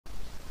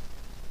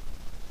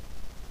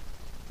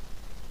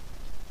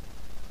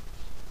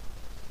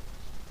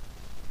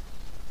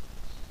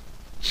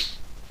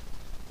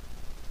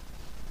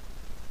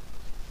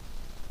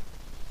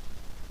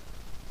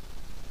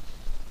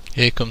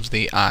Here comes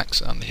the axe,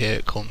 and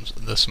here comes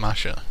the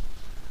smasher.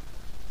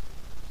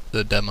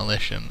 The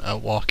demolition, a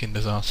walking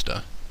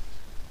disaster.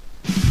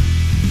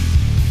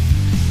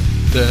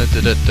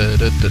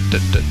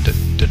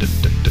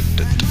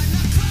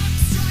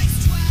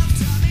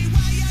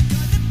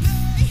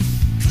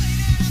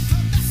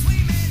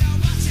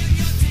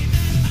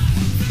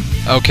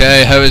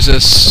 Okay, how is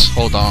this?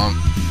 Hold on.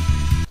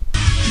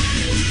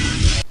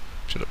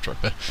 Shut up,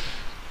 trucker.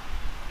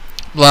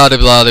 Blah de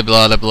blah de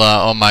blah de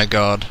blah. Oh my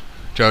god.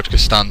 George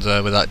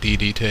Costanza with that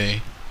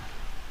DDT.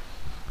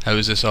 How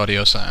is this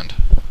audio sound?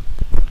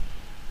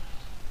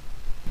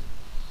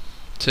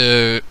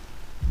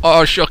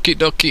 Oh, shocky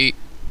ducky.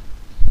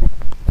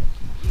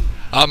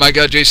 Oh my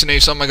god, Jason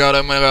Ace. Oh my god,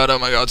 oh my god, oh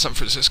my god. San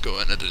Francisco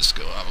in a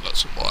disco. Oh my god,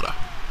 some water.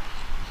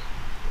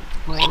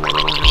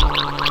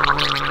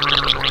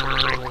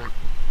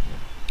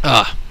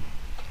 Ah.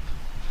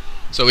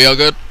 So we all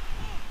good?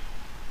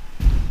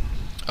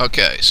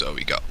 Okay, so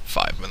we got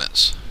 5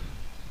 minutes.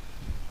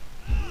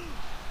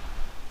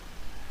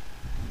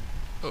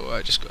 Oh,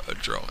 I just got a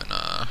drawing.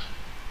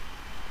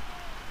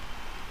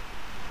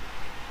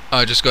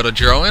 I just got a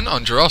drawing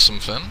on Draw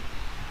Something.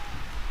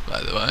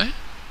 By the way,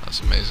 that's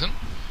amazing.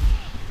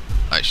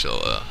 I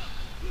shall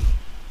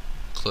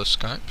close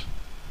Skype.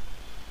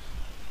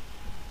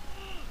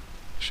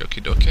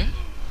 Shucky ducky.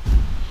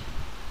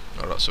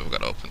 What else have we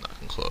got open that I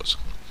can close?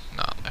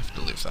 Nah, I have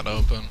to leave that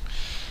open.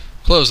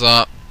 Close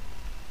that.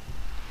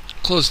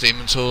 Close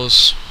Demon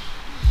Tools.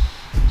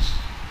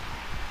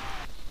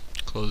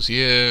 Close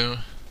you.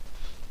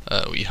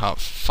 We have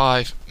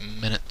 5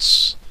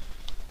 minutes.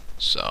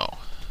 So.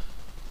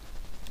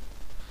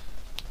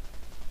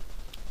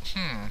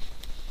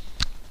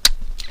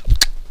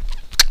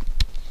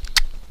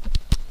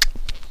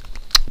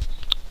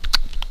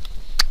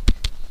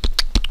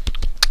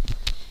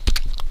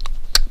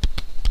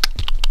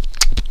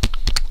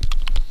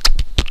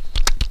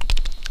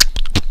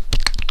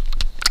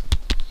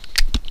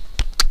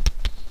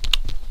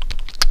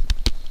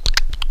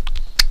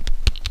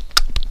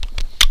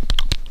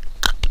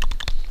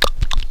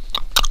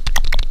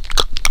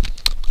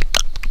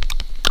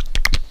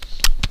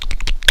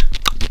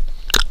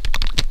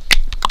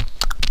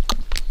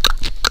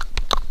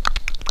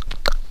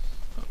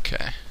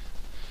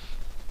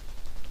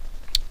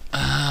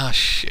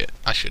 Shit,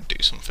 I should do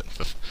something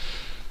for...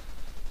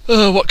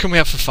 what can we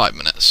have for 5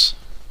 minutes?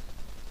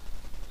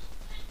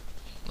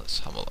 Let's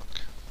have a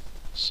look.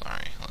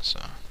 Sorry, let's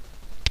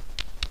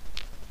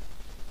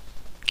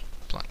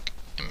blank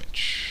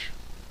image.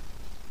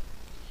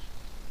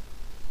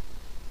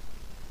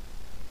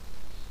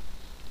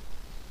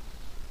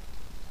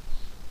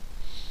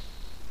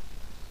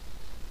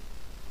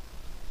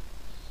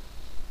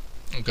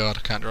 Oh god,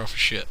 I can't draw for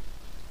shit.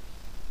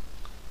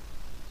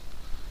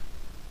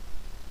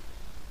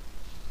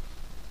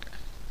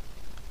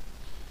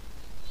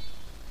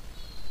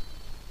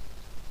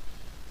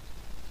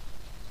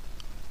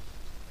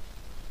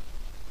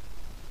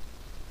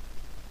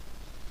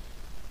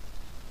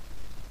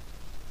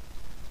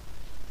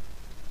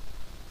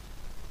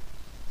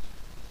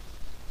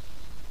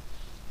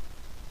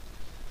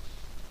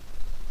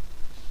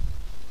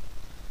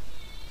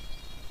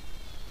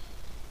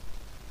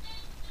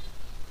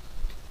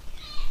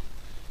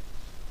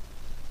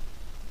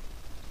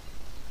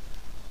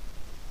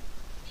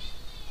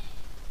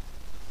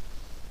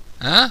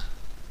 Huh?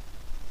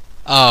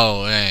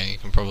 Oh, yeah, you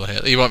can probably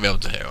hear. You won't be able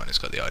to hear when it's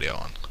got the audio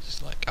on, because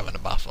it's like having a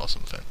bath or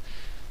something.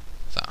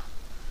 So.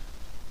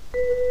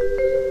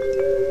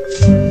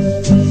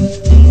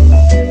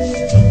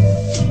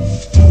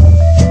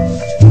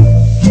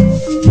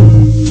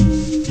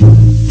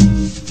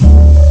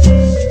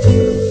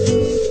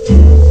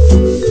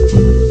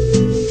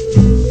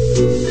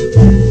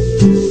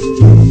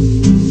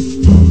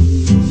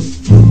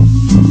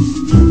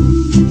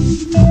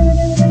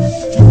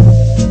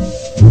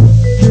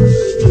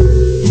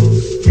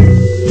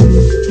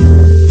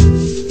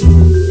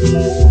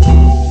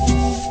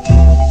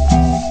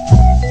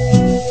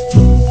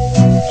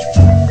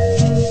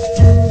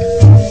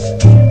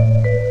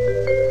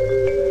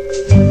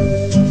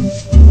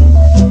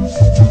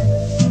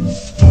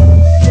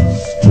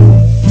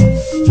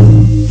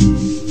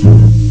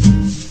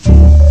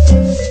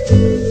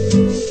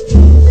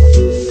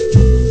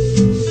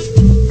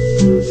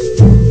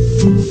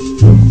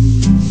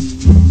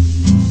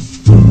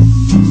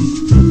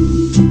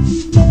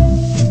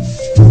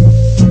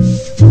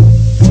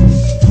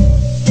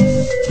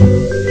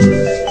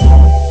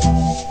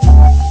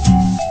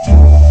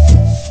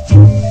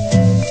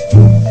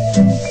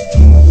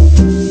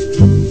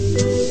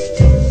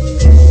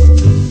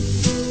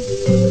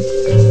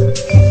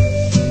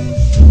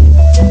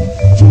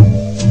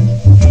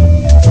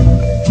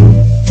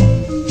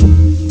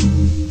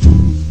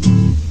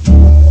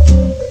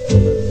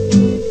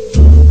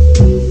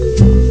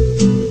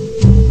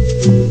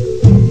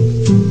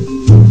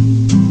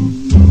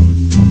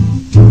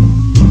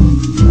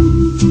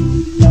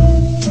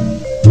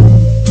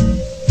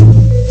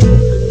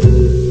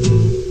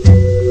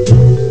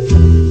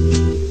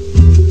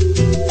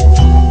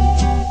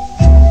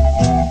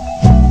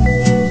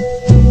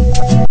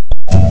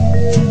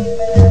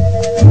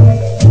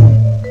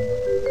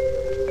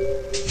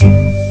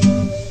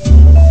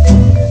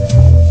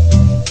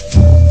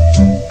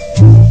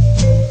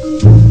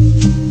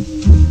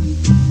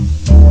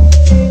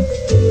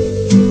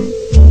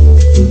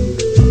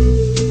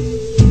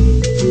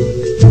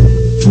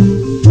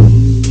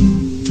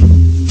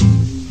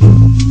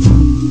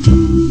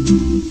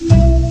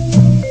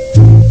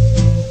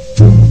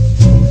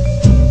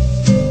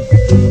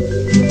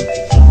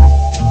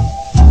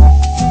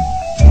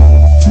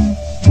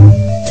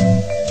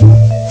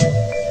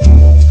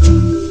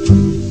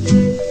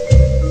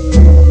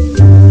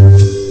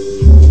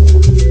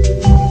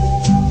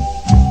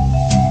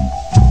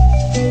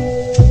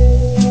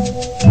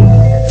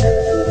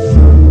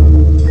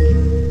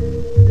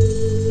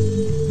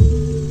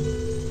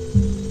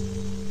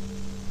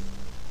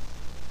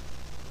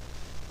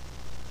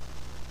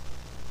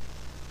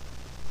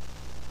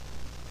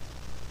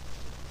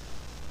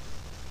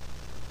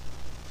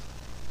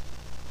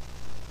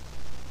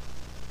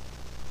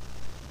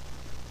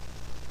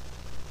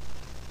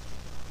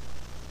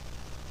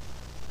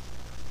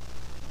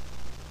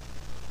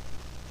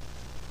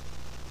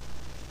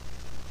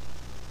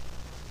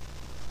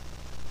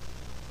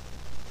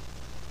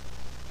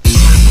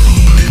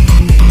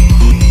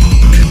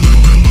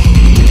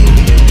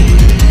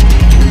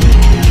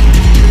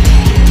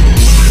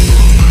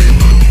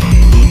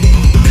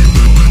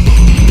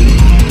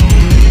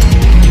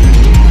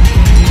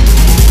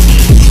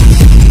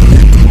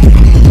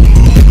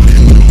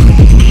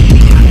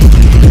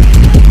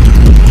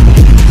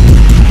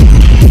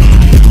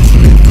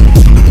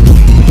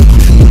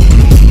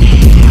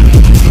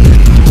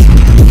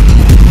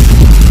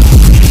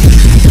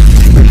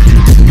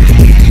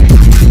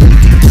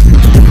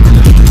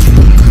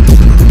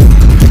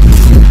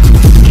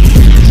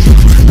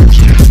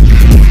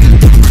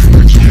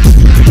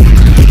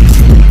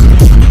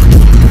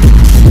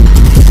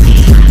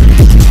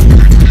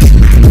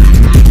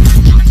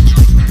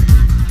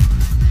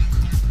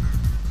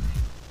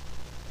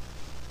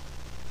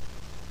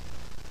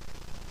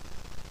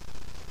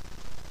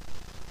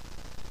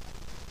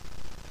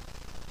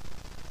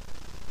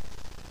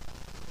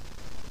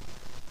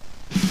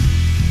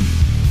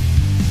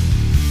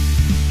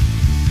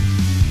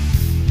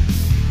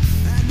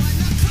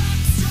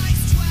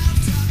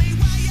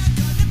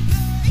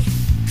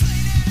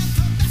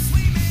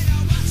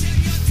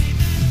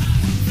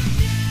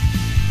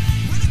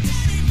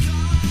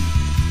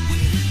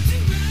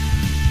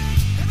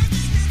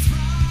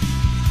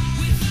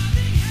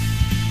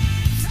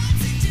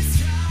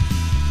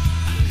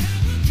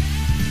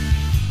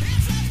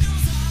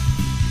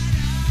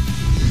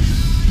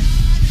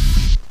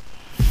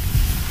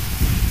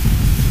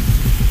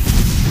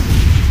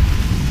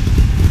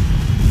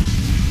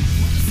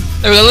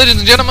 There we go, ladies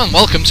and gentlemen,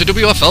 welcome to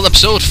WFL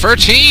episode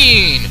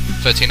 13!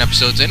 13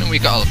 episodes in, and we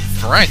got a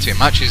variety of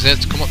matches here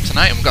to come up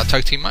tonight, and we've got a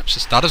tag team match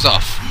to start us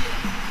off.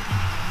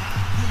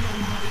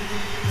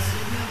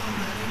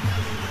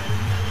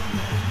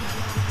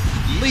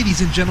 Ladies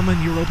and gentlemen,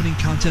 your opening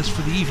contest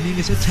for the evening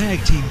is a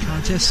tag team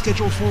contest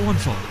scheduled for one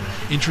fall.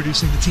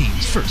 Introducing the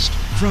teams. First,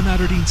 from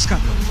Aberdeen,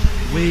 Scotland,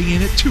 weighing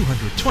in at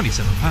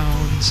 227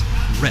 pounds,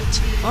 Rhett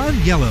on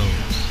yellow.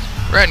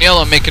 Red and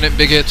yellow making it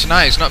big here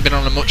tonight. He's not been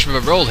on much of a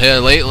roll here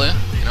lately.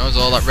 You know, it's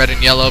all that red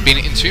and yellow, been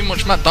eating too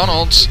much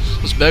McDonald's.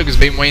 This burger's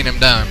been weighing him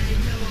down.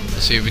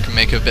 Let's see if we can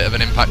make a bit of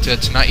an impact here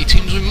tonight. He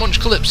teams with Munch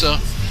Calypso. I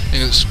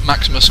think it's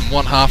Maximus and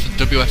one half of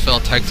the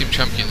WFL Tag Team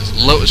Champions,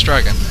 Lotus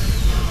Dragon.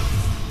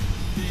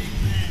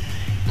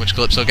 Munch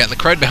Calypso getting the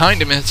crowd behind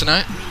him here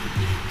tonight.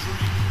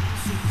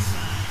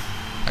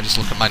 I just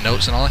look at my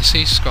notes and all I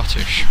see is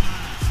Scottish.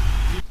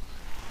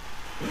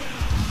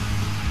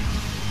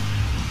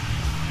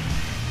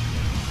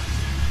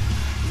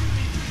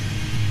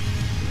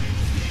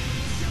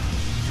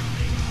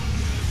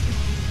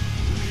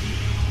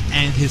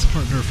 And his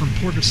partner from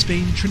Port of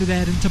Spain,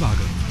 Trinidad and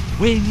Tobago,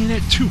 weighing in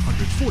at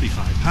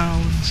 245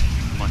 pounds,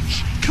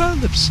 Munch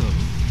Calypso.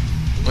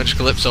 Munch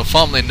Calypso,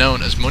 formerly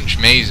known as Munch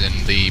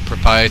Mason, the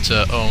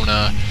proprietor,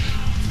 owner,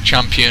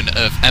 champion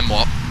of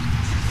MWOP,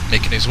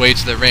 making his way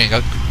to the ring.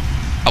 I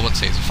wouldn't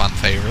say he's a fan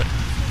favourite.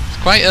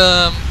 It's quite,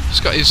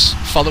 he's got his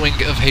following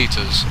of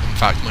haters, in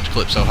fact, Munch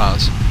Calypso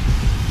has.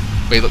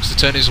 But he looks to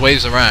turn his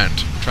ways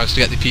around, tries to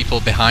get the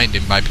people behind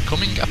him by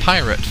becoming a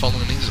pirate,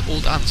 following his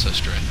old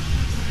ancestry.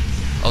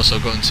 Also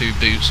going to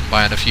Boots and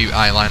buying a few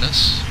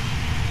eyeliners,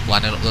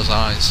 lining up those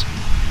eyes.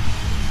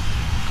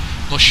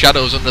 More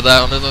shadows under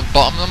there, under the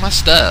bottom of my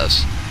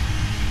stairs.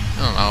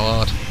 Oh my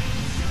lord.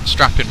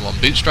 Strapping one,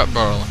 bootstrap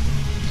brawler.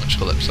 Munch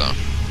Calypso.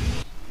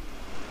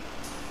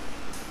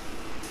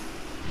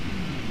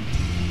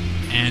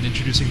 And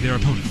introducing their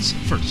opponents.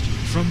 First,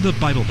 from the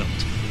Bible Belt,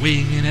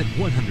 weighing in at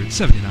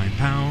 179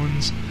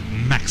 pounds,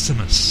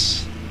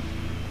 Maximus.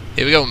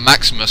 Here we go,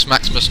 Maximus.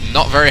 Maximus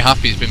not very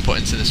happy he's been put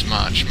into this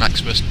match.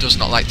 Maximus does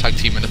not like tag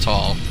teaming at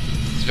all.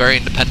 He's a very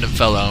independent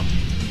fellow.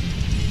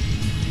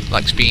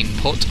 Likes being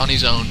put on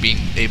his own, being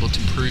able to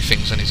prove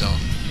things on his own.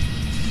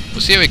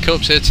 We'll see how he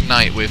copes here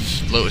tonight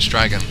with Lotus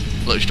Dragon.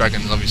 Lotus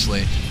Dragon is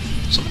obviously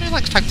someone who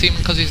likes tag teaming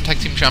because he's a tag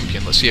team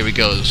champion. Let's see how he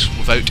goes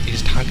without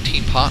his tag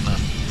team partner.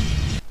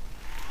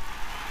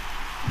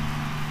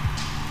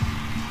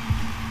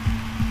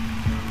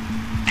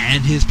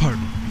 And his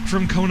partner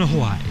from Kona,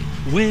 Hawaii,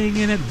 weighing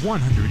in at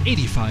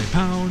 185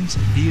 pounds,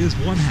 he is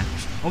one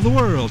half of the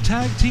World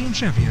Tag Team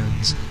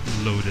Champions,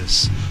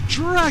 Lotus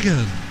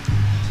Dragon.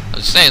 I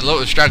was saying,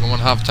 Lotus Dragon, one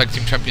half Tag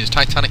Team Champions,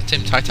 Titanic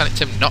Tim. Titanic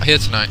Tim not here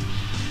tonight.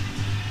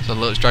 So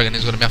Lotus Dragon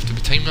is going to have to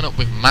be teaming up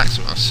with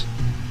Maximus.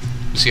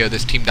 We'll see how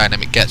this team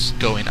dynamic gets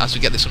going as we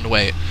get this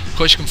underway. Of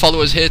course, you can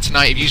follow us here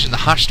tonight using the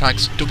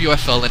hashtags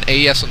WFL and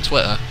AES on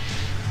Twitter.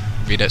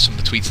 Read out some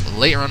of the tweets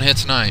later on here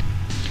tonight.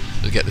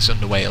 We'll get this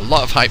underway. A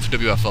lot of hype for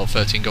WFL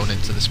 13 going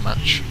into this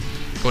match.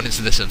 Going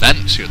into this event,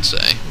 I should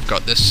say. We've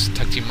got this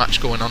tag team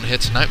match going on here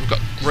tonight. We've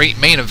got great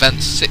main event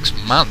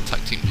 6-man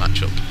tag team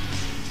matchup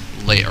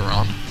later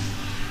on.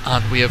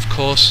 And we of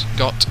course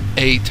got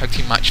a tag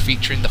team match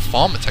featuring the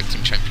former tag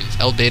team champions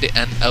El Beatty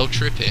and El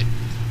Trippy,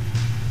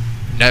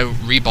 now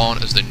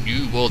reborn as the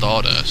New World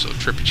Order. So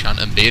Trippy Chan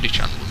and Beatty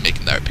Chan will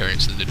making their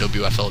appearance in the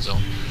WFL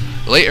zone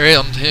later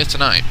on here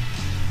tonight.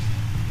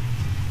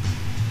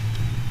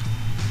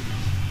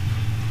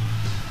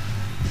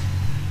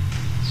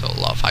 So a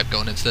lot of hype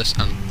going into this,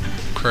 and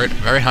crowd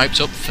very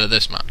hyped up for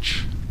this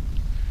match.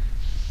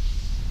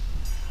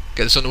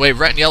 Get this underway.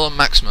 Red and Yellow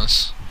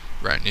Maximus.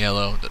 Red and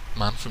Yellow, the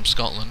man from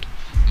Scotland.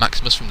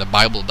 Maximus from the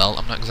Bible Belt.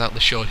 I'm not exactly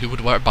sure who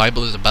would wear a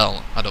Bible as a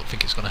belt. I don't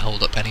think it's going to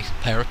hold up any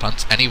pair of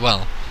pants any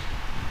well.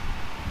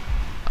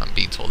 I'm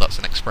being told that's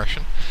an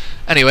expression.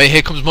 Anyway,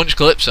 here comes Munch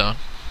Calypso.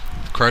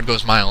 The crowd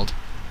goes mild.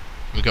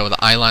 We go with the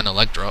eyeliner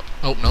leg drop.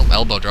 Oh no,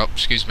 elbow drop,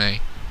 excuse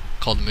me.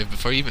 Called the move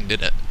before he even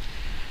did it.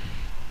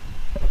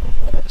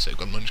 That's how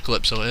good Munch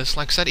Calypso is.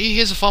 Like I said, he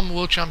is a former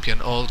world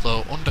champion,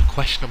 although under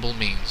questionable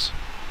means.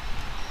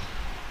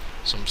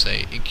 Some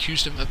say he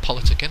accused him of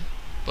politicking,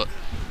 but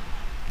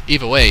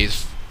either way,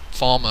 he's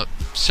former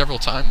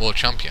several-time world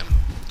champion.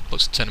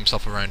 Looks to turn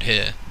himself around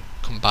here,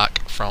 come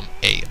back from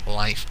a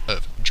life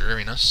of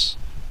dreariness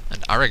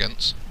and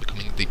arrogance,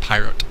 becoming the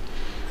pirate.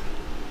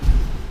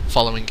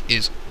 Following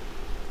his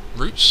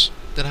roots,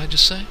 did I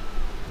just say?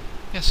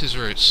 Yes, his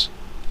roots.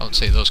 I won't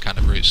say those kind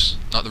of roots,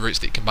 not the roots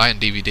that you can buy on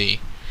DVD,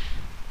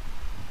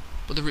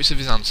 but the roots of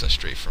his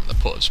ancestry from the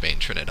Port of Spain,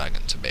 Trinidad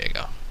and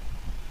Tobago.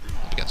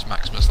 Against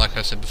Maximus, like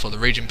I said before, the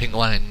Raging Pink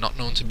Lion, not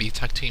known to be a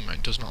tag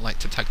teamer, does not like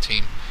to tag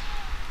team.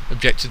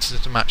 Objected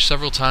to the match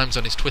several times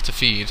on his Twitter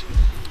feed.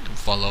 You can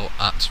follow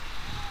at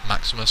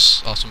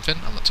Maximus or something,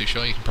 I'm not too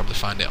sure, you can probably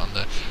find it on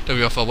the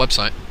WFL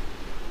website.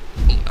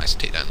 Oh, nice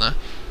takedown there.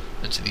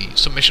 Into the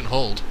submission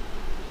hold.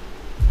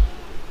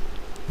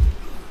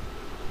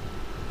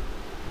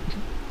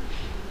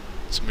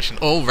 Submission,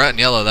 oh, red and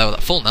yellow there with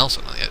that full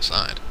Nelson on the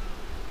outside.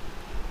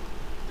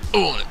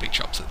 Oh, and a big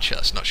chop to the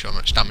chest. Not sure how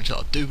much damage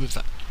that'll do with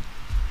that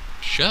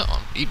shirt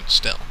on, even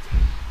still.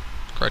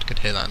 Crowd could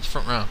hear that in the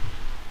front row.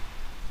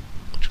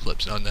 Much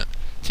clips on that.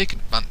 Taking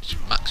advantage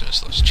of Maximus,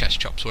 those chest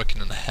chops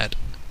working in the head.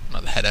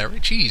 Not the head area,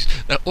 jeez,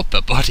 the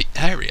upper body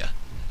area.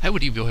 How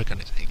would he be working on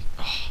his...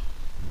 Oh.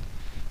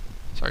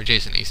 Sorry,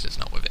 Jason Easter's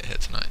not with it here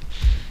tonight.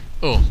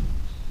 Oh,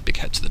 big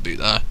head to the boot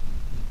there.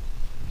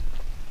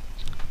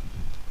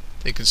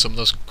 Taking some of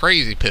those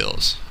crazy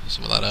pills.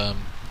 Some of that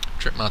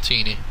Trip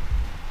Martini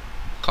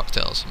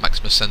cocktails.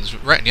 Maximus sends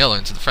red and yellow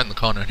into the friendly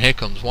corner, and here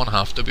comes one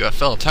half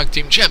WFL Tag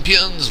Team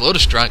Champions,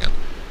 Lotus Dragon.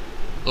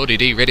 Lodi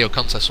D, radio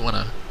contest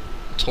winner.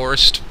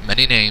 Tourist,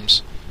 many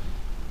names,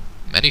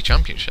 many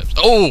championships.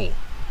 Oh,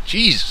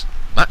 jeez,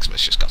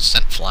 Maximus just got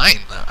sent flying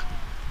there.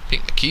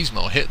 Pete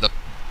Machismo hit the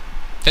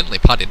thinly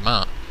padded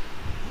mat.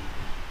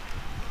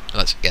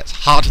 That gets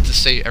harder to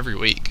say every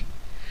week.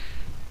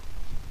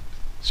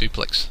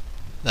 Suplex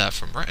there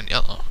from red and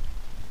yellow,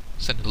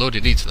 sending Lodi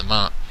D to the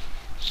mat.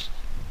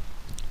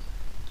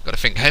 Got to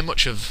think how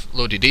much of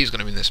Lodi D is going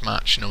to be in this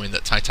match, knowing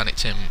that Titanic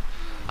Tim,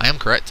 I am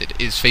corrected,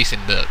 is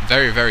facing the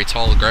very, very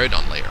tall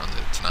Groudon later on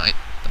tonight.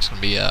 That's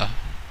going to be a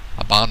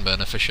barn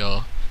burner for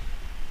sure.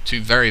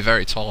 Two very,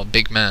 very tall,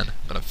 big men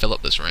going to fill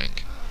up this ring.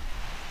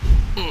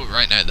 Ooh,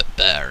 right now the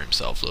bear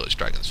himself, Lotus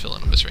Dragon's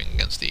filling up this ring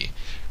against the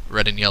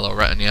red and yellow.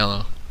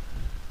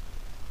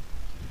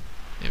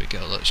 Here we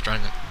go, Lotus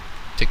Dragon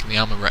taking the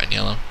arm of red and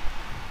yellow.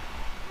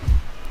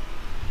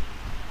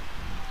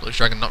 Lotus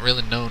Dragon not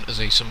really known as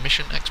a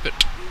submission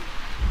expert,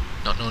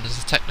 not known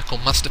as a technical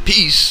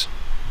masterpiece.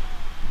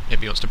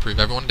 Maybe he wants to prove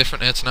everyone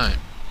different here tonight.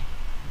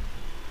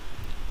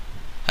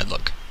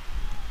 Headlock.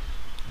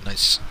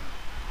 Nice.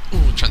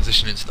 Ooh,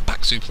 transition into the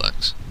back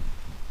suplex.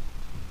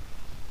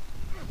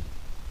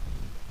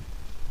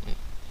 Ooh.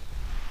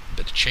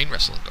 Bit of chain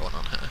wrestling going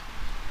on here.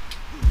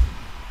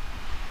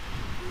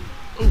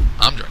 Ooh,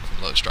 arm drag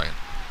from Lotus Dragon.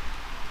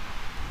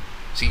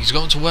 See, he's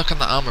going to work on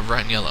the arm of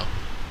red and yellow.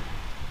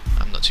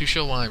 I'm not too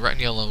sure why red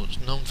and yellow is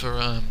known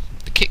for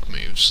the kick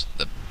moves.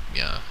 The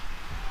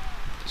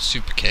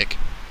super kick.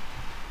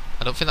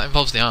 I don't think that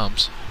involves the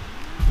arms.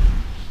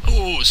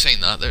 Oh,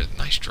 saying that, there's a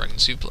nice dragon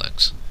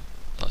suplex.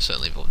 That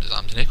certainly involved his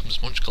arms. And here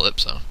comes Munch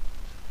Calypso.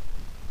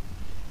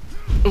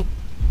 Oh,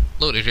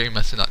 Lodi J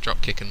missing that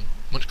drop kick, and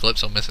Munch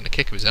Calypso missing a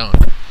kick of his own.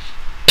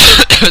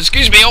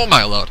 Excuse me, oh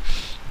my lord.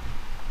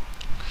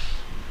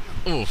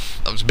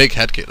 Oof, that was a big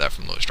head kick there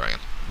from Lotus Dragon.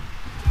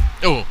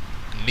 Oh,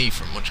 a knee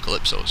from Munch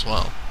Calypso as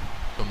well.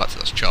 Going back to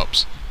those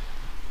chops.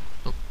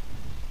 Oh.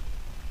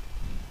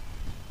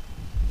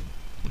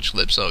 Munch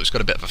Calypso's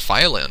got a bit of a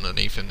fire lit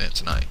underneath in it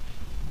tonight.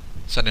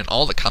 Sending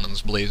all the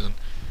cannons blazing.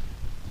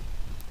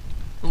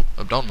 Ooh,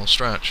 abdominal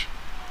stretch.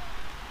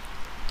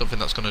 Don't think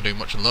that's going to do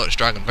much on Lotus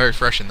Dragon. Very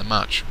fresh in the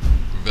match.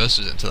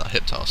 Reverses into that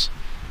hip toss.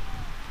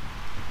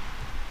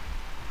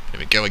 Here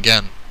we go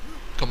again.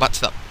 Come back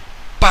to that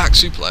back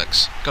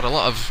suplex. Got a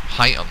lot of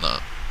height on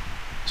that.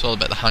 It's all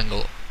about the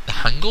angle.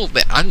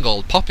 The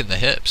angle? Popping the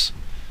hips.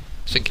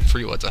 Thinking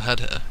 3 words ahead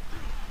here.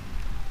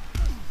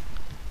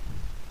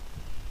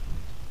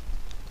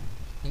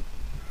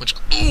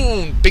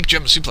 Ooh, big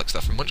German suplex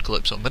there from Munch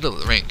Calypso, middle of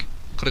the ring.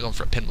 Could have gone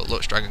for a pin, but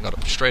Lotus Dragon got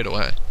up straight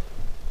away.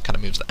 Kind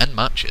of moves that end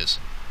matches,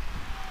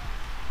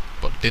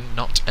 but did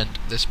not end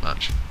this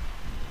match.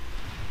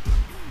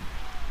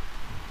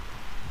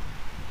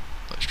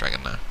 Lotus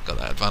Dragon now got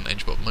that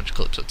advantage, but Munch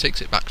Calypso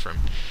takes it back from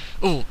him.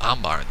 Ooh,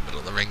 armbar in the middle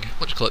of the ring.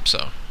 Munch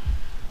Calypso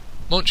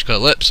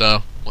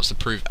wants to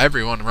prove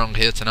everyone wrong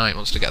here tonight.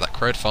 Wants to get that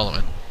crowd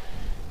following.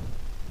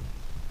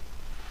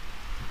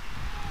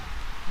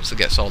 Wants to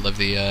get all of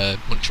the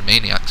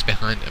Munchomaniacs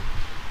behind him.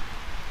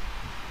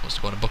 Wants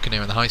to go on a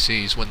Buccaneer in the high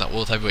seas, win that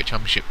World Heavyweight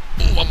Championship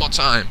one more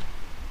time.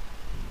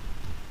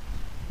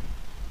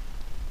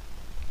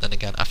 Then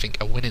again, I think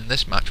a win in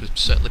this match would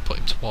certainly put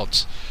him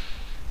towards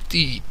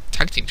the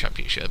Tag Team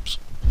Championships.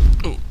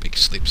 Oh, big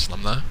sleep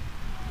slam there.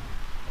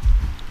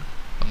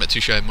 I'm not too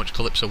sure how much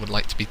Calypso would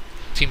like to be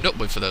teamed up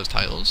with for those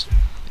titles,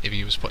 if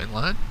he was put in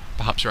line.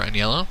 Perhaps red and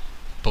yellow.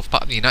 Both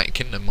part of the United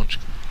Kingdom, Munch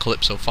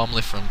Calypso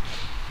formerly from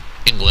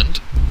England.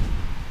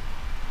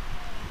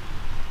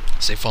 I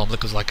say formerly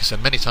because, like I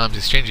said many times,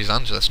 he's changed his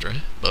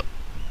ancestry, but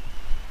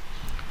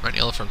red and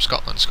yellow from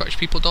Scotland. Scottish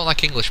people don't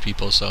like English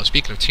people, so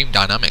speaking of team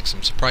dynamics,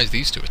 I'm surprised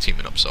these two are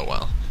teaming up so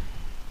well.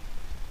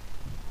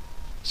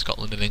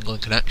 Scotland and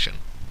England connection.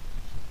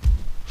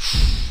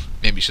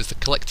 Maybe it's just a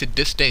collected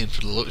disdain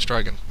for the Lotus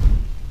Dragon.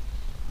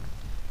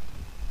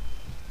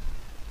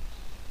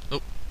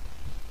 Oh.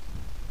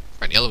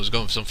 Red and yellow was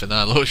going for something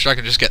there. Lotus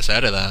Dragon just gets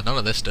out of there. None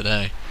of this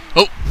today.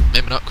 Oh,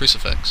 maybe not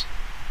crucifix.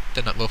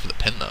 Did not go for the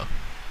pin though.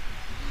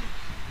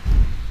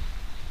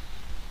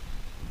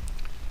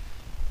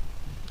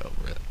 Oh,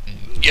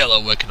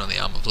 yellow working on the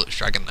arm of Lotus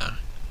Dragon now.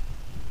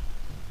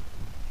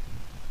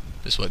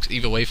 This works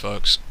either way,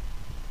 folks.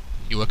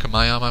 You work on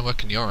my arm, I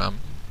work on your arm.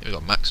 Here we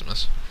got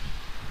Maximus.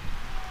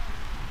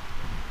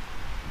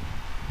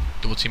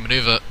 Double team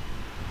maneuver.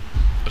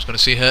 I was going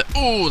to see her.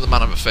 Ooh, the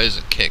man of affairs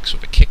and kicks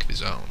with a kick of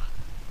his own.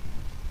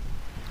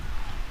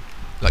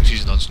 Like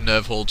using those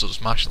nerve holds,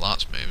 those martial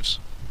arts moves.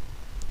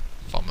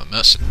 From a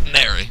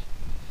mercenary.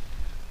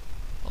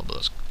 All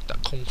those,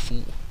 that kung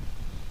fu.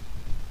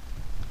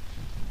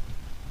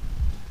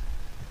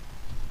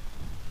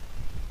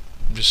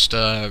 I'm just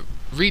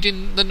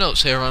reading the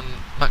notes here on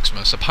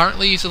Maximus.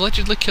 Apparently he's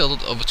allegedly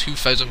killed over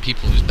 2,000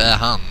 people with his bare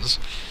hands.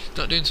 He's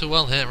not doing so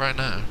well here right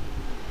now.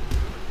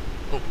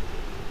 Oh.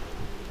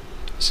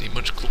 Don't see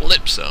much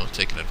Calypso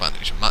taking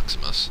advantage of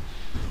Maximus.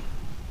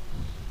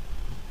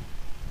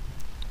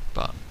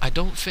 But I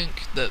don't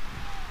think that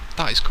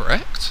that is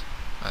correct.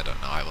 I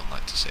don't know, I wouldn't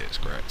like to say it's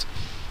correct.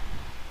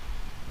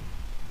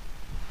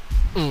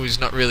 Ooh, he's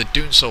not really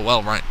doing so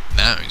well right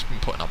now. He's been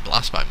putting on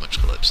blast by Much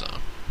Calypso.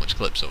 Much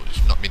Calypso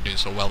has not been doing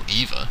so well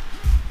either.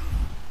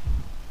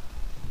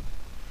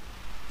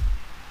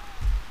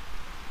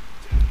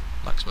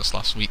 Maximus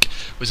last week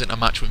was in a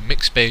match with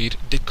Mick Spade,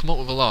 did come up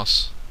with a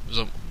loss. It was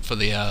up for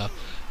the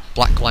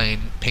Black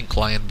Lion, Pink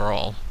Lion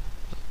brawl.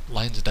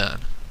 Lion's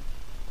down.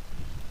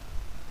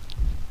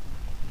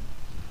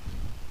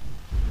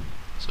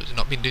 So he's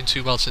not been doing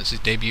too well since his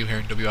debut here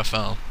in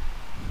WFL.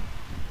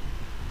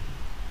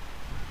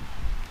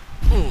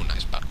 Ooh,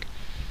 nice back.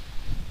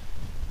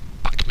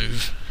 Back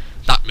move.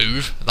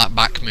 That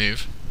back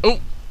move. Oh,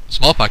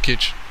 small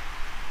package.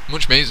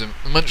 Much amazing.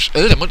 Much,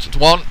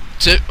 one,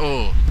 two,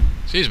 oh,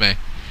 excuse me.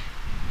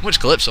 Much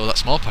Calypso, that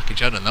small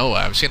package out of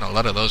nowhere. I've seen a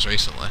lot of those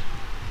recently.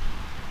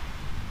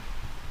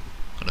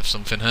 Could have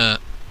something here.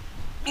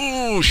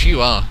 Ooh,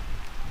 you are.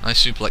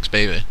 Nice suplex,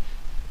 baby.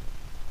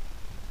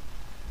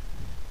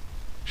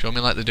 Show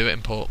me like they do it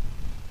in Port,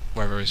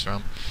 wherever he's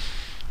from.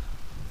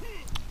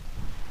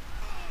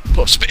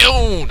 Put spin.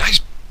 Oh,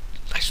 nice.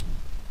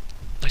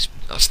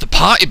 That's the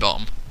party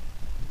bomb.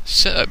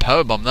 Set up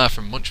power bomb there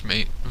from Munch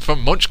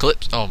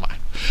Calypso. Oh my,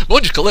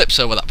 Munch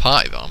Calypso with that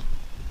party bomb.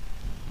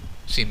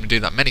 Seen him do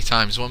that many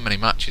times. Won many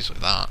matches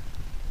with that.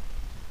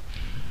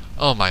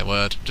 Oh my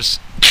word! Just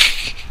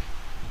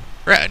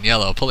red and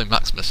yellow pulling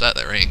Maximus out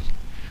of the ring.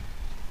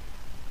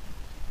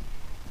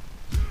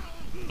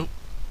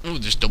 Ooh,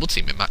 just double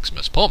teaming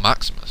Maximus. Poor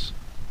Maximus.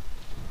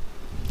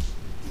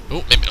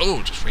 Oh, maybe.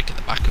 Oh, just raking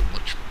the back of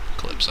Munch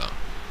Calypso.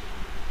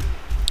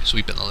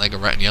 Sweeping the leg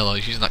of red and yellow.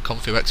 He's using that kung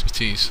fu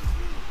expertise.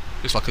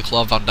 Looks like a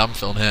Claude Van Damme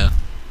film here.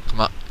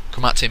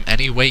 Come at him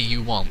any way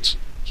you want.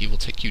 He will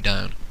take you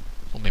down.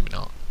 Or maybe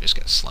not. Just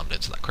get slammed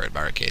into that crowd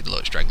barricade.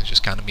 Lotus Dragon's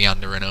just kind of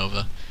meandering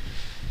over.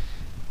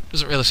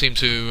 Doesn't really seem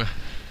too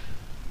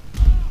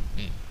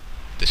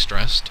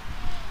distressed.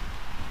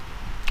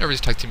 Or his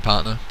tag team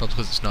partner, probably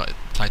because it's not a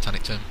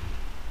Titanic term.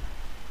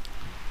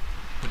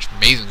 Which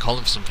amazing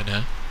calling for something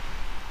here.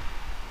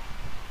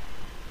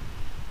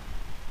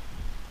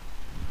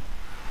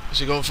 What's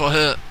he going for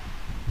here?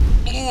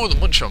 Ooh, the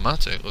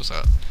Munch-O-Matic, what's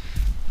that?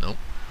 Nope.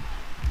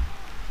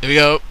 Here we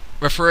go.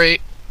 Referee,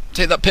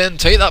 take that pin,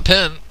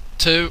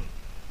 2,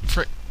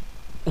 3.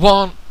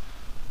 1,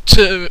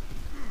 2,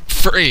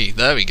 3.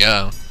 There we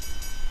go.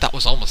 That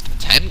was almost a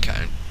 10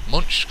 count.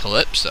 Munch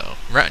Calypso,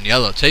 red and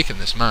yellow, taking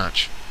this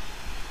match.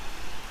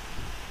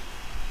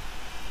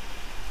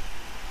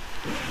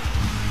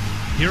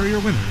 Here are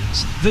your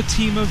winners, the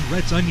team of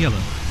Red and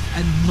Yellow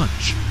and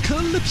Munch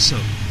Calypso.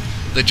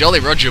 The Jolly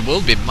Roger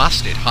will be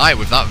masted high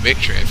with that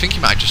victory. I think he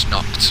might have just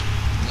knocked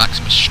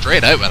Maximus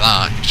straight out with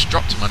that. He just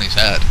dropped him on his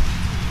head.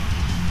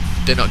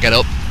 Did not get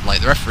up,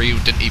 like the referee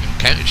didn't even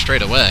count it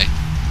straight away.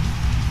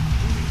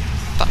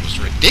 That was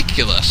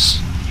ridiculous.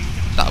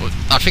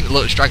 I think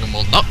Lotus Dragon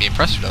will not be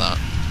impressed with that.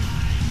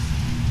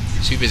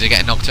 Too busy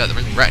getting knocked out of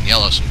the ring, red and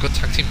yellow. Some good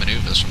tag team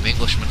manoeuvres from the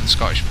Englishman and the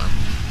Scottishman.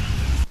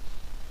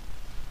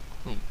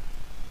 Ooh.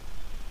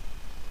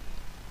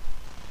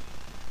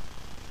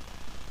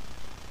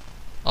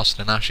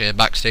 Austin Ash here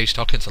backstage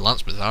talking to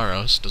Lance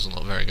Bizarros. Doesn't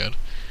look very good.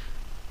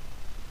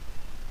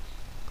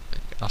 I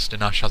think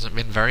Austin Ash hasn't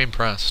been very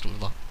impressed with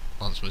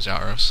Lance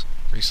Bizarros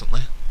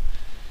recently.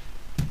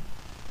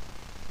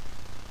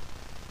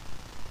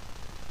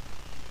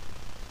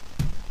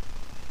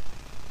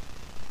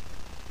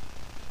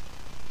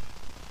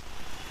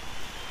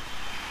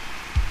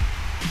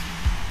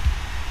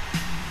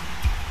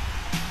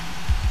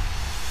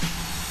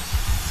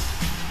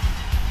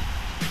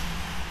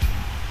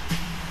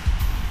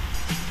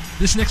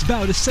 This next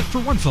bout is set for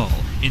one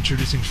fall.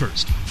 Introducing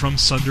first, from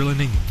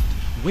Sunderland, England,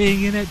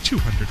 weighing in at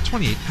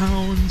 228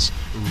 pounds,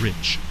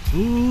 Rich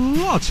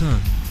Lawton.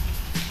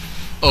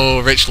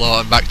 Oh, Rich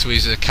Lawton back to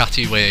his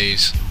catty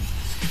ways.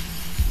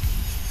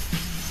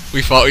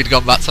 We thought he'd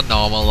gone back to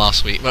normal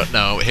last week, but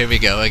no, here we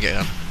go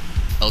again.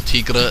 El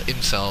Tigre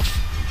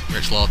himself,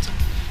 Rich Lawton.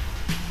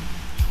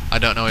 I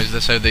don't know, is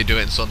this how they do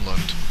it in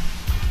Sunderland?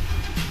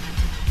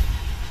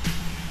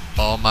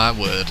 Oh my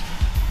word.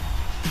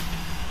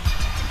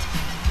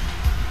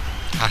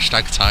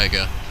 Hashtag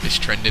Tiger is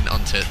trending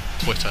onto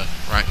Twitter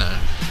right now.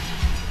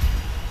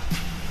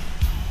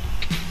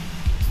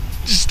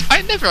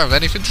 I never have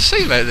anything to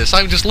say about this.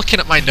 I'm just looking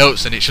at my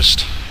notes and it's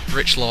just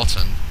Rich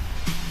Lawton.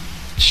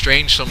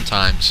 Strange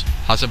sometimes.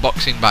 Has a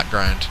boxing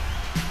background.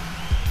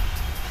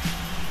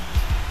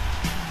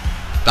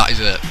 That is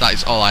it. That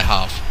is all I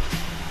have.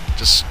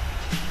 Just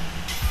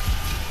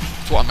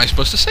what am I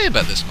supposed to say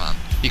about this man?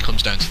 He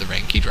comes down to the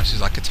ring, he dresses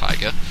like a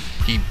tiger,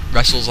 he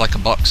wrestles like a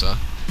boxer.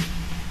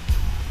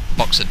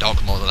 Boxer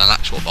dog more than an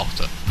actual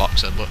boxer,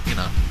 but you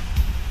know.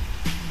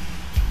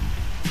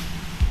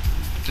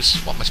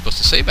 Just what am I supposed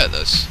to say about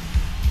this?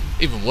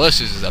 Even worse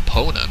is his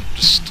opponent.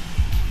 Just,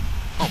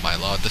 oh my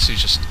lord, this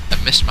is just a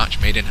mismatch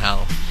made in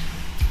hell.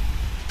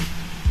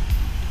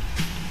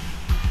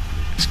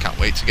 Just can't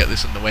wait to get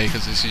this underway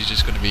because this is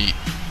just going to be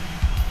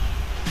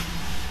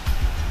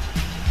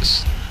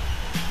just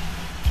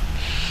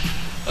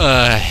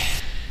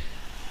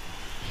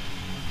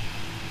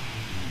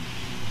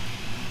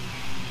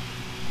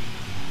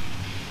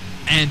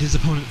And his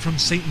opponent from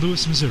St.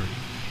 Louis, Missouri,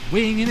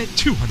 weighing in at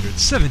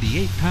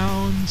 278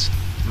 pounds,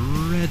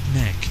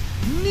 Redneck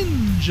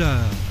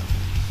Ninja.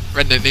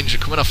 Redneck Ninja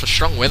coming off a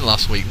strong win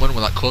last week, won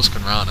with that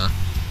Kosuken Rana.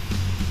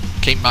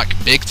 Came back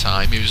big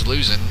time, he was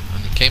losing,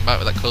 and he came back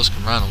with that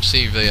Kosuken Rana. We'll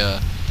see if he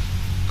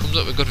comes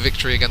up with a good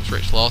victory against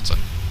Rich Lawton.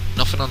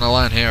 Nothing on the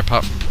line here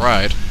apart from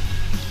pride.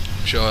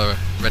 I'm sure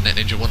Redneck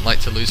Ninja wouldn't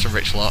like to lose to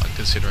Rich Lawton,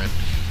 considering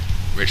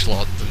Rich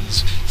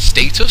Lawton's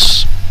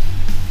status,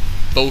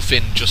 both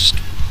in just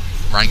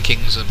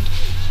rankings and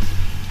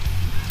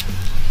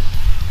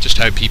just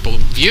how people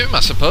view him, I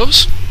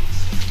suppose.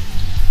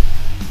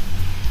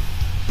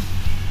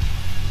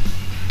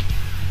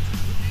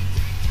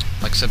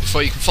 Like I said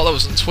before, you can follow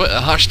us on Twitter,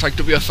 hashtag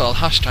WFL,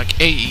 hashtag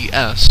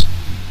AES.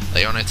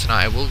 Later on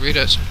tonight I will read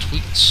out some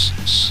tweets.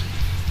 Let's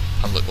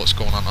have a look what's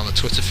going on the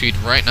Twitter feed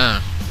right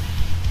now.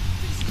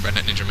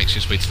 Redneck Ninja makes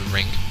his way to the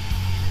ring.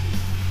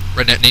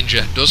 Redneck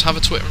Ninja does have a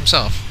Twitter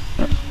himself.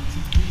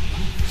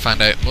 Find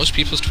out most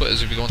people's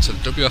Twitters if you go onto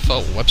the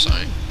WFL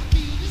website.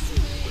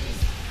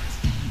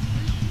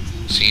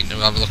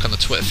 We'll have a look on the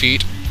Twitter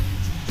feed.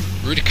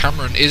 Rudy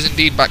Cameron is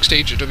indeed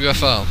backstage at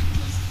WFL.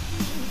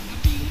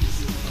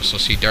 Also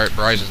see Derek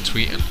Bryson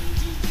tweeting.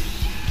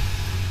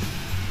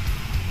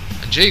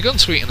 And Jay Gunn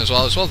tweeting as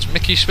well as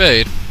Mickey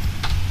Spade.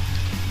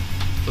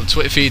 So the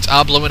Twitter feeds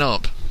are blowing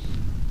up.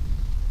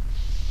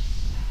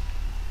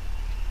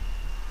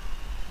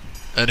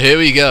 And here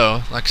we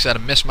go. Like I said, a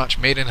mismatch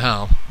made in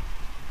hell.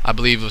 I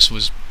believe this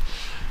was...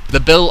 The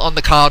bill on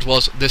the card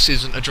was, "This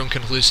isn't a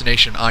drunken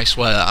hallucination, I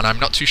swear," and I'm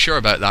not too sure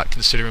about that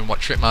considering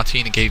what Trip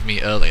Martina gave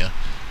me earlier.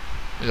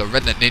 We got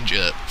Redneck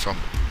Ninja from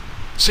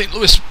St.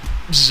 Louis,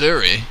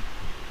 Missouri.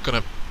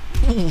 Gonna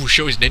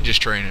show his ninjas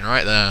training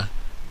right there.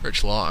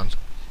 Rich Lawton.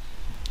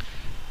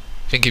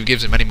 I think if he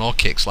gives him any more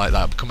kicks like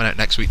that, coming out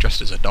next week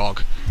dressed as a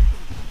dog.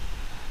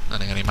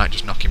 And then he might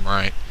just knock him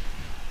right.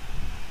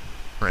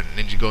 Redneck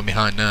Ninja going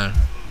behind now.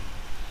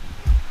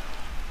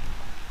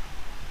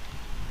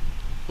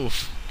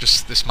 Oof.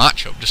 Just this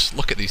matchup, just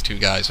look at these two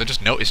guys. I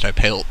just noticed how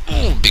pale,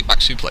 big back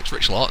suplex,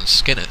 Rich Lawton's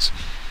skin is.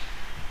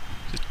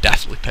 It's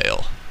deathly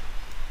pale.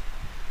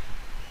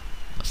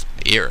 That's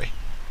eerie.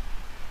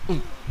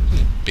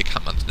 Big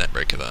Handman's net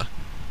breaker there.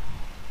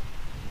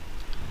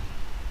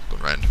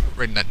 Going around,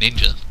 Redneck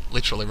Ninja,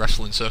 literally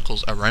wrestling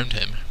circles around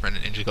him.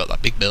 Redneck Ninja got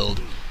that big build.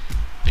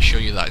 I show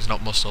you that is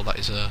not muscle, that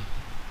is an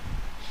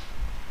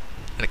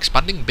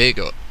expanding big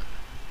up.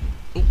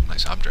 Ooh,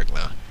 nice arm drag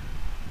there.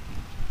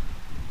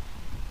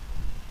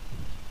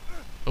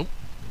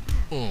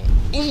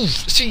 Ooh,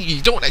 see,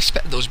 you don't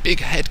expect those big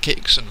head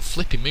kicks and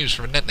flipping moves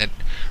from Redneck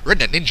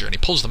Ninja, and he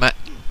pulls them out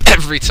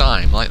every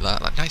time like that.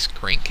 That nice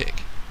crane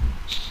kick.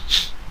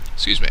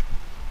 Excuse me.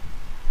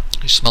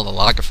 You smell the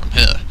lager from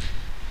here.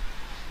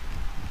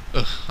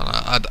 Ugh,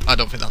 I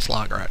don't think that's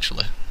lager,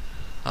 actually.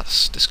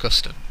 That's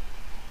disgusting.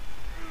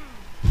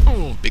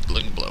 Ooh, big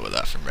lung blower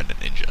there from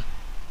Redneck Ninja.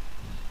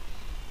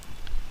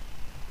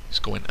 He's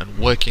going and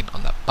working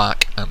on that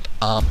back and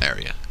arm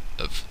area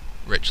of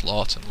Rich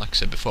Lawton. Like I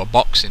said before,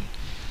 boxing.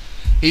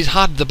 He's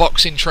had the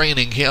boxing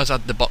training, he has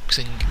had the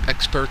boxing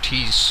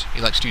expertise.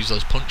 He likes to use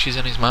those punches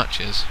in his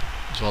matches,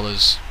 as well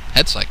as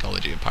head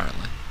psychology,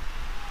 apparently.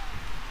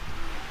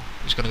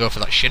 He's going to go for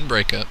that shin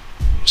breaker.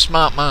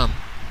 Smart man.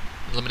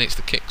 Eliminates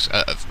the kicks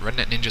out of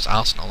Redneck Ninja's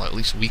arsenal, or at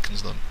least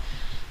weakens them.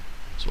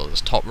 As well as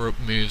top rope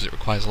moves, it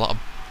requires a lot of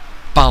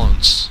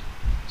balance.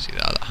 See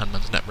that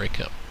Handman's net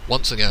breaker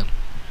once again.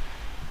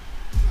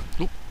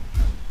 Oop.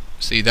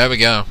 See, there we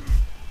go.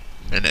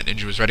 Redneck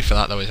Ninja was ready for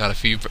that though, he's had a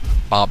few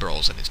bar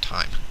brawls in his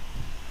time.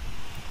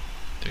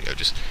 There we go,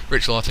 just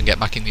Rich Lawton,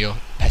 get back in your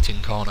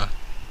petting corner.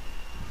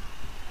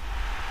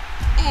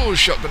 Ooh,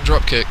 shotgun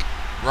drop kick.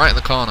 Right in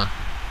the corner.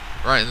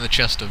 Right in the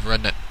chest of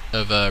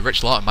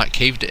Rich Lawton. Mike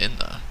caved it in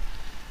there.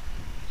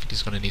 I think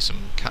he's going to need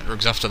some cat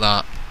drugs after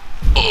that.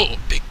 Oh,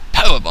 big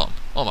powerbomb.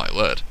 Oh my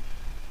word.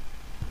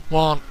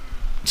 1,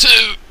 2,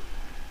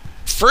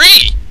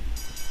 3!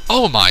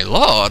 Oh my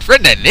lord,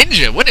 Redneck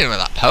Ninja winning with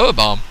that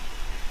powerbomb.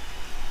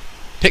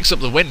 Picks up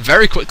the win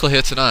very quickly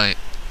here tonight.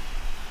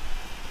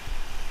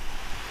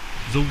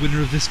 The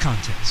winner of this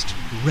contest,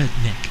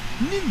 Redneck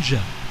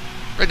Ninja.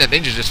 Redneck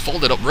Ninja just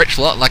folded up Rich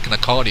Lawton like an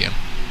accordion.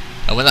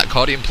 And when that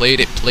accordion played,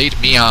 it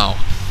played meow.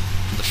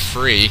 For the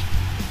free.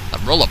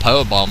 That roller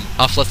powerbomb,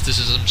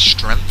 athleticism,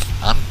 strength,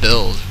 and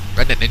build.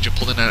 Redneck Ninja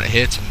pulling out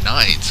here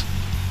tonight.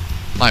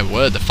 My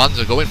word, the fans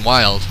are going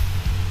wild.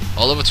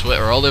 all over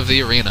Twitter, all over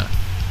the arena.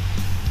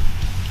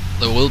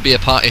 There will be a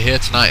party here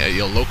tonight at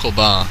your local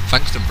bar.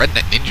 Thanks to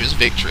Redneck Ninja's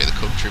victory, the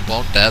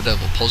country-born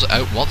Daredevil pulls it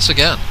out once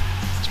again.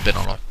 It's been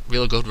on a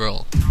real good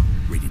roll.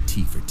 Rated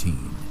T for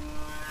teen.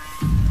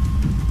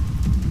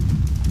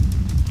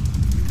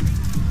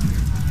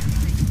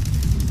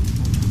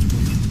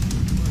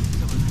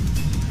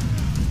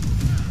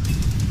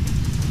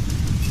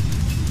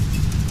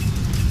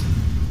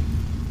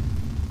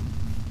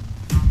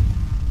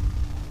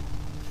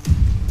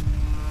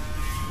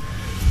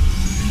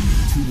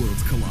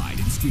 Collide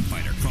in Street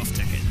Fighter Cross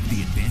Tekken.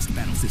 The advanced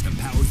battle system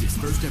powers its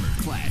first ever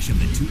clash of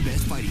the two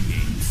best fighting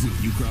games.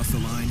 Will you cross the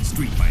line?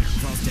 Street Fighter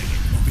Cross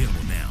Tekken.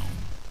 Available now.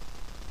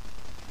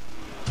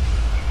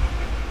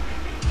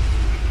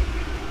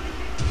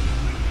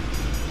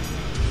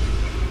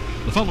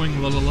 The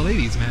following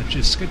ladies match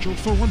is scheduled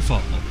for one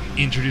fall.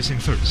 Introducing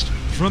first,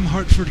 from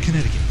Hartford,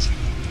 Connecticut,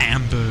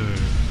 Amber.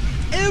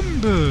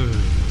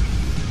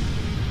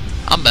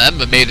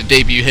 Amber made a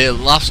debut here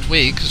last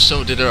week,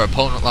 so did her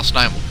opponent last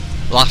night.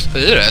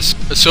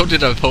 So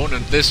did her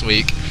opponent this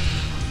week.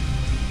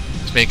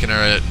 She's making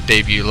her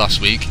debut last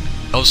week.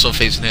 Also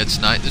facing her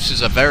tonight. This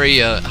is a very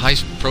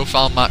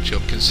high-profile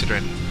matchup,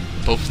 considering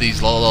both of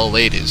these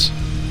ladies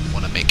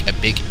want to make a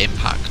big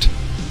impact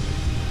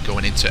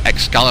going into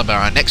Excalibur,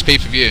 our next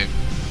pay-per-view,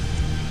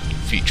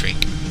 featuring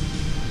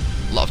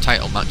a lot of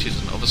title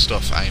matches and other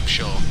stuff, I am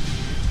sure.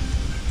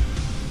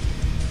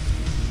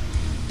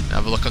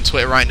 Have a look on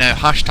Twitter right now.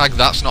 Hashtag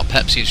That's Not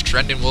Pepsi is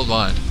trending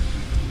worldwide.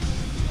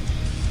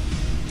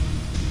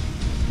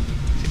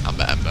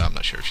 Amber, I'm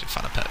not sure if she's a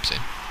fan of Pepsi.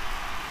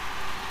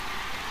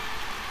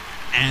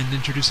 And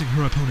introducing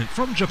her opponent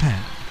from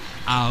Japan,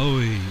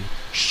 Aoi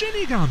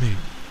Shinigami.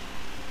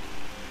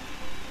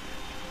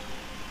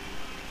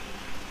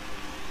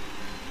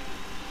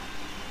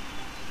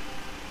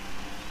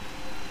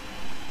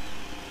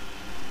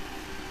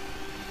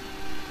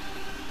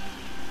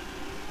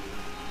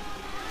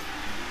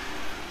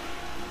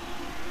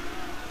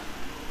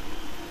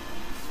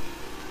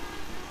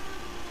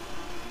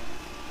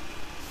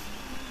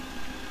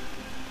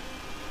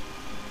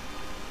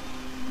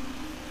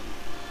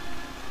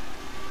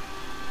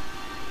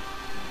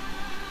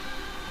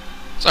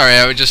 Sorry,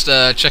 I was just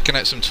checking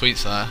out some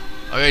tweets there.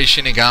 Aoi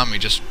Shinigami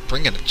just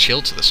bringing a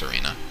chill to this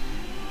arena.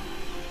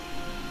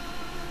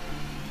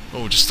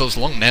 Oh, just those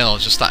long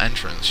nails, just that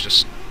entrance,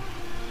 just...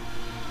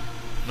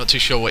 I'm not too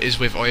sure what is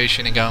with Aoi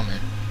Shinigami.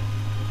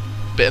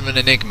 Bit of an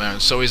enigma,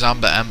 and so is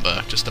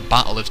Amber. Just a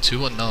battle of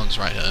two unknowns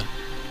right here.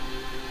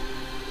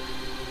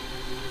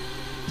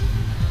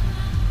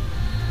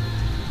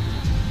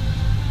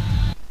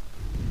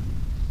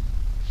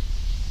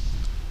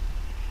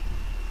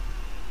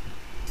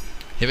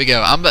 Here we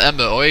go, Amber,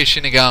 Aoi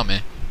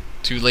Shinigami.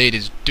 Two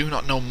ladies do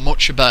not know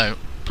much about,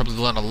 probably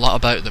learn a lot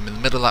about them in the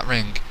middle of that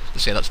ring. They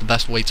say that's the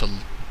best way to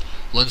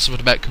learn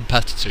something about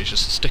competitors,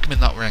 just to stick them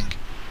in that ring.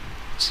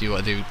 See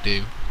what they would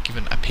do,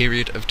 given a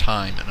period of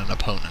time and an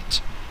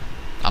opponent.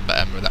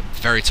 Amber with that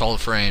very tall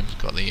frame,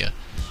 got the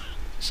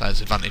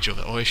size advantage of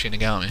it. Aoi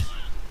Shinigami,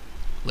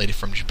 lady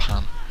from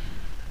Japan.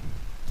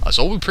 That's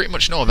all we pretty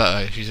much know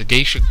about her. She's a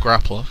geisha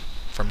grappler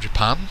from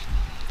Japan,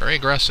 very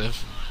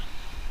aggressive.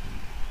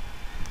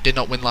 Did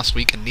not win last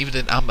week, and neither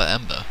did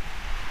Amber.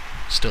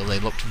 Still, they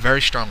looked very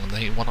strong, and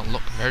they want to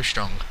look very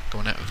strong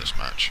going out of this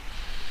match.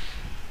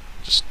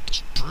 Just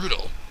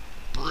brutal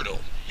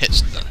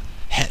hits the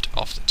head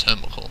off the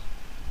turnbuckle.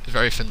 It's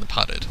very thinly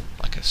padded,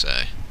 like I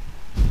say.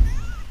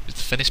 It's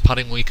the thinnest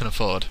padding we can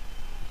afford,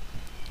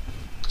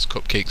 because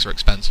cupcakes are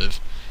expensive.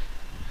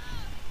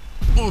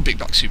 Ooh, big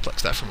back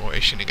suplex there from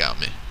Aoi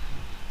Shinigami.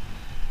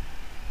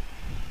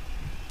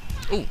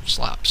 Ooh,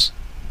 slaps.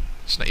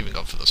 It's not even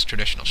gone for those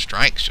traditional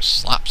strikes, just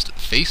slaps to the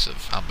face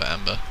of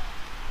Amber.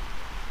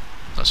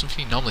 That's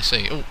something you normally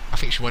see. Oh, I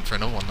think she went for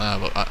another one there,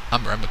 but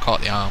Amber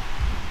caught the arm.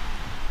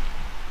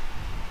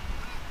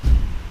 Ooh,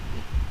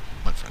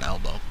 went for an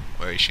elbow.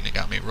 Aoi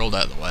Shinigami rolled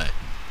out of the way.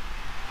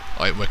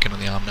 Alright, working on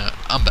the arm now.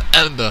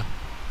 Amber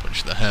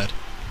punched the head.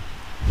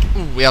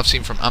 Ooh, we have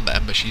seen from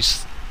Amber,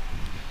 she's...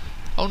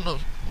 oh no,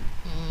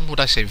 would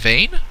I say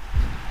vain?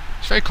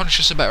 She's very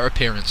conscious about her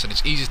appearance, and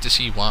it's easy to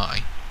see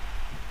why.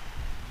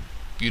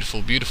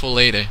 Beautiful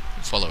lady.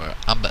 Follow her,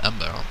 Amber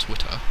on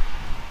Twitter.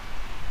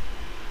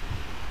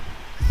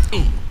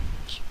 Ooh,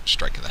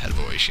 striking the head of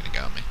Aoi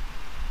Shinigami.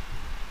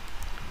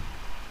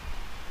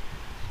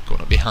 Going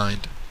up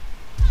behind.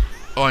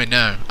 Oh, I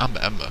know,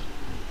 Amber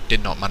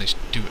did not manage to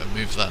do a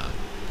move there.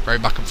 Very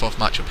back and forth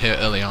matchup here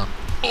early on.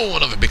 Oh,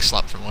 another big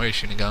slap from Aoi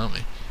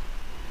Shinigami.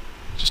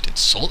 Just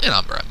insulting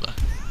Amber.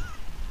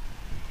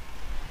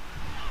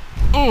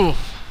 Oh,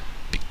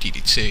 big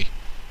DDT.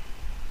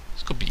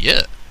 This could be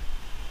it.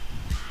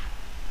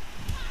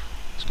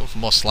 Let's go for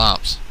more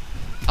slaps.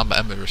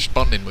 Amber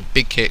responding with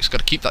big kicks. Got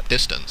to keep that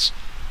distance.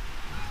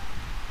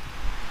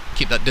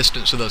 Keep that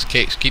distance with those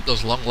kicks. Keep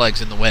those long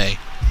legs in the way.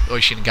 Aoi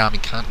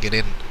Shinigami can't get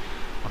in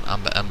on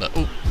Amber.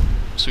 Oh,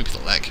 sweep of the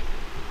leg.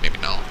 Maybe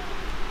not.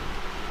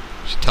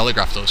 She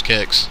telegraphed those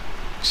kicks.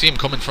 See him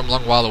coming from a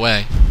long while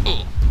away.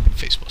 Oh, big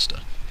face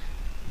buster.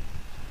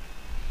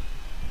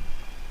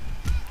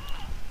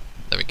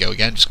 go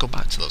again. Just go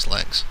back to those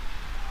legs.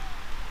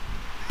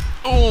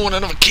 Oh, and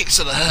another kick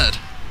to the head.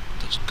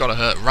 That's gotta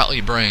hurt. Rattle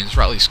your brains,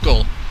 rattle your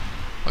skull.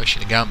 Oi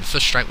Shinigami,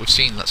 first strike we've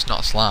seen that's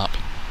not a slap.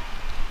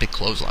 Big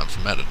clothesline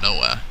from out of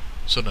nowhere.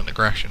 Sudden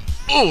aggression.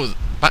 Oh,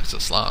 back to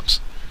the slaps.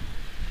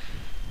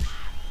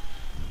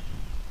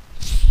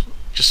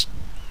 Just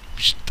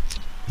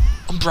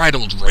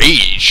unbridled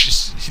rage.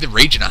 Just see the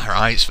rage in her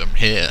eyes from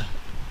here.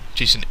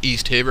 Jason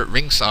East here at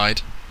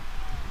ringside.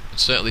 And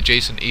certainly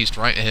Jason East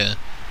right here.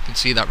 You can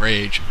see that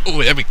rage.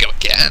 Oh, there we go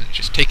again.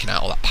 Just taking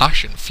out all that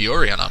passion,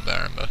 fury on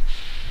Amber.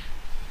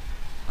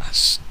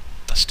 That's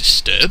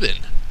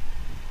disturbing.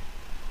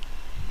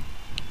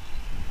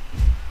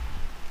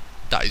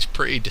 That is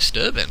pretty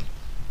disturbing.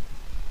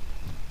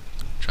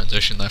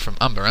 Transition there from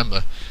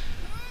Amber.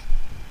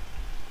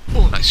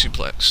 Oh, nice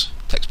suplex.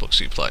 Textbook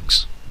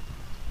suplex.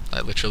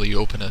 Like literally you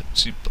open a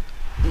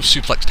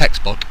suplex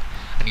textbook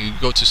and you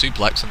go to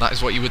suplex and that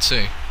is what you would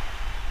see.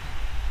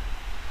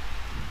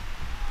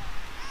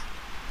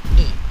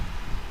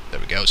 There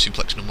we go,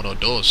 suplex numero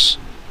dos.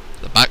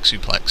 The back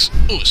suplex.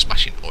 Oh,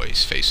 smashing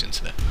Oi's face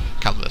into the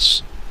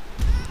canvas.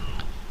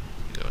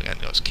 Go again,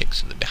 goes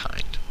kicks to the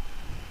behind.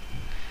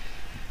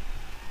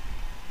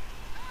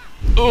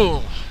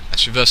 Oh,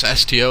 let's reverse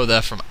STO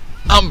there from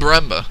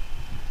Amber.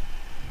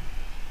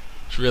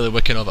 She's really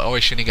wicking over Oi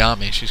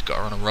Shinigami. She's got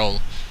her on a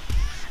roll.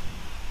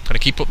 Gonna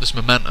keep up this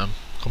momentum,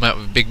 come out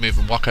with a big move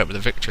and walk out with a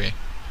victory.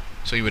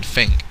 So you would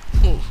think,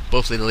 oh,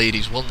 both of the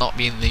ladies will not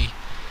be in the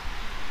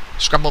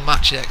scramble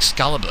match at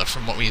Excalibur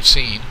from what we have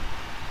seen.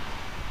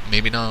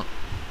 Maybe not.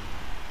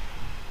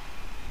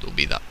 There'll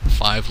be that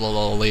 5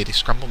 LOL lady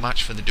scramble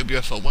match for the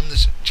WFO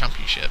Women's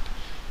Championship.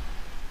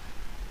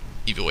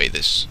 Either way,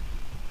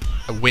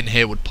 a win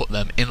here would put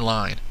them in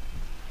line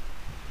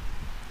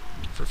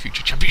for a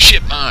future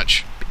championship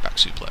match. Big back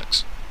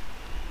suplex.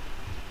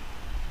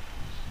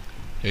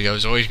 Here we go,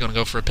 Zoe's gonna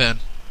go for a pin.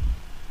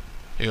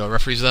 Here you go,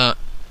 referee's that.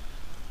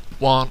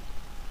 1,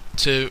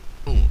 2,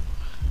 ooh.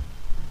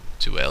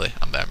 Too early,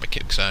 Amber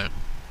kicks out.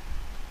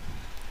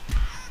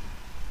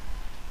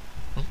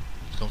 Oh,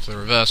 he's going for the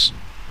reverse.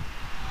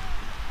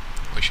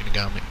 Oi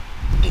Shinigami.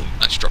 Ooh,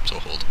 nice drop toe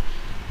hold.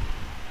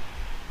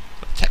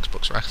 Got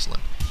textbooks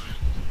wrestling.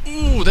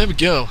 Ooh, there we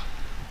go.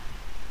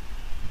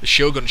 The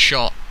Shogun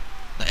shot.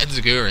 The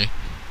Enziguri.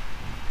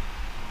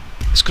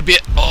 This could be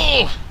it.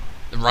 Oh!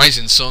 The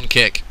Rising Sun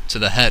kick to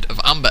the head of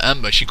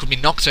Amber. She could be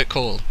knocked out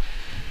cold.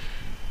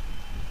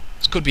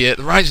 This could be it.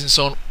 The Rising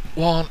Sun.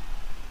 1,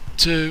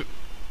 2.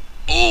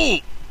 Ooh!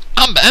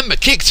 Amber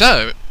kicked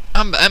out.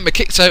 Amber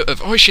kicked out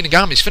of Oi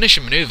Shinigami's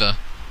finishing maneuver.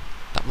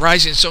 That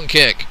Rising Sun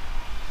kick.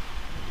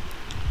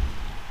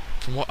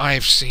 From what I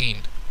have seen,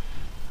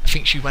 I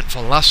think she went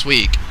for last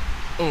week.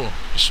 Oh,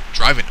 just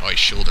driving Oi's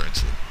shoulder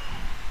into the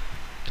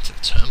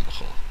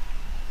turnbuckle.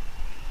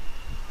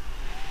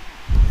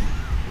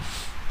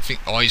 I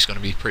think Oi's going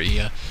to be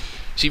pretty...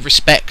 see,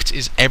 respect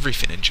is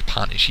everything in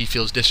Japan. If she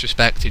feels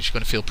disrespected, she's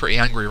going to feel pretty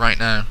angry right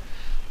now.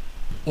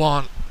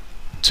 1,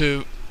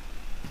 2,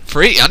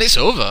 3, and it's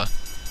over.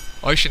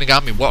 Oi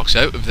Shinigami walks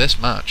out of this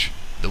match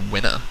the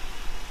winner.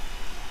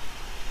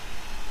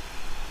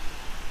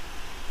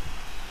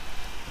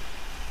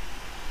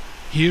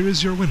 Here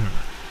is your winner,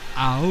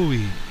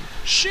 Oi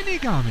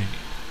Shinigami.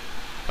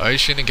 Oi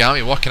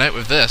Shinigami walking out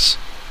with this.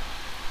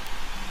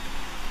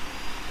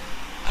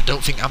 I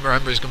don't think Amber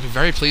is going to be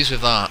very pleased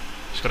with that.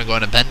 She's going to go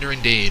on a bender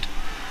indeed.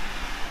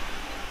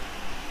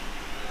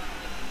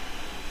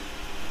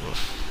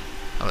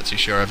 Oof. I'm not too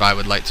sure if I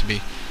would like to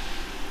be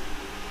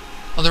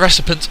on the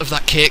recipient of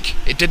that kick.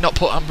 It did not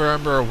put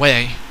Amber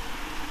away,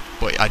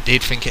 but I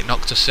did think it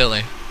knocked her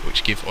silly,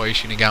 which gave Oi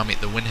Shinigami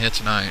the win here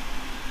tonight.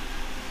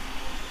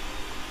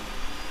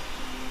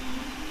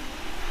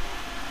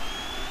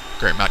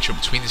 Great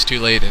matchup between these two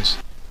ladies.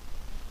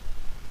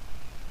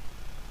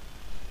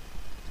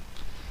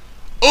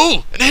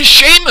 Oh, and there's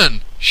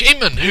Shaman!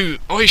 Shaman, who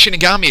Oi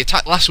Shinigami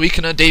attacked last week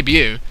in her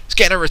debut, is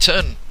getting a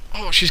return.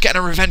 Oh, she's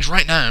getting her revenge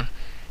right now.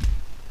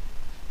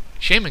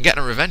 Shaman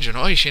getting a revenge on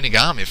Oi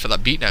Shinigami for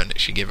that beatdown that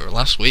she gave her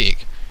last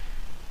week.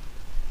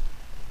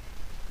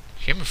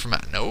 Shaman from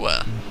out of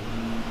nowhere.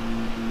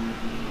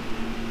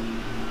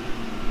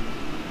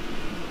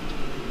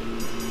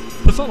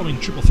 The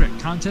following triple threat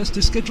contest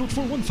is scheduled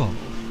for one fall.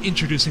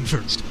 Introducing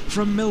first,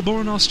 from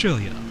Melbourne,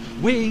 Australia,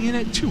 weighing in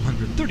at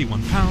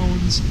 231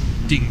 pounds,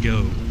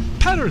 Dingo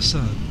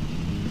Patterson.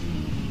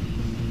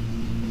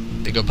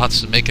 Dingo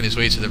Patterson making his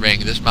way to the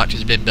ring. This match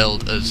has been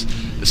billed as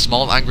the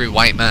small angry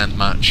white man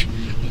match.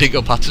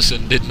 Dingo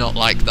Patterson did not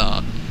like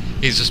that.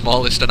 He's the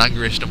smallest and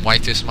angriest and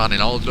whitest man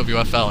in all of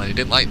WFL, and he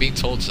didn't like being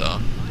told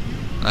so.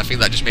 And I think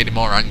that just made him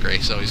more angry,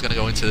 so he's going to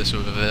go into this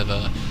with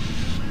a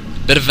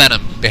bit of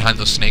venom behind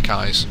those snake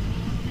eyes.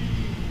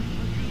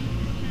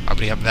 How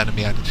would he have venom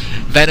behind it?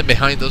 Venom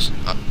behind those...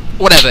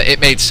 whatever,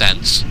 it made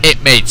sense.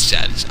 It made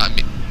sense. I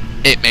mean,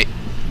 it made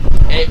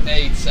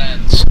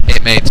sense.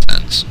 It made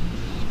sense.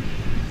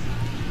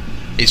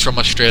 He's from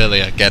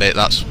Australia, get it?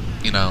 That's,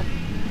 you know,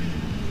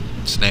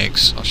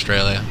 snakes,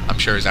 Australia. I'm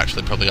sure he's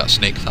actually probably got a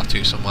snake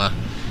tattoo somewhere.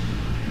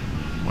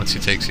 Once he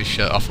takes his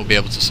shirt off, we'll be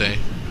able to see.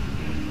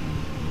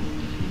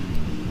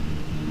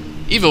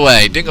 Either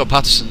way, Dingo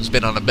Patterson's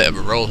been on a bit of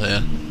a roll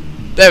here.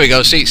 There we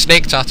go, see,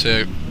 snake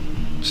tattoo.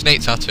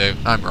 Snake tattoo,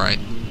 I'm right.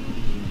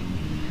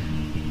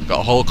 Got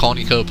a whole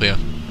cornucopia.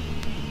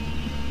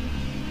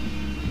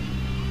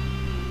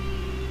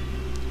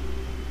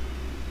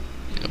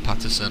 Dingo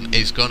Patterson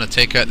is going to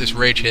take out this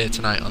rage here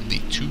tonight on the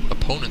two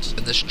opponents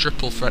in this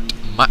triple threat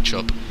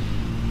matchup.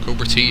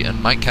 Cobra T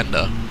and Mike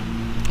Kendo.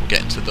 We'll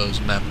get into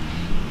those men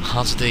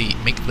as they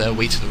make their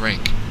way to the ring.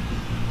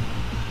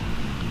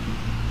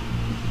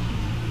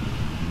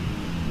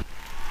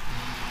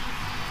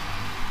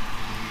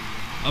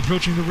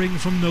 Approaching the ring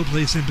from no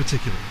place in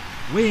particular,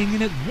 weighing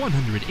in at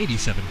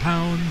 187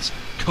 pounds,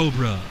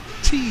 Cobra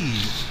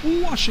T.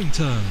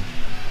 Washington.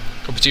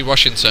 Cobra T.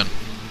 Washington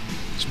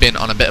has been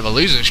on a bit of a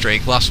losing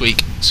streak. Last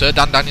week, Sir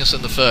Dan Danielson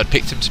III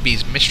picked him to be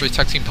his mystery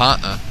tag team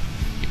partner.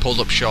 He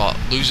pulled up short,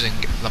 losing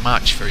the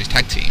match for his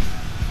tag team.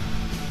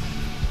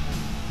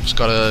 Just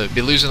gotta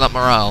be losing that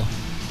morale.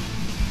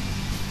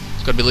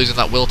 He's gotta be losing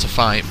that will to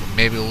fight, but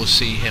maybe we'll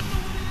see him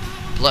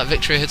pull out a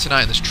victory here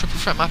tonight in this triple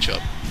threat matchup.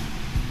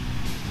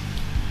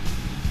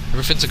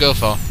 Everything to go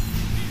for.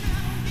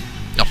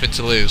 Nothing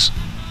to lose.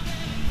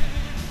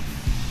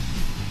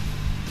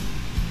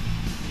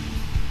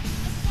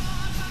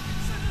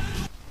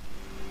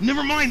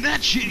 Never mind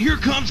that shit, here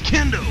comes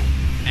Kendo!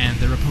 And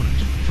their opponent,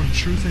 from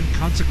Truth and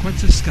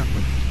Consequences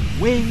Scotland,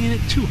 weighing in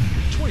at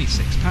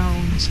 226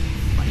 pounds,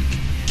 Mike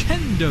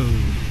Kendo.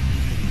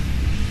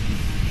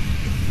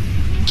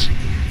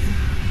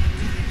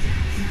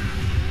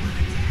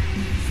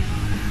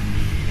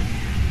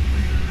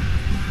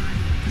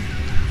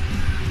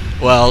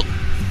 Well,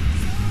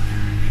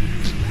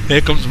 here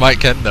comes Mike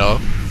Kendo.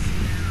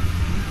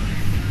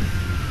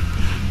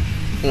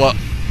 What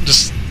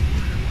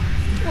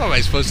am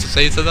I supposed to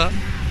say to that?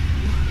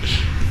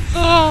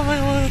 Oh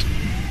my word.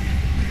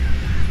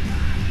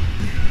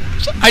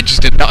 I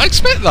just did not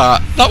expect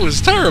that. That was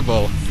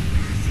terrible.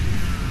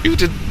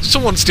 Did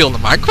someone steal the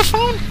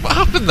microphone? What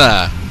happened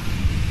there?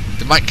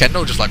 Did Mike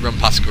Kendo just like run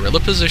past gorilla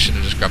position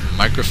and just grab a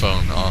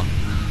microphone? Or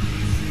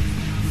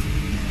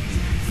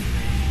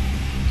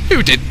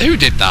who did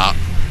that?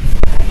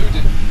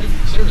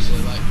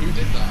 Seriously, like, who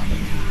did that?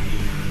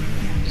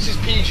 This is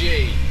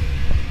PG.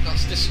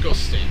 That's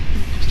disgusting.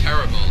 It's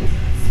terrible.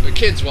 The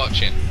kids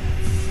watching.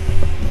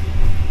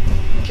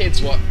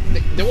 Kids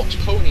they watch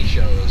pony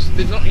shows.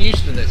 They're not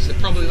used to this. They're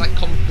probably like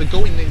they're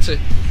going into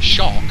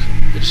shock.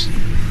 They're just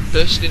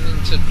bursting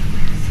into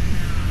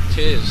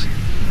tears.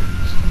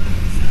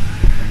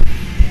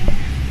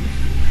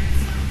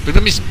 We're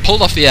gonna be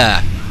pulled off the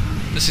air.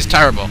 This is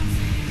terrible.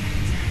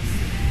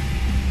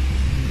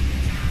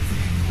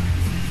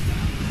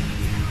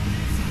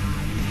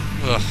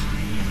 Ugh.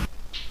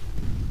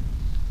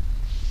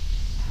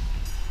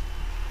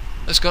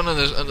 Let's go on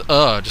this.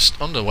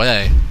 Just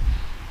underway.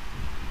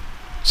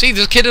 See,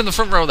 there's a kid in the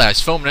front row there.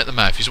 He's foaming at the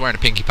mouth. He's wearing a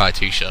Pinkie Pie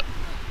t-shirt.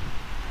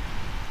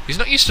 He's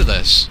not used to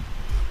this.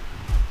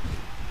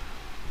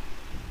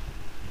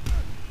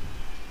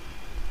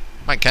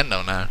 Mike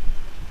Kendo now.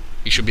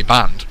 He should be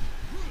banned.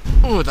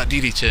 Oh, that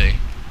DDT.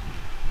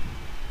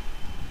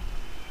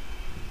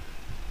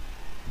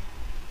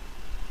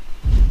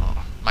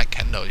 Oh, Mike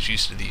Kendo is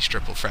used to these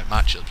triple threat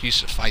matchups.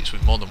 Used to fights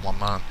with more than one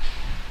man.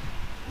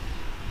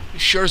 He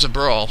sure is a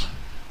brawl.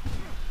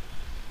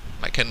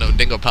 Mike Kendo and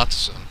Dingo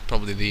Patterson,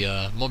 probably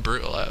the more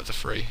brutal out of the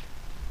three.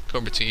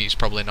 Cobra T is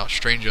probably not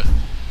stranger.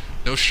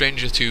 No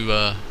stranger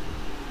to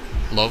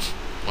love.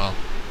 Well,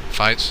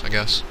 fights, I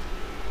guess.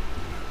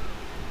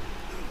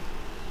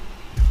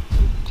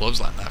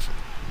 Clothesline there from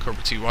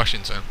Cobra T.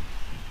 Washington.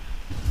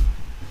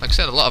 Like I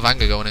said, a lot of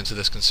anger going into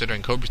this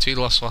considering Cobra T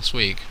lost last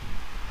week.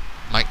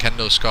 Mike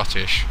Kendo's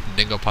Scottish, and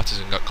Dingo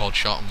Patterson got called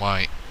short and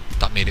white.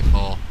 That made him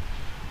more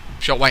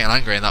short, white and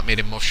angry, and that made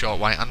him more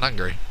short, white and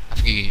angry. I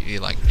think he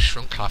like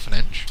shrunk half an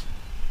inch.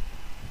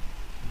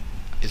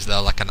 Is there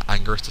like an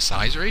anger to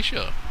size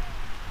ratio?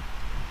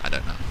 I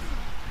don't know.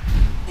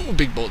 Ooh,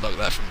 big bulldog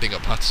there from Dingo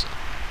Patterson.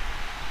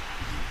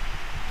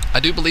 I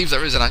do believe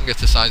there is an anger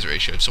to size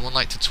ratio. If someone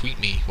like to tweet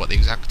me what the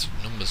exact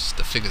numbers,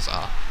 the figures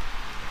are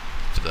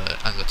for the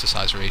anger to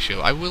size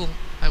ratio, I will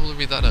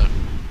read that out.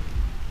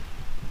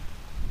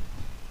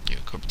 You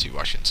know, Cobra T.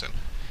 Washington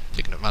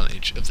taking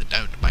advantage of the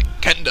down to Mike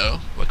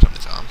Kendo, working on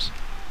his arms.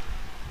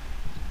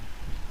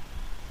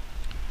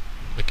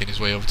 Making his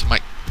way over to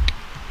Mike.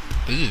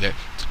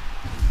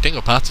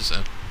 Dingo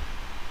Patterson.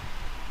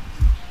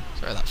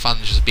 Sorry, that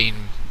fan's just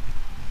been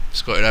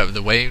escorted out of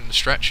the way in the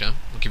stretcher.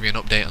 We'll give you an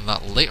update on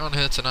that later on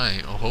here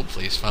tonight, or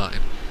hopefully he's fine.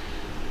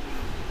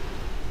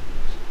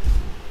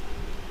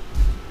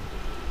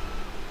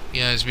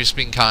 Yeah, he's just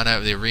been carted out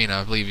of the arena.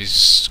 I believe he's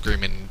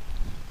screaming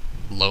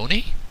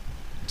Loney?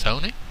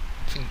 Tony?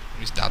 I think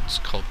his dad's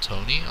called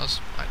Tony. I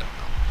don't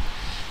know.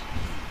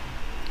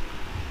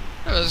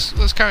 Yeah,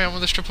 let's carry on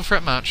with this triple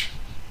threat match.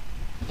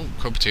 Oh,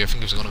 Cobra T, I think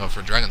he was going to go for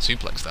a dragon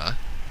suplex there.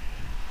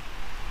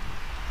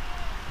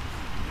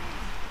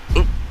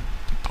 Oh,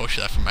 big push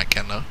there from Mike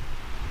Kendo.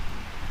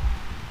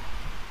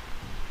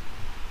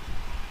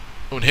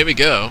 Oh, and here we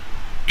go.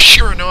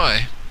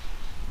 Shiranui.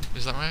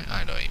 Is that right?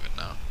 I don't even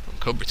know. From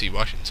Cobra T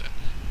Washington.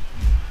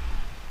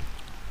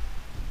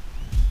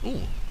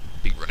 Ooh,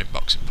 big running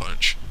boxing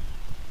punch.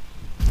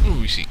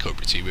 Ooh, we see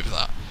Cobra T with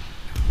that.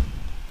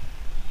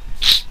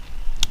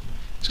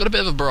 He's got a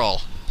bit of a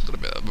brawl. He's got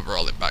a bit of a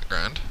brawling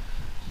background.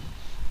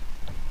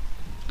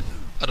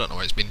 I don't know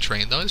where he's been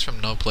trained though. He's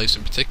from no place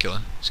in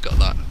particular. He's got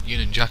that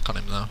Union Jack on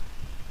him though.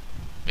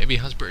 Maybe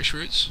he has British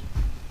roots.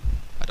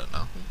 I don't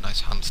know.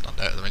 Nice handstand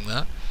out of the ring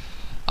there.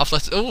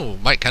 Athletic. Oh,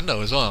 Mike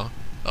Kendo as well.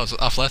 That was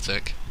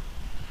athletic.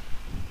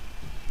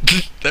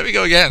 There we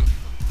go again.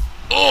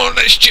 Oh,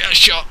 nice chair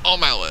shot. Oh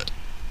my word.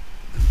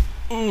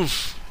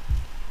 Oof.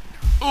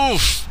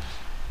 Oof.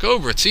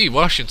 Cobra T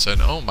Washington.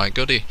 Oh my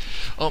goody.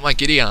 Oh my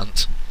giddy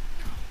aunt.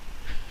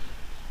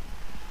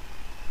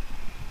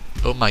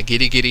 Oh my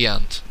giddy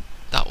aunt.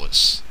 That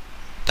was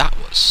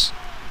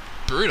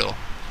brutal.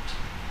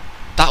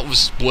 That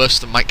was worse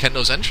than Mike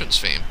Kendo's entrance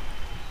theme.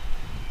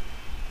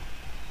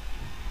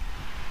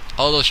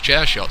 All those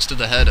chair shots to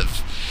the head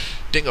of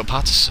Dingo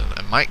Patterson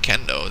and Mike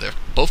Kendo, they're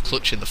both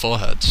clutching the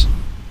foreheads.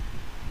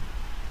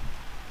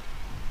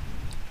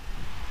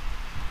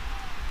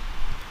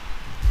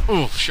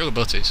 Ooh, sugar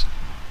butties.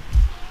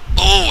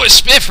 Oh, a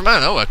spear from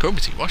out nowhere,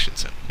 Cobra T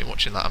Washington. Been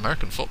watching that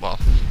American football.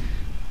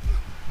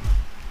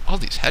 All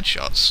these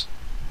headshots.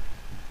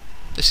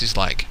 This is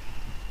like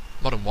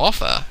Modern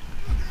Warfare.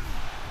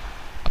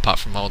 Apart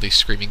from all these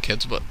screaming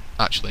kids, but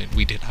actually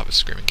we did have a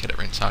screaming kid at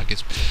ringside.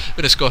 He's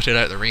been escorted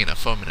out of the arena,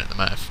 foaming at the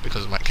mouth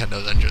because of Mike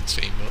Kendo's entrance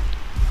theme, but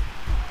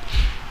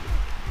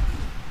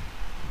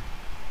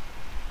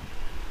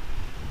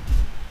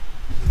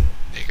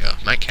there you go.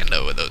 Mike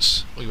Kendo with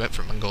those. Well, he went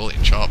for a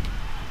Mongolian chop.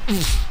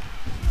 Oof.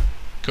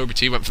 Cobra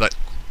T went for that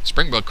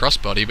springboard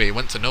crossbody, but he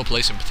went to no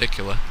place in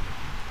particular.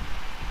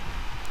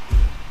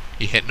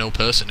 He hit no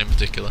person in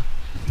particular.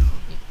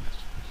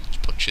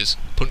 Just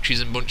punches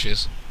and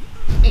bunches.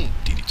 Ooh,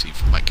 DDT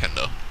from Mike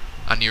Kendo.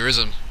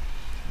 Aneurysm.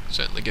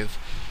 Certainly give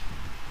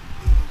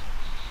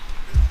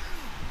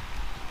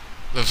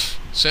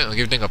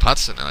Dingo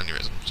Patterson an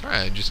aneurysm.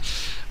 Sorry,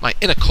 my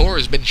inner core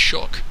has been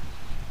shook.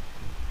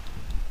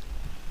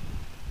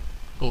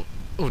 Oh,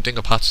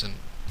 Dingo Patterson.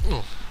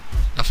 Oh,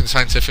 nothing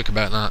scientific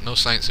about that. No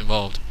science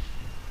involved.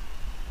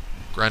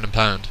 Ground and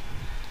pound.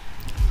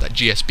 That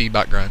GSB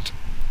background.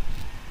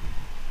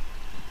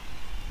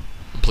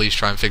 And please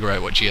try and figure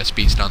out what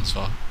GSB stands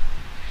for.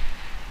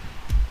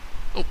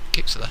 Oh,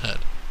 kicks to the head.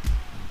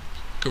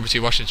 Cobra T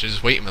Washington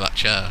is waiting with that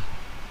chair.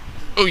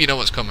 Oh, you know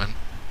what's coming.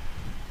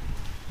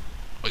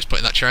 Oh, he's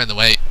putting that chair in the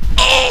way.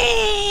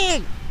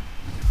 Oh!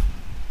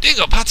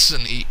 Dingo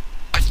Patterson,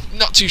 I'm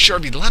not too sure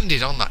if he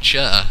landed on that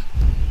chair.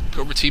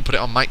 Cobra T put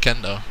it on Mike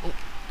Kendo. Oh,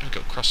 here we go,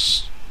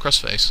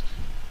 crossface.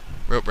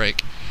 Rope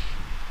break.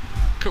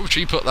 Cobra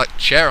T put that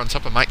chair on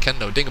top of Mike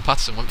Kendo. Dingo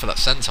Patterson went for that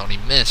senton, he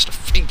missed. I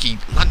think he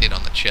landed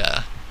on the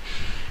chair.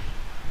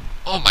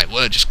 Oh my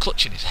word, just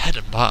clutching his head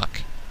and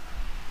back.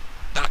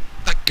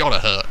 That gotta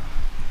hurt.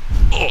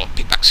 Oh,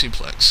 big back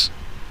suplex.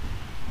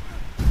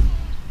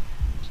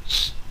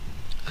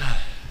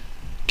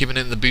 Giving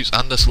in the boots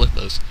and the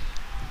slippers.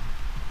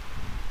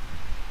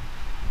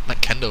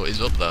 Mike Kendo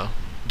is up though.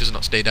 He does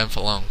not stay down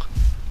for long.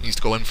 He needs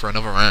to go in for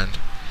another round.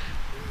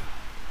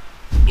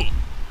 Ooh.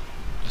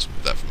 Let's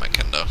move that from Mike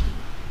Kendo.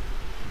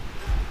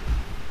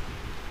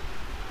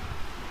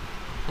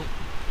 Oh,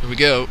 here we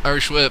go.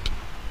 Irish whip.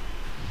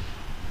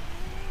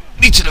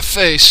 Knee to the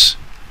face.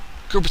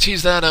 Cobra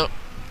T's there now.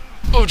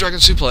 Oh, dragon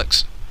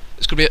suplex.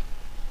 This could be it.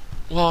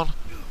 1,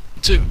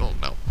 2. Oh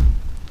no.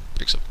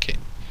 Breaks up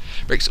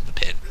the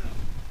pin.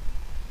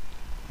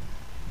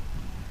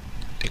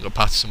 Dingo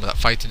Patterson with that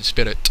fighting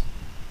spirit.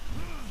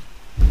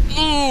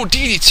 Ooh,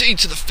 DDT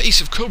to the face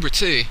of Cobra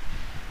T.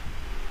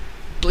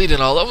 Bleeding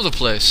all over the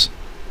place.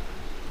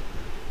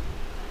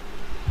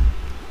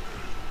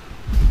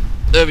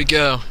 There we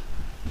go.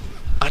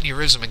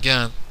 Aneurysm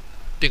again.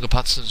 Dingo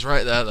Patterson's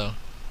right there though.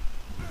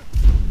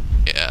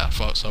 Yeah, I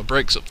thought so.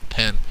 Breaks up the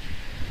pin.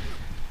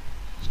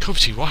 Cobra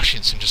T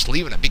Washington just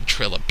leaving a big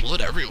trail of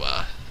blood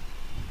everywhere.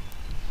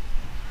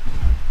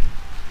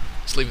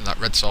 It's leaving that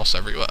red sauce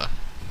everywhere.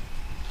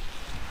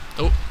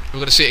 Oh, we're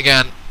going to see it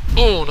again.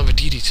 Oh, another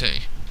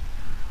DDT.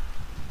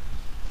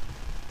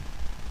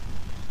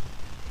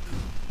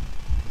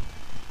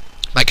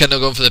 Mike Kendo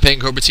going for the pin.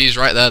 Cobra T is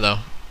right there though.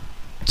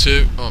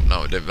 2. Oh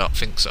no, I did not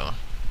think so.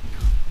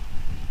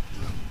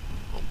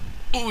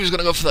 Oh, he's going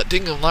to go for that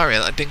Dinkum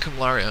Lariat. That Dinkum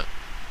Lariat.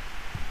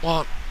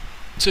 1,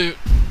 2.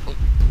 Oh,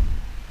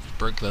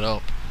 break that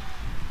up.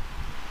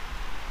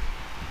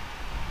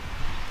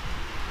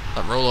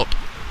 That roll up.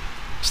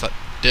 It's that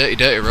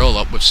dirty roll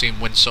up we've seen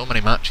win so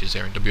many matches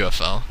here in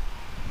WFL.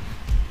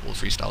 All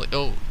freestyle.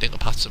 Oh, Dingo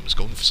Patterson was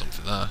going for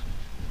something there.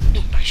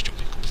 Oh, nice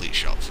jumping complete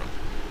shot from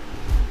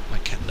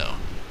Mike Kendo.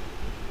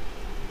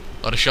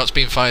 A lot of shots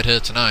being fired here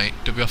tonight.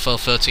 WFL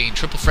 13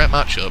 triple threat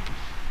matchup.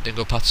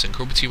 Dingo Patterson,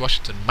 Cobra T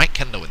Washington, Mike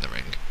Kendo in the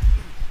ring.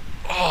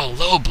 Oh,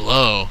 low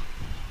blow.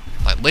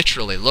 Like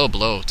literally low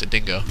blow to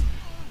Dingo.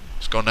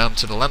 It's gone down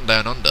to the land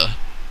down under.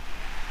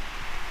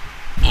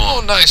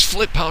 Oh, nice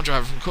flip power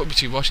driver from Kobe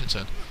T.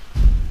 Washington.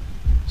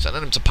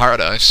 Sending him to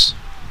paradise.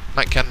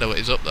 Mike Kendo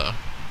is up there.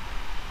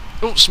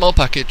 Oh, small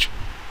package.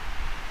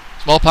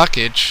 Small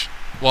package.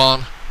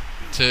 1,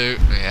 2.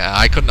 Yeah,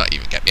 I could not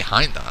even get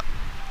behind that.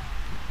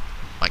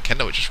 Mike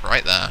Kendo was just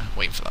right there,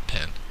 waiting for that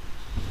pin.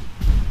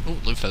 Oh,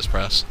 Luther's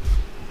press.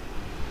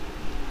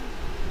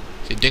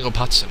 See, Dingo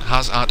Patterson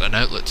has had an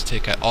outlet to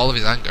take out all of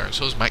his anger, and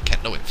so has Mike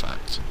Kendo, in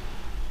fact.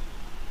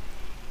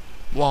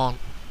 1,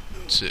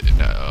 2.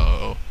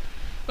 No.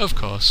 Of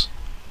course.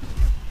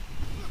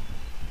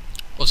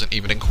 Wasn't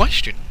even in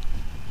question.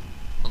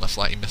 Unless,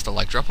 like, he missed a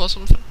leg drop or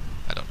something?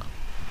 I don't know.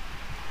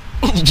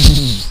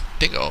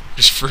 Dingo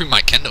just threw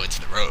Mike Kendo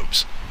into the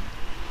ropes.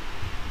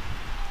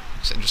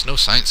 So there's no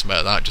science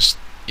about that, just,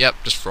 yep,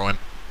 just throw him.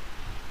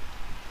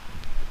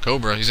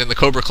 Cobra, he's in the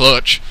Cobra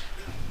clutch.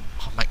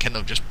 Oh, Mike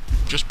Kendo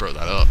just broke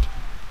that up.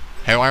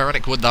 How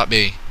ironic would that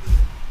be?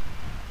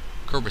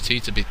 Cobra T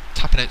to be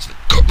tapping out to the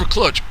Cobra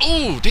clutch.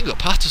 Oh, Dingo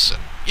Patterson.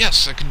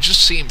 Yes, I can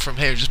just see him from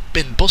here, just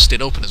been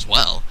busted open as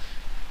well.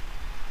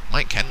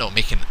 Mike Kendo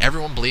making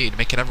everyone bleed,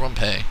 making everyone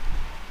pay.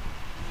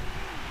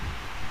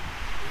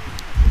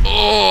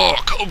 Oh,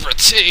 Cobra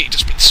T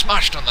just been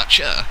smashed on that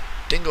chair.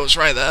 Dingo's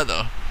right there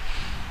though.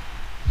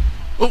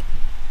 Oh,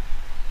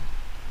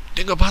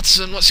 Dingo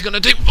Patterson, what's he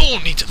gonna do? Oh,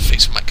 knee to the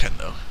face of Mike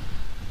Kendo.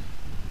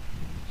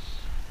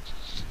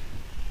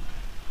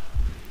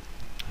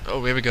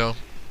 Oh, here we go.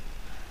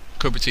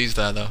 Cobra T's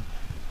there though.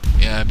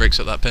 Yeah, breaks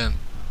up that pin.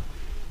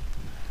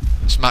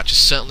 This match has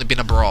certainly been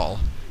a brawl.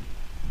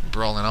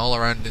 Brawling all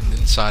around in the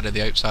inside of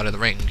the outside of the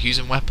ring,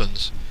 using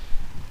weapons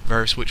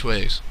various which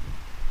ways.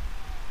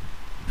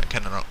 I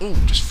cannot. Oh,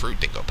 just threw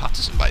Dingo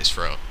Patterson by his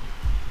throat,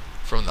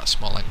 throwing that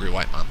small angry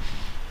white man.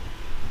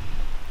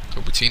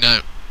 Cobra T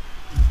now.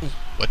 Ooh,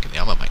 working the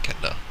arm on Mike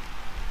Kendo.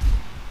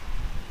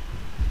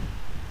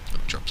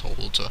 Drops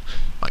hold to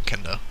Mike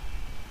Kendo.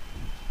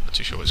 Not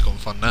too sure what he's going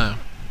for now.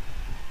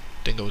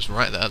 Dingo was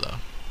right there though.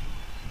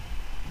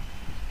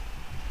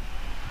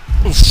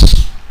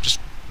 Oof, just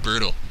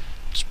brutal.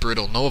 Just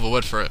brutal, no other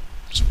word for it.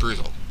 Just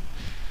brutal.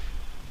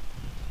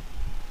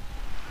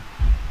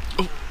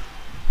 Oh,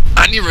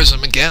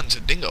 aneurysm again to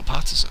Dingo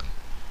Patterson.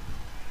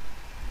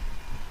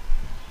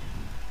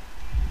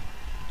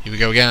 Here we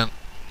go again.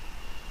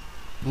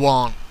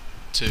 1,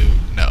 2,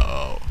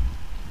 no.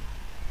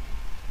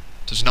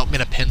 There's not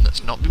been a pin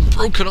that's not been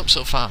broken up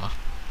so far.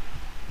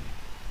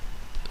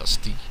 That's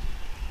the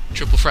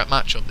triple threat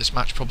matchup. This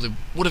match probably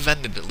would have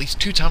ended at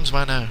least 2 times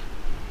by now.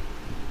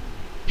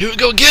 Here we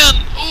go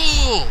again!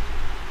 Oh!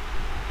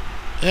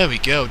 There we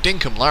go,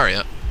 Dinkum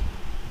Lariat.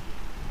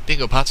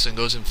 Dingo Patterson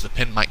goes in for the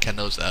pin. Mike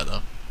Kendo's there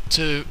though.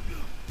 2.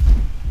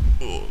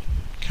 Oh,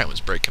 count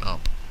was breaking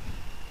up.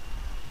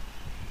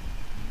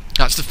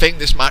 That's the thing,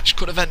 this match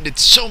could have ended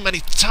so many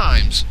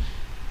times,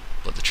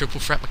 but the triple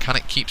threat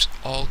mechanic keeps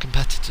all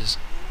competitors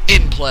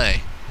in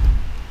play.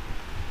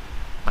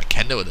 Mike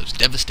Kendo with those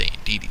devastating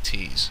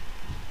DDTs.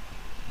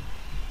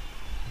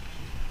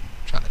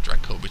 Trying to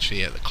drag Cobra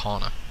T out of the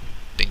corner.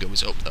 Dingo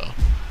was up though.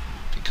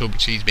 Cobra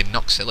T's been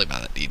knocked silly by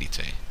that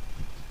DDT.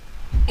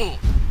 Oh,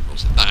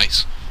 those are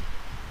nice.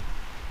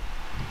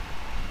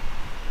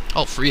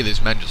 All 3 of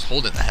these men just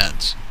holding their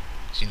heads.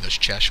 Seen those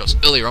chair shots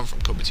earlier on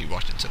from Kobe T.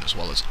 Washington, as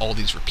well as all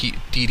these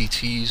repeated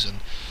DDTs and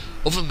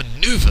other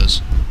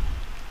maneuvers.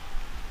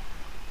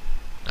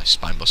 Nice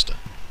spinebuster.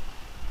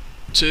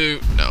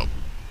 2, no.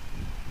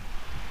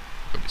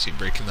 Kobe T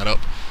breaking that up.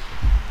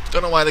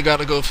 Don't know why they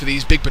gotta go for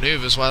these big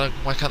maneuvers. Why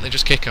can't they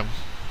just kick him?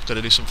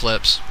 Gotta do some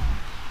flips.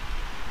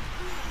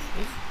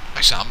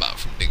 Nice armbar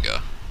from Dingo.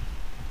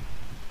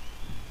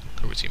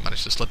 Cobra T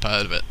managed to slip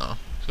out of it though.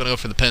 He's gonna go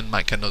for the pin.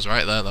 Mike Kendo's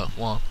right there though.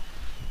 1,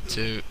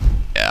 2.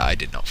 Yeah, I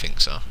did not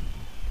think so.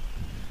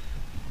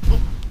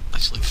 Oh,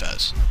 nicely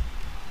Fez.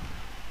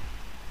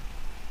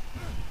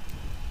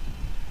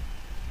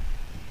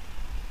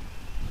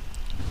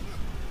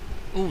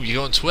 Ooh, you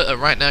go on Twitter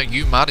right now.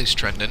 You Mad is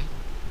trending.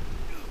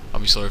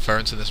 Obviously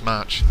referring to this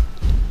match.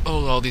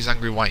 Oh, all these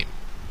angry white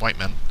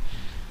men.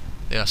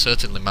 They are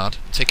certainly mad.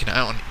 Taking it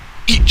out on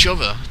each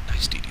other.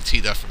 Nice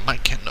DDT there from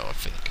Mike Kendo, I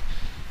think.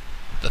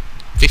 The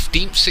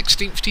 15th,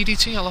 16th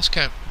DDT? I lost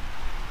count.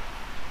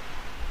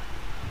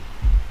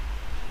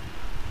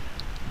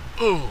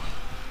 Oh,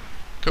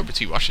 Cobra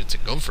T.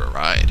 Washington going for a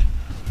ride.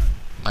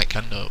 Mike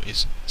Kendo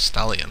is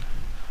stallion.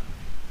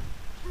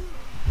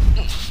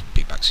 Oof,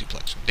 big back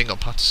suplex from Dingo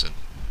Patterson.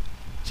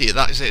 See,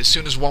 that is it. As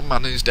soon as one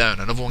man is down,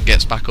 another one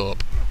gets back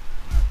up.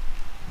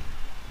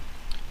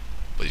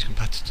 But these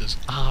competitors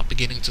are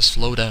beginning to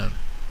slow down.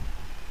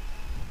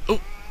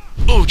 Oh,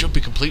 oh,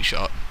 jumping complete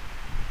shot.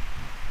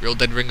 Real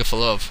dead ringer for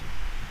love.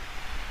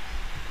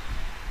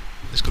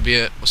 This could be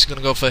it. What's he going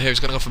to go for here? He's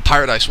going to go for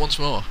Paradise once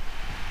more.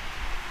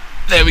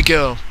 There we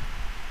go.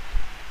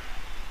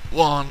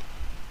 1,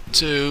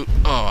 2.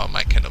 Oh,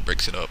 Mike Kendo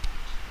breaks it up.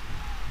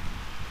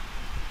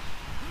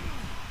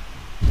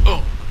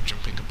 Oh,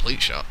 jumping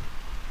complete shot.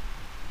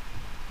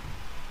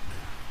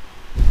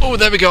 Oh,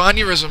 there we go.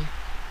 Aneurysm.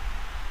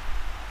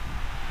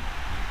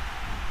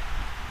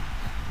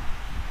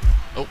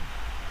 Oh.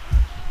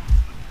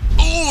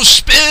 Oh,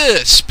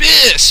 Spear!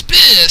 Spear!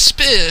 Spear!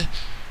 Spear!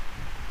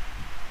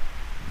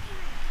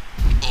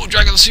 Oh,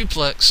 Dragon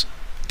Suplex.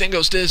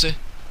 Dingo's dizzy.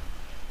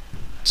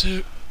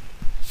 2,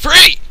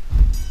 3!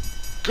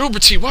 Cobra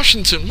T.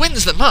 Washington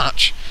wins the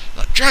match.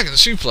 That Dragon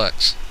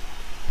Suplex.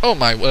 Oh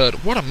my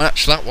word, what a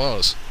match that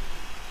was.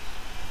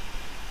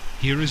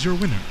 Here is your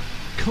winner,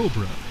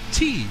 Cobra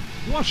T.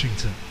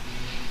 Washington.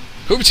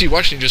 Cobra T.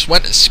 Washington just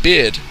went and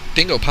speared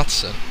Dingo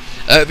Patterson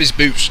out of his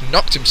boots,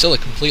 knocked him silly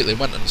completely,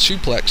 went and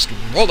suplexed,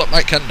 rolled up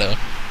Mike Kendo,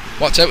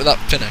 walked out with that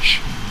finish.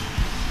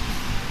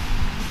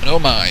 And oh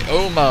my,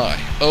 oh my,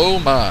 oh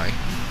my.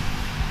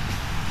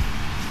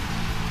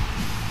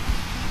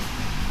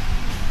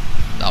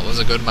 That was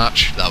a good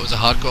match, that was a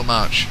hardcore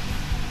match.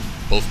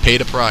 Both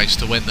paid a price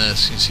to win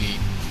this. You see,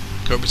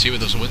 Cobra T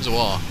with us wins the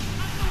war.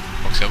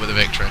 Walks out with the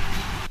victory.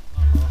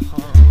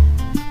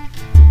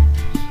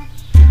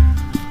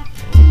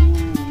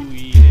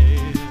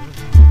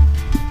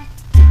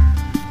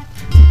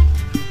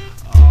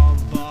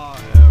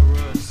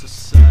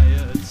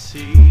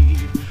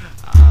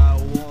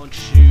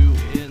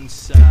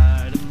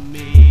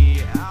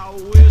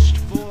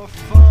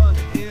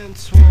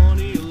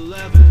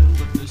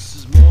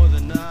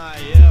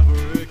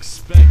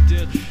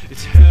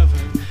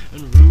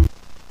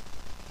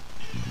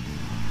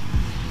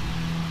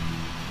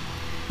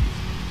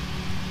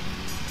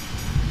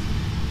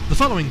 The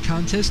following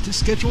contest is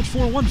scheduled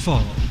for one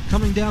fall,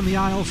 coming down the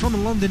aisle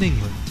from London,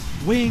 England,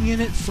 weighing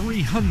in at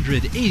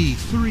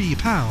 383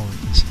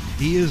 pounds.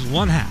 He is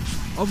one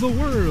half of the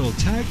World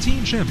Tag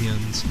Team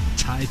Champions,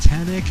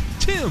 Titanic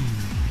Tim.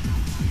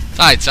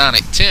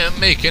 Titanic Tim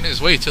making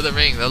his way to the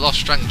ring, the Lost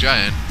Strong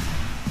Giant.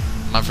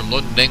 Man from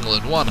London,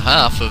 England, one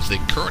half of the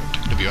current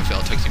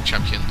WFL Tag Team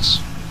Champions.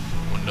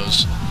 Won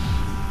those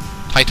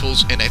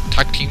titles in a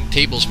tag team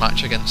tables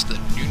match against the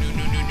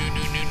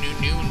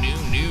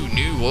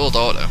new World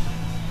Order.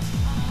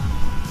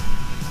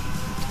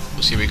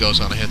 We'll see what he goes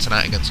on here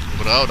tonight against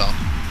Groudon.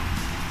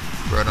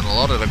 Groudon a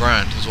lot of the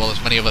ground, as well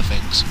as many other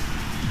things.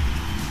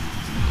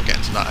 We'll get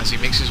into that as he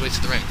makes his way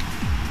to the ring.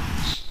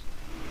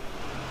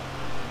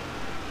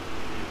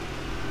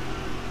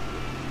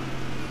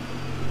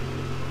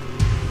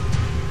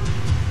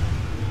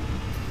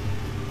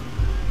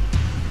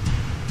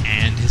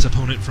 And his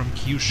opponent from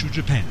Kyushu,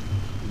 Japan,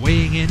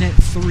 weighing in at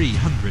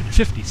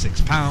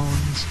 356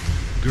 pounds,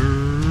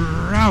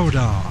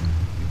 Groudon.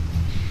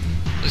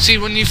 See,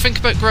 when you think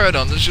about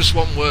Groudon, there's just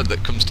one word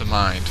that comes to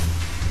mind.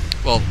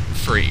 Well,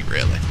 three,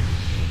 really.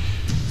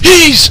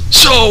 He's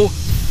so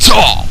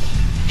tall!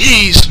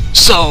 He's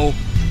so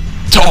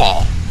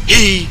tall!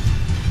 He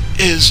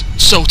is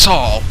so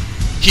tall!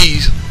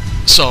 He's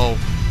so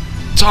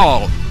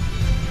tall!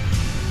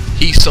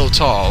 He's so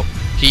tall!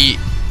 He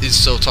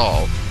is so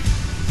tall!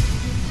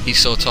 He's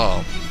so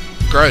tall.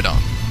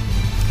 Groudon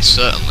is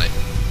certainly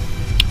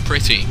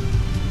pretty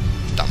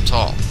damn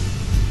tall.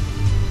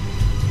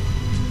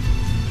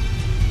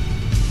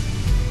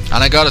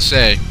 And I gotta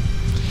say,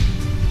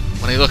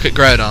 when you look at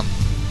Groudon,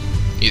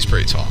 he's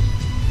pretty tall.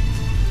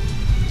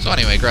 So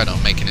anyway,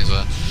 Groudon making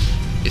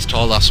his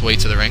tall ass way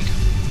to the ring.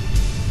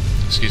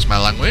 Excuse my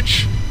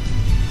language.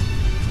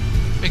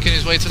 Making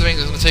his way to the ring,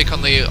 he's going to take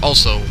on the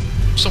also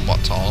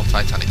somewhat tall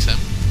Titanic Tim.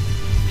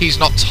 He's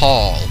not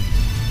tall.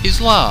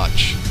 He's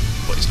large,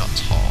 but he's not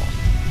tall.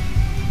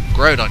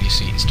 Groudon, you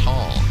see, is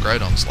tall.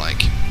 Groudon's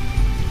like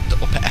the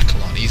upper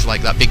echelon. He's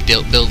like that big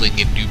building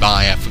in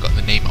Dubai I've forgotten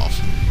the name of.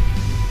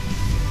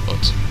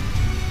 But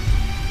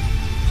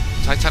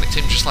Titanic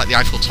Tim, just like the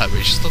Eiffel Tower,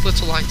 he's just a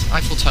little like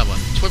Eiffel Tower.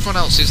 To everyone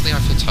else, is the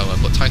Eiffel Tower,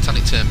 but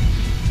Titanic Tim,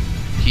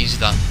 he's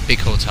that big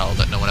hotel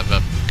that no one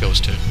ever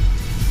goes to.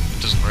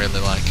 Doesn't really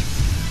like.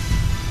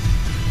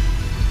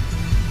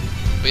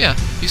 But yeah,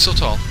 he's so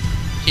tall.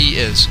 He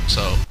is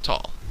so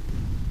tall.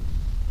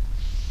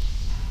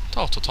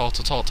 Tall.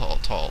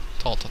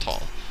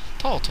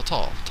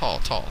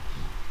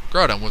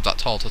 Groudon with that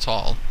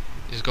tall.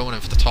 He's going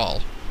in for the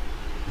tall.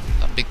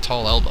 That big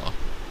tall elbow.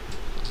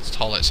 It's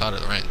tall outside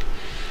of the ring.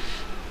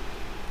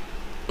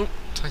 Ooh,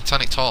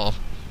 Titanic tall.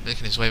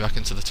 Making his way back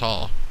into the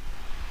tall.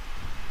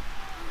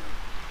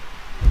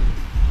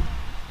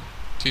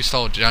 Two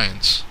tall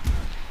giants.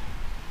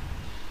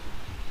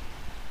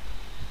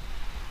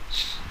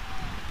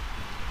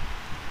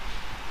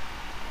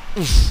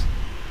 Oof.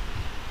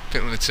 I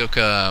think when they took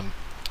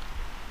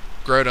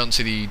Groudon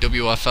to the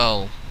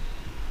WFL.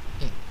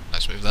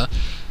 Nice move there.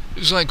 It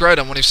was like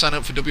Groudon when he signed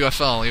up for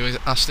WFL. He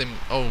asked him,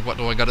 "Oh, what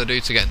do I got to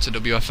do to get into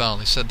WFL?"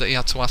 And he said that he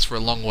had to ask for a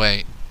long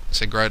wait. He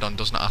said Groudon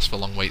does not ask for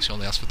long waits; he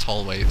only asks for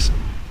tall waits.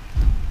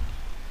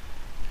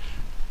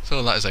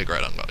 So that is how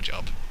Groudon got a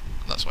job.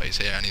 And that's why he's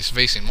here, and he's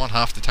facing one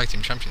half the tag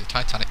team champion,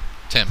 Titanic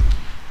Tim.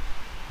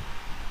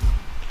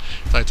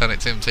 Titanic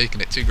Tim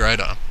taking it to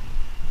Groudon.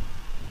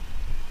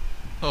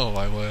 Oh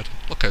my word!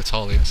 Look how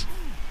tall he is.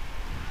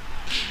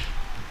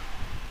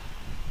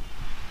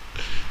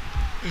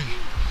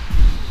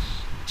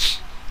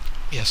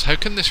 Yes, how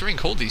can this ring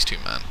hold these two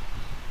men?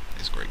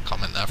 There's a great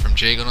comment there from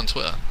Jagon on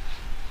Twitter.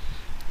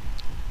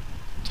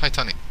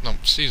 Titanic, no,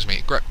 excuse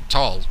me,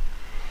 Tall.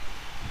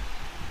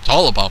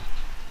 Taller bomb.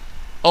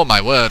 Oh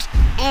my word.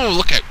 Oh,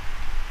 look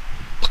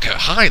how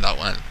high that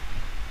went.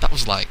 That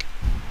was like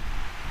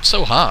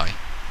so high.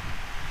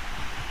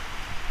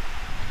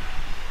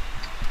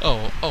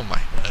 Oh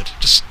my word.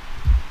 Just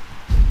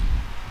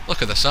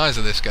look at the size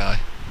of this guy.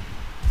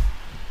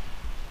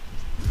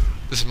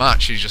 This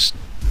match is just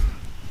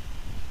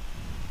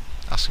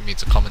asking me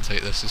to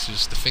commentate this. This is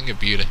just the thing of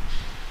beauty.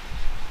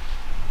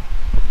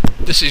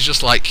 This is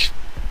just like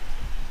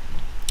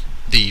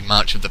the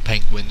match of the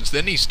Penguins.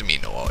 There needs to be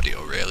no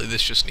audio really.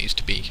 This just needs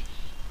to be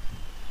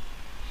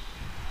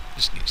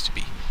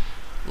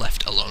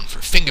left alone for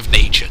a thing of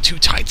nature. Two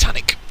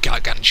titanic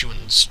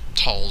gargantuans,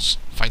 talls,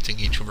 fighting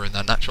each other in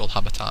their natural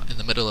habitat in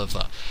the middle of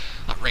that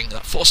ring,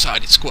 that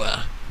four-sided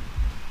square.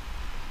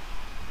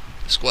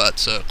 The squared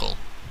circle.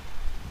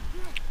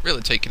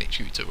 Really taking it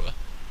to a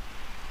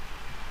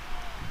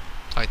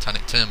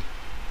Titanic Tim.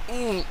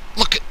 Ooh,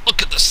 look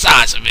at the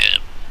size of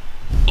him.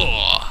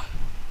 Oh,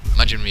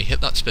 imagine we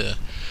hit that spear.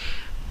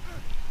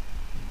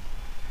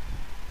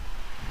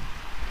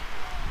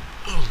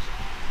 Ooh.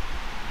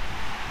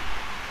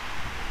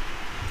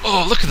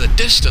 Oh, look at the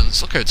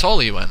distance. Look how tall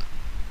he went.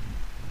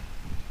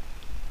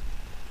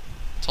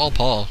 Tall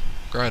Paul.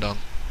 Groudon.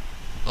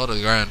 Lord of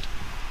the ground.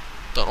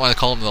 Don't know why they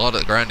call him the Lord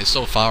of the ground. He's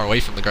so far away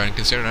from the ground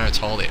considering how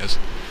tall he is.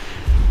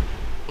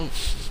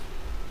 Oof.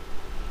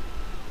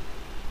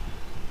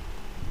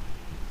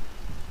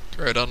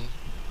 Groudon.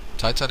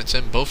 Titanic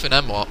Tim. Both in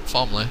M-Watt,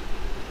 formerly.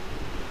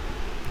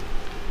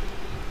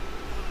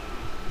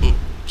 Ooh,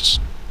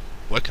 just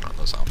working on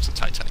those arms. The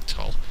Titanic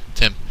Tall.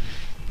 Tim.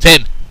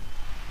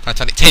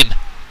 Titanic Tim.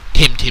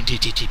 Tim.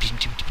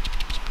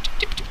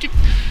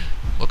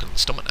 Look at the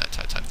stomach there,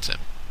 Titanic Tim.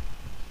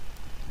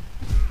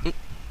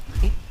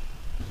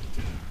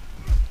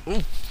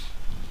 Ooh.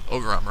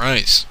 Overarm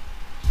rise.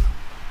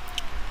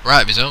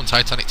 Right of his own,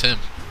 Titanic Tim.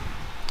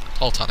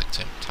 Titanic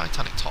Tim.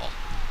 Titanic Tall.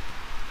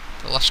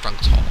 The last strong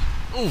tall.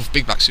 Ooh,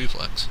 big back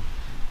suplex.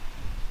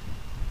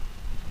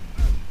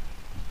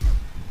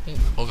 Ooh,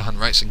 overhand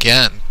rights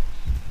again.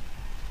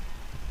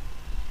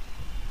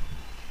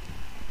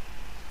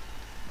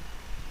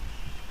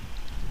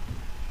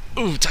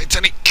 Ooh,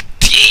 Titanic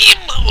Team!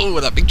 Ooh,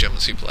 that big German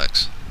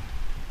suplex.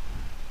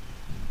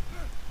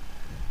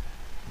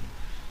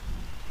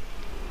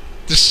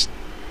 Just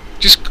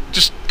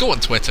go on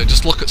Twitter,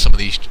 just look at some of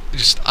these.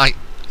 I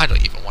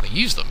don't even want to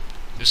use them.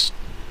 Just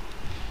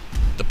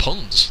the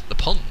puns.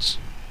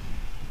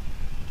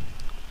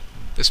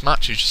 This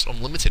match is just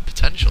unlimited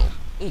potential.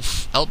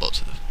 Oof, elbow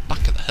to the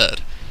back of the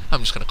head.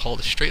 I'm just going to call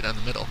this straight down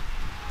the middle.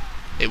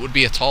 It would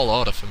be a tall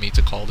order for me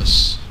to call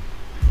this,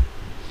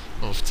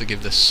 or to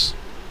give this.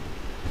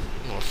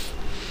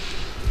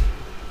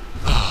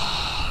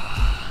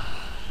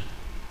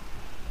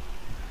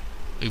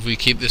 If we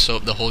keep this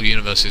up, the whole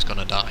universe is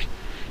gonna die.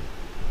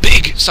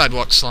 Big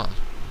sidewalk slam.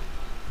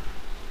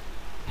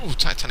 Ooh,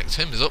 Titanic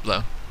Tim is up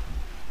there.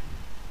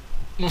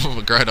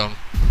 Ooh, Groudon.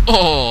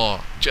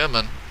 Oh,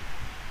 German.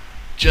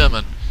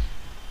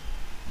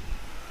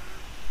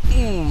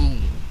 Ooh,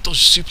 those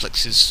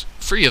suplexes.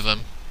 3 of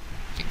them.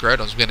 I think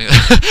Groudon's getting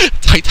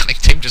Titanic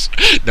Tim just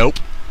nope.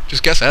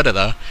 Just gets out of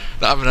there.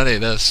 Not having any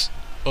of this.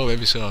 Oh,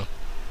 maybe so.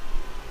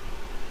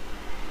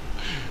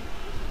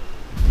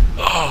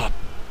 Oh,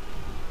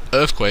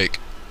 earthquake.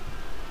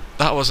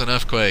 That was an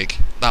earthquake.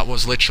 That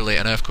was literally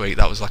an earthquake.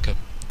 That was like a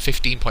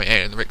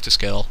 15.8 in the Richter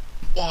scale.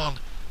 1,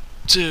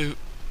 2,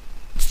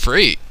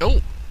 3.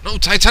 Oh, no,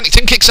 Titanic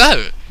Tim kicks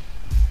out.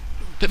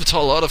 Bit of a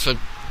tall order for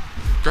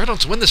Groudon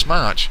to win this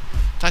match.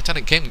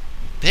 Titanic Tim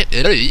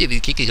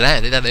kicking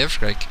out in an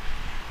earthquake.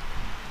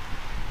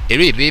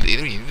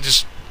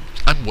 Just,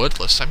 I'm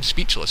wordless. I'm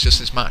speechless. Just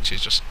this match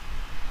is just.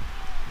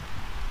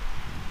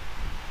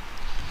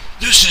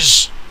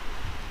 This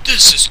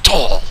is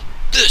tall.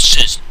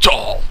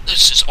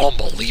 This is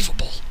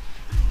unbelievable.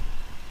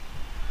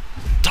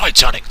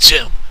 Titanic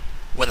Tim,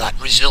 with that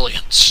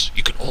resilience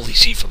you can only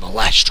see from the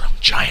last strong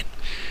giant.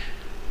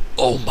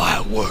 Oh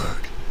my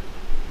word.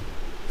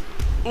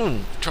 Ooh,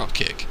 drop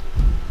kick.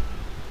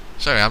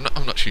 Sorry, I'm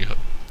not sure. It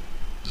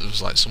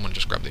was like someone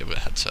just grabbed the other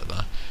headset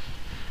there.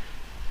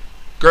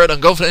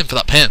 Groudon, go for him for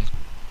that pin.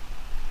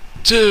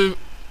 2,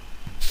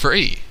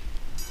 3.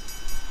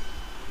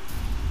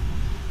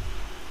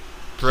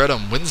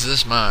 Groudon wins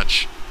this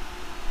match.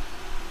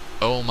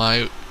 Oh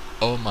my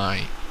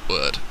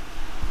word.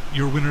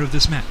 Your winner of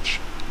this match,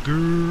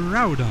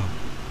 Groudon.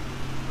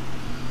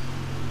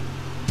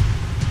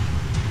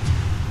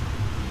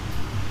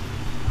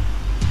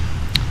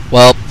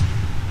 Well,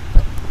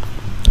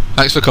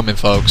 thanks for coming,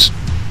 folks.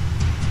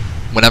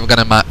 We're never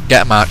gonna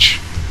get a match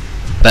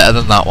better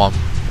than that one,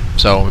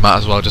 so we might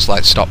as well just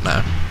like stop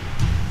now.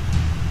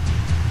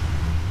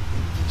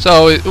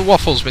 So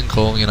Waffle's been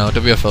cool, you know.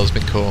 WFL's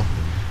been cool.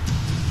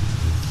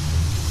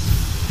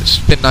 It's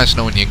been nice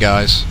knowing you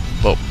guys,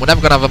 but we're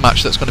never gonna have a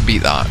match that's gonna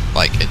beat that,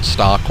 like in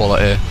star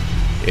quality,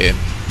 in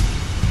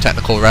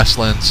technical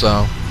wrestling.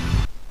 So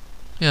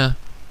yeah.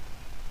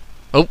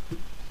 Oh,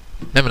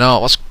 never know.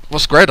 What's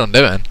Groudon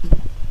doing?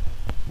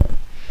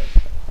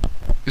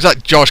 Is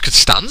that Josh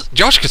Costanza?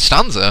 Josh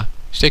Costanza?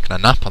 He's taking a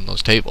nap on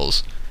those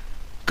tables.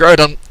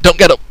 Groudon, don't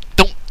get up.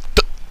 Don't.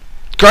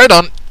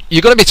 Groudon,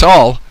 you're gonna be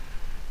tall.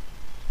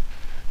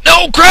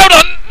 No,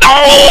 Groudon!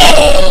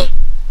 No!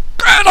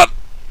 Groudon!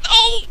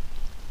 No!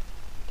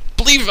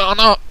 Believe it or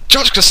not,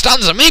 George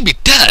Costanza may be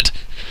dead.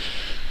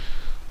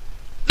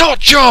 Not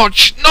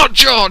George! Not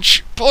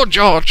George! Poor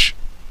George!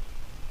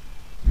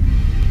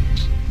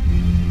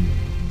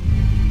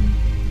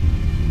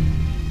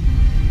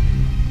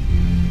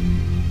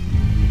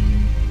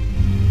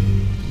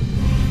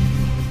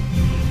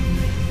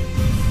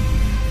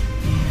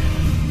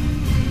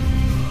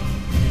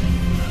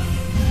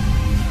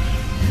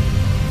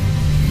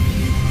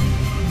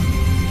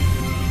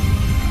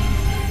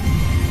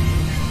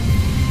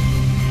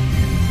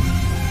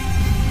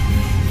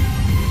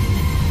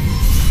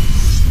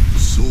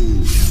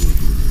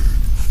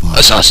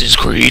 Assassin's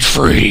Creed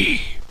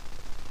free.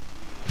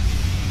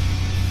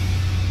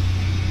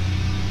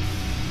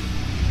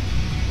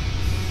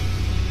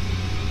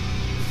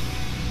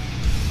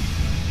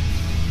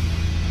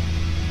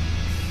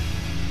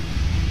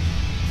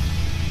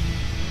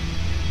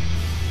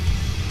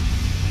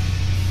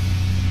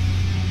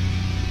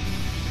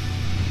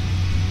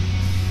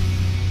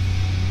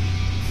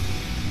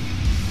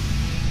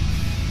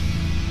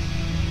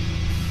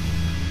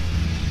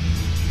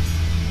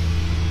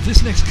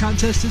 This next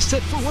contest is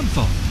set for one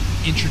fall.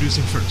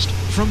 Introducing first,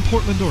 from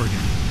Portland, Oregon,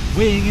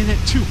 weighing in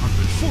at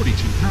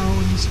 242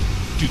 pounds,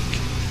 Duke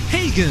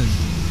Hagen.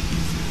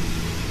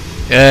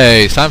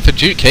 Yay, it's time for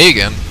Duke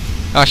Hagen.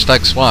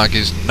 Hashtag swag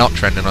is not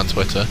trending on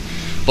Twitter.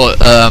 But,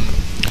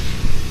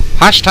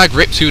 hashtag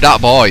rip to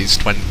that boys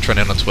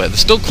trending on Twitter. They're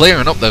still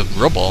clearing up the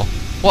rubble.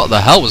 What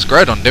the hell was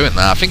Groudon doing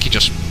there? I think he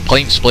just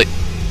plain split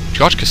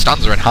George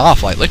Costanza in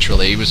half, like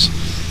literally. He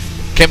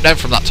came down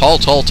from that tall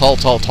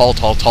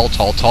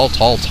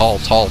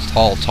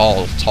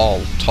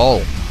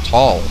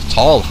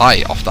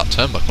height off that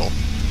turnbuckle.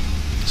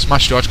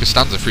 Smashed George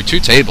Costanza through 2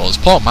 tables.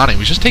 Poor man, he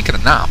was just taking a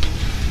nap.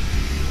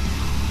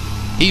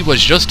 He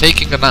was just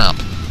taking a nap.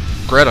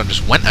 Groudon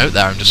just went out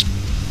there and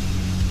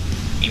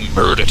he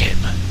murdered him.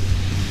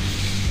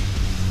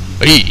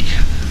 Hey.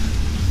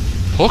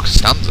 Poor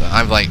Costanza.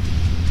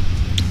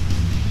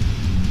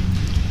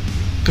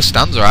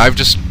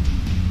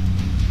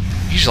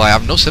 Usually I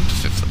have no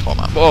sympathy for the poor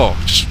man. Whoa,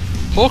 just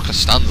poor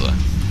Costanza.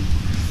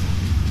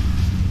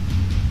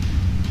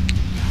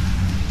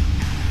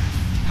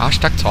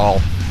 Hashtag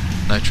tall.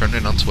 Now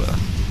trending on Twitter.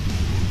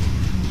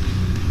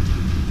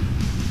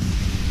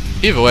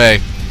 Either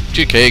way,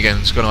 Duke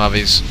Hagen's gonna have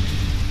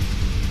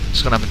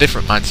a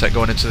different mindset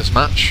going into this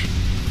match.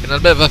 In a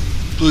bit of a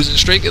losing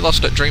streak, he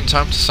lost at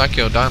Dreamtime to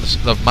Psycho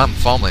Dinosaur, the man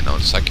formerly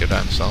known as Psycho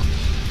Dinosaur.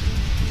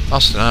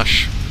 Austin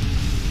Ash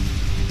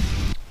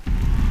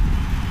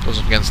goes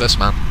up against this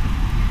man.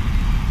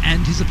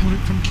 And his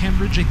opponent from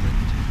Cambridge, England,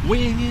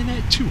 weighing in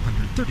at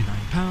 239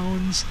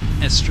 pounds,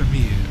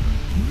 Estremir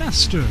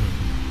Master.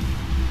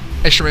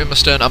 Estremir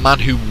Master, a man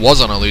who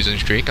was on a losing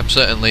streak. I'm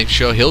certainly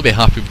sure he'll be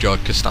happy with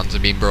George Costanza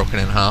being broken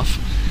in half.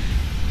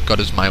 God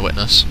is my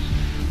witness.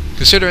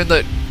 Considering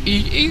that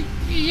he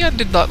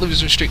ended that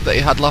losing streak that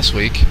he had last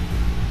week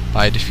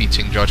by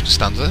defeating George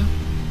Costanza.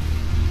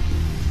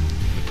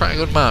 A pretty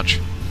good match.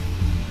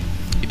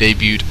 He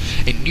debuted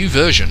a new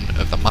version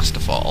of the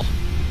Masterfall.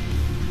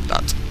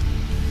 That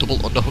double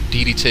underhook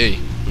DDT.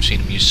 We've seen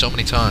him use so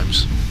many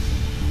times.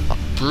 That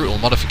brutal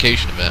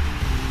modification of it.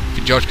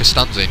 If George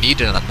Costanza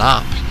needed a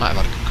nap, he might have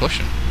had a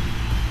concussion.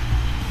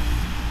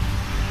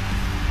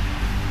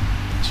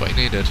 That's what he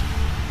needed.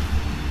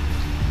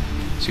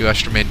 See what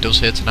Estremir does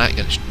here tonight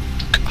against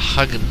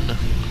Hagen.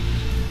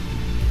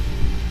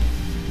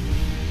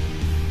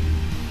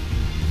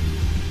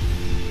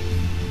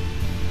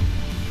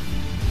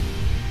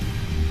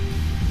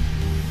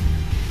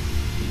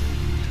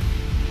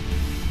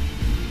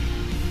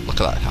 Look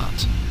at that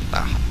hat.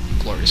 That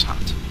glorious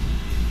hat.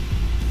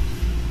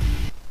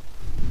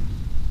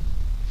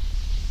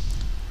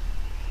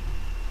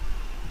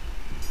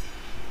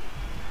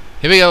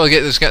 Here we go, we'll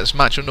get this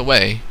match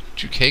underway.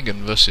 Duke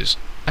Hagen versus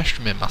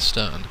Estremir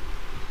Master.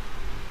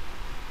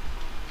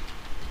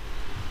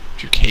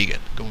 Duke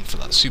Hagen going for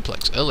that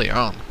suplex earlier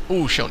on.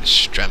 Oh, showing his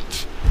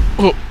strength.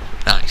 Oh,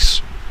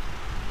 nice.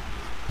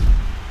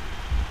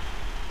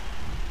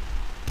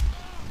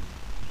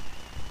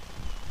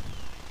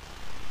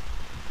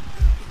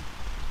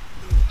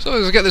 So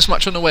as we get this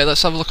match underway,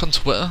 let's have a look on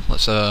Twitter.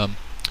 Let's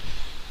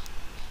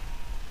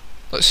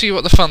see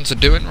what the fans are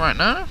doing right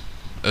now,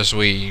 as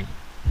we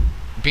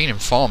being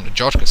informed of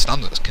George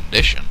Costanza's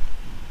condition.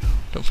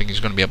 Don't think he's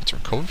going to be able to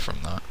recover from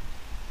that.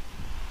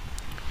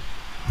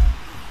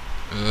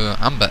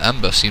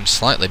 Ember seems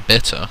slightly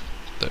bitter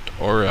that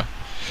Oi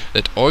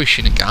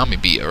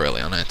Shinigami beat her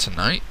early on here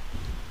tonight.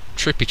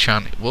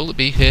 Trippy-chan will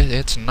be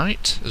here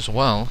tonight as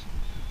well.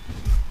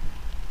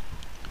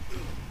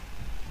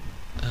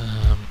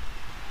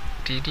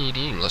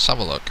 Let's have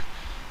a look.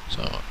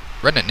 So,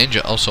 Redneck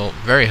Ninja also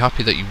very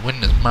happy that you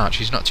win this match.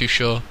 He's not too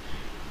sure.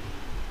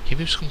 He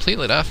was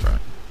completely there for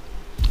it.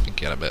 I think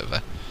he had a bit of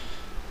a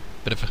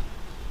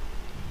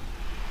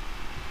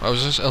what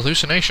was this?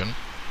 Hallucination.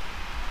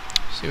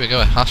 So here we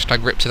go,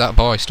 hashtag rip to that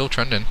boy, still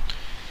trending.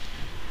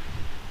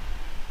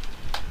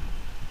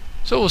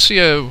 So we'll see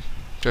how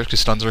George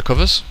Costanza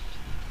recovers.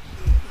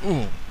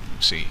 Ooh,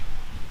 let's see.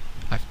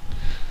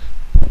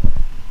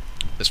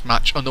 This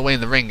match underway in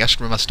the ring,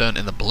 Eshram Stern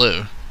in the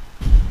blue.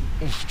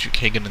 Oof, Duke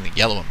Hagen in the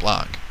yellow and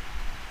black.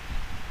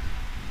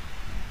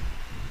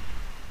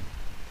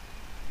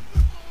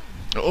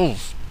 Oh,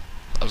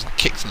 that was like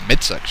kicked in the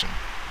midsection.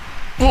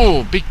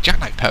 Oh, big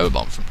jackknife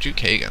powerbomb from Duke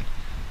Hagen.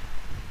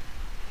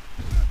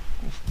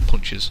 Oof,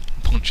 punches,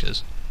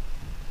 punches.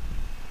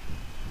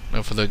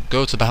 Now for the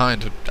go to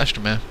behind of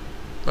Eshram.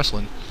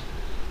 Wrestling.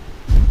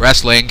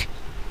 Wrestling!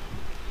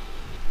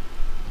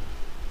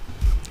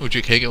 Oh,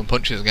 Duke Hagen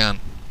punches again.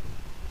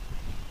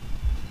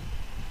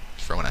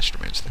 Throwing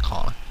Eshram into the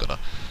corner. Gotta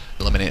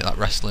eliminate that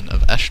wrestling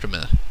of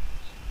Eshram.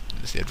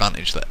 It's the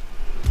advantage that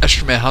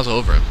Eshram has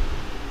over him.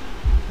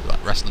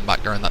 That wrestling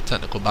background, that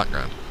technical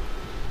background.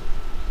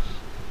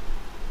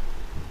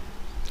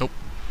 Nope.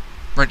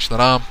 Wrench that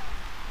arm.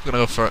 Gonna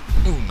go for it.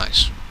 Ooh,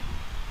 nice.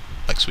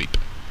 Leg sweep.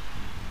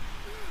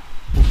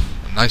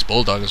 Oof, a nice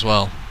bulldog as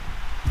well.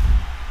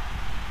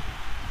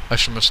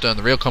 Eshram Stern,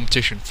 the real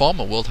competition,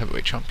 former World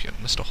Heavyweight Champion,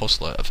 Mr.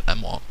 Hustler of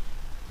M1.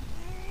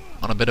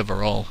 On a bit of a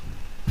roll.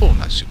 Oh,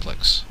 nice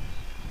suplex.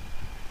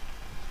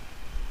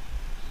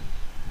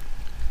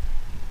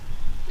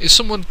 Is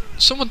someone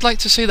like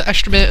to say that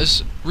Eshram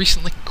has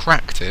recently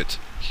cracked it?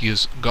 He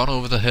has gone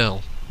over the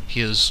hill. He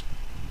has...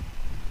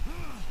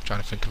 I'm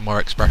trying to think of more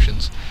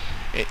expressions.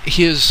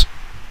 He has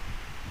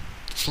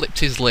flipped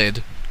his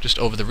lid just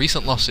over the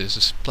recent losses,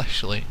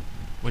 especially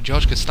where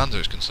George Costanza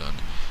is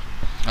concerned.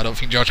 I don't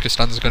think George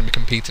Costanza is going to be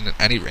competing in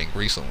any ring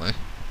recently.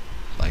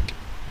 Like,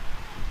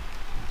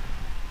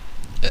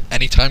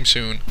 anytime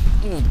soon.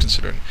 Ooh,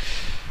 considering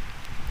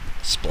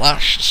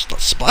splash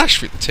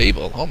through the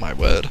table. Oh my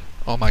word.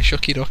 Oh my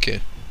shucky ducky.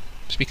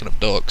 Speaking of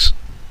ducks.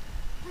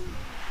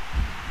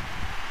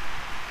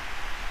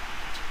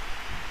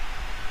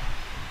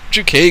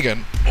 Duke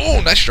Hagen.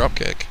 Oh, nice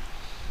dropkick.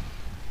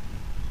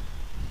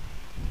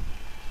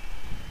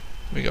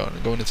 Here we go,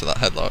 going into that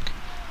headlock.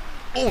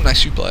 Oh,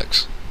 nice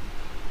suplex.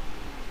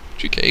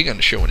 Duke Hagen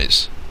showing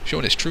his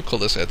true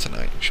colours here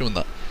tonight. Showing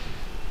that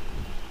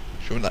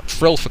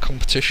thrill for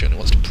competition. He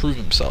wants to prove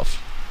himself.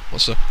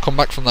 Wants to come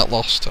back from that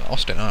loss to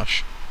Austin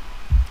Ash.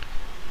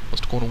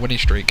 Wants to go on a winning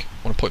streak.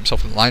 Want to put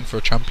himself in line for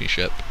a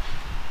championship.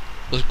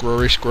 Those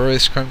glorious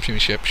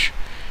championships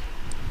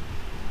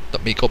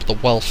that make up the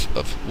wealth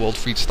of World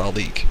Freestyle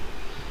League.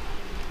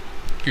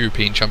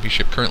 European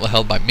Championship currently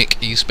held by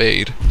Mick E.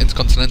 Spade.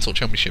 Intercontinental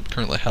Championship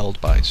currently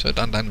held by Sir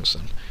Dan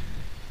Danielson.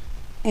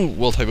 Ooh,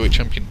 World Heavyweight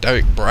Champion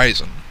Derek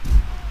Bryson.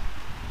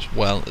 As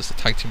well as the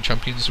Tag Team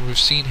Champions we've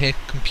seen here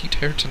compete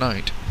here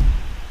tonight.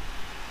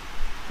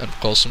 And of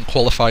course some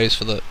qualifiers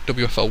for the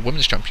WFL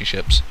Women's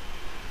Championships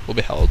will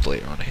be held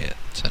later on here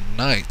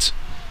tonight.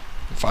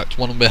 In fact,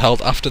 one will be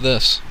held after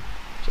this.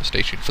 So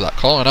stay tuned for that.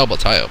 Collar and elbow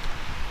tie-up.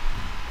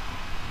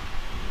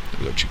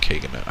 There we go, Duke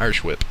Hagen, an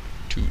Irish whip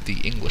to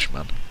the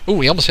Englishman. Ooh,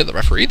 he almost hit the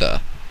referee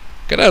there.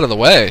 Get out of the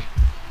way.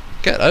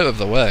 Get out of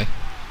the way.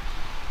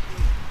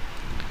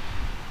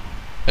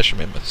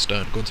 Eshram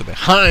Stern going to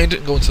behind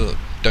and going to the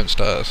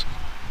downstairs.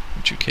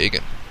 Duke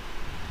Hagen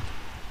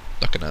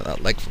knocking out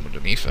that leg from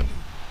underneath him.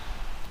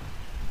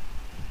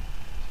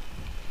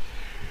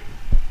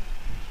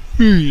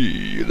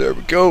 There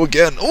we go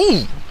again.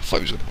 Ooh! I thought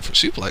he was going to go for a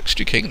suplex.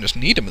 Duke Hagen just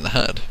kneed him in the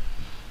head.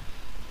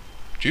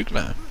 Duke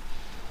now.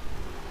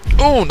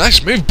 Oh,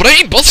 nice move.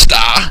 Brain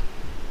Buster!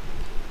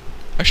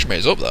 Eshram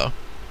is up though.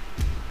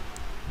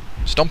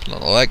 Stomping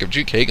on the leg of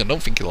Duke Hagen.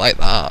 Don't think he liked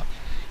that.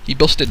 He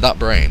busted that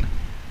brain.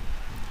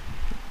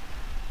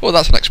 Oh,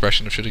 that's an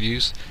expression I should have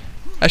used.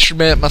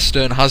 Eshram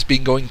Stern has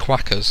been going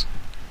quackers.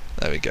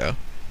 There we go.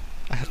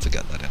 I had to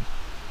get that in.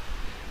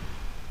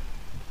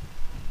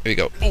 Here we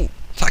go. Oh,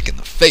 attack in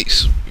the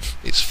face with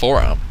its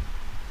forearm.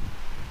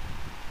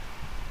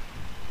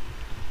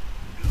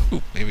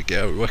 Ooh, here we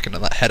go. We're working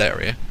on that head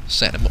area,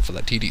 setting him up for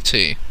that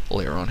DDT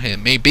later on here.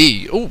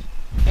 Maybe. Oh,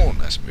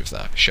 nice move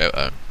there. Shout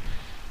out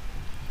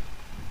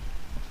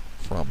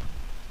from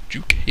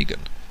Duke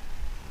Hagen.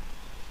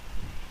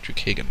 Duke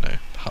Hagen now.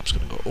 Perhaps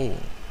going to go. Oh,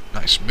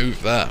 nice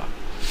move there.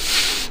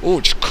 Oh,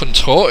 just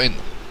contorting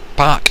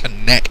back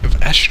and neck of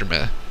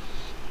Eshram.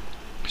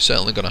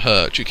 Certainly going to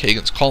hurt. Duke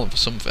Hagen's calling for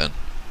something.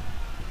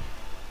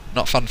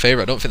 Not fan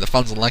favourite. I don't think the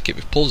fans will like it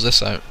if he pulls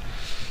this out.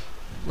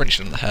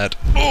 Wrenching in the head.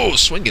 Oh,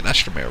 swinging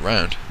Eshram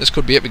around. This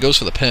could be it. He goes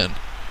for the pin.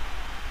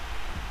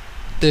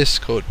 This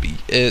could be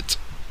it.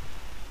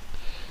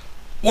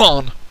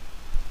 1,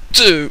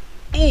 2.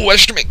 Oh,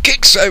 Eshram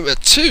kicks out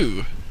at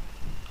 2.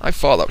 I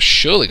thought that was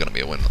surely going to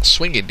be a win. That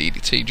swinging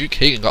DDT. Duke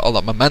Hagen got all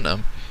that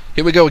momentum.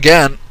 Here we go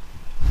again.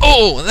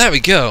 Oh, and there we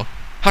go.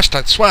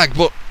 Hashtag swag,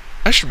 but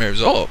Eshram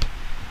is up.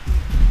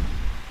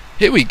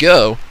 Here we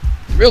go.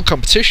 The real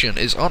competition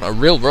is on a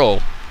real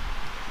roll.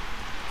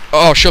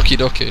 Oh, shucky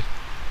ducky.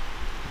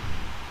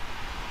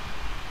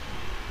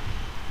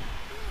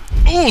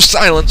 Oh,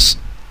 silence.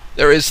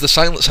 There is. The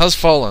silence has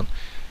fallen.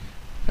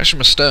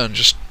 Eshram Stern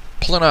just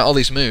pulling out all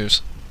these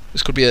moves.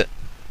 This could be it.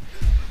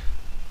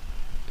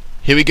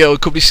 Here we go.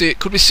 Could we see it?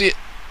 Could we see it?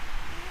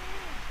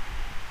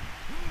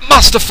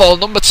 Masterfall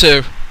number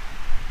 2.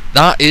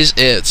 That is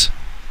it.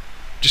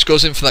 Just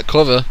goes in for that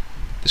cover.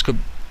 This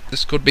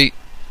could be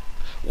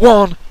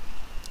 1,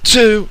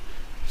 2,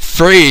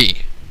 3.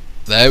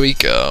 There we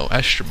go.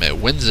 Estremir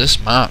wins this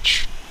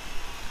match.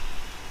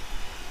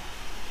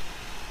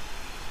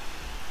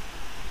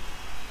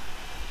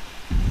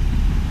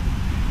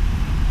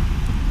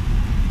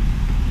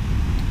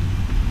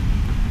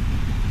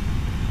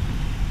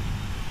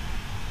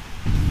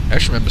 I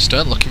just remember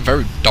Stern looking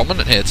very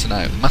dominant here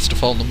tonight with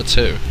Masterfall number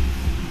 2.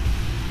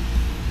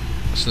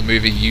 That's the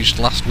move he used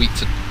last week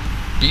to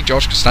beat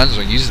George Costanzo,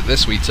 and uses it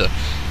this week to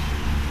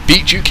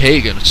beat Duke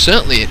Hagen.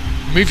 Certainly a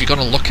move you're going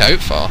to look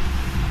out for.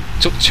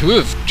 Took 2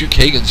 of Duke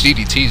Hagen's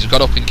DDTs,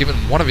 got up and given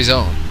him 1 of his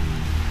own.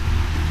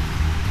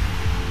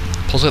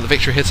 Pulls out the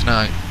victory here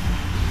tonight.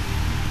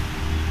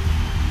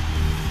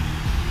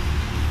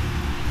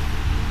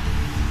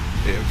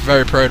 Yeah,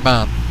 very proud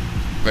man.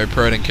 Very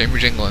proud in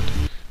Cambridge, England.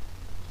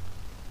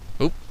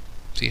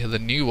 See here, the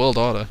New World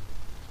Order.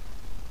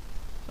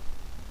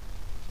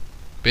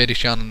 Beardy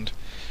Shan,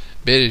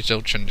 Beardy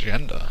still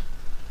transgender.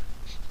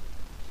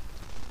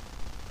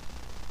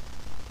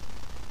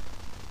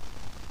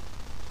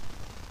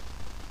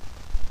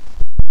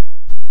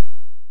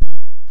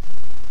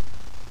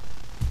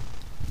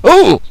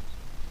 Oh!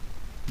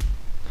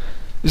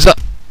 Is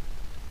that...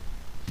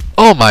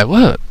 Oh my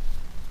word!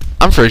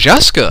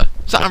 Amphrojaska!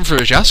 Is that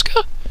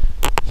Amphrojaska?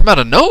 From out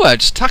of nowhere,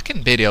 just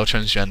attacking Beardy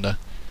transgender.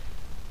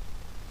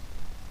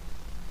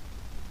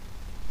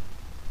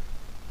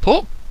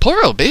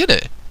 Poor old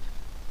Beardy.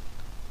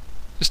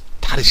 Just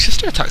had his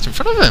sister attacked in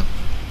front of him.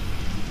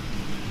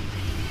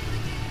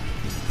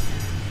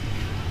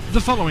 The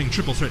following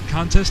triple threat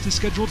contest is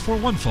scheduled for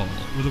one fall,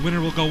 where the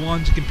winner will go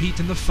on to compete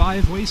in the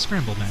 5-way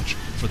scramble match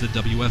for the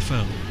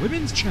WFL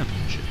Women's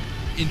Championship.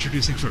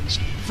 Introducing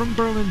first, from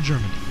Berlin,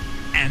 Germany,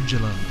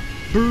 Angela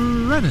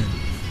Brennan.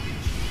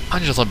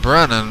 Angela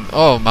Brennan,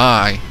 oh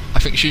my. I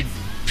think she'd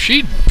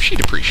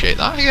appreciate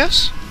that, I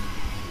guess.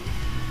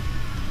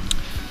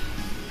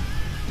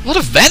 A lot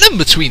of venom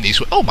between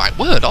these. Oh my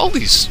word! All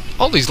these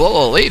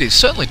little ladies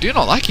certainly do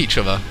not like each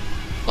other.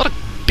 A lot of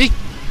big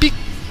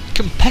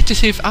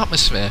competitive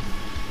atmosphere.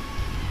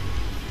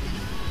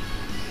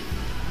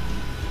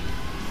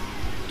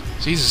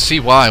 It's easy to see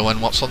why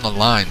when what's on the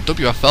line.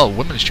 WFL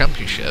Women's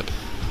Championship.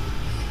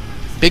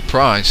 Big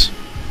prize.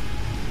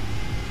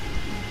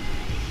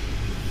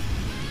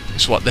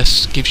 It's what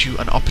this gives you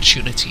an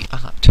opportunity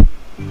at.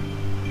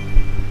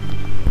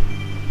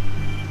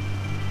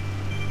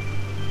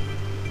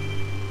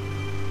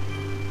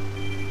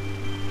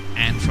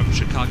 And from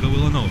Chicago,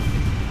 Illinois,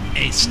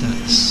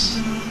 Aestus.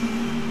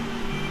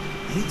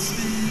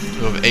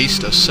 Of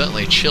Aestus,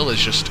 certainly chill has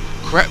just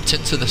crept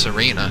into this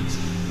arena.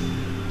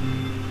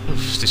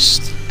 Oof,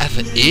 this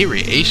ever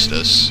eerie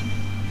Aestus.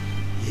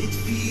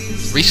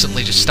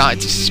 Recently just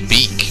started to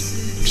speak.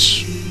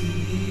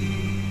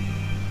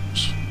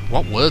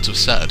 What words were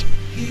said?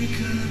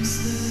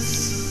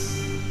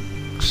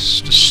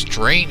 Just a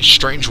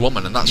strange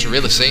woman, and that's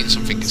really saying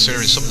something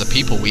considering some of the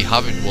people we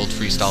have in World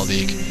Freestyle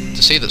League.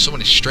 To say that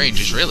someone is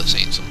strange is really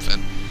saying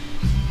something.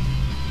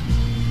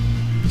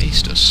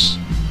 Aestus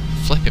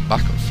flipping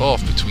back and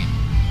forth between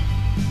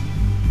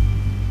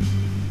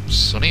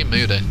sunny and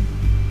moody.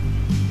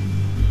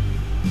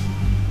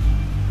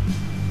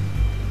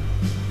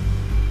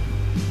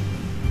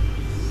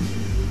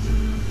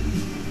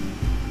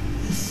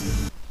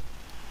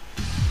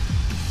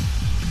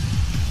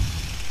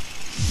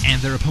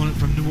 And their opponent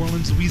from New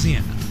Orleans,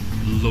 Louisiana,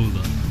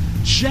 Lola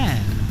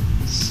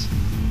Jazz.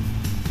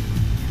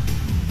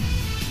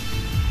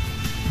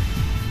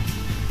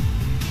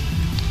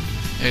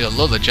 There you go,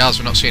 Lola Jazz,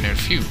 we're not seeing her in a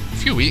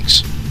few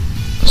weeks.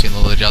 Not seen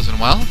Lola Jazz in a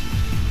while.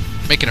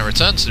 Making a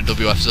return to the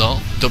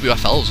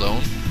WFL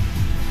zone.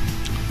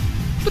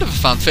 Bit of a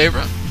fan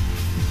favourite.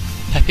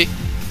 Peppy.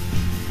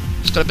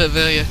 She's got a bit of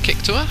a kick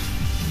to her.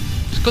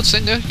 She's a good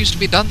singer, used to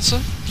be a dancer,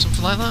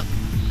 something like that.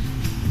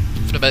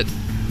 Something about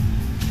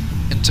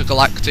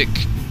intergalactic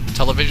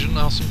television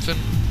or something.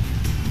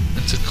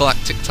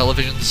 Intergalactic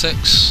Television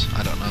 6?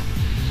 I don't know.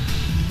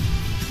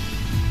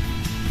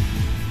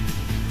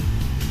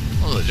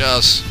 Oh, the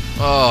Jazz.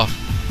 Oh,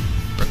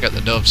 bring out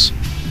the doves.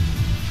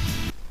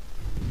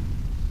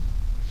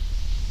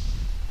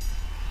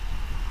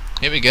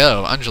 Here we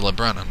go, Angela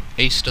Brennan,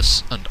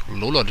 Aestus, and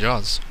Lola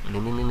Jazz.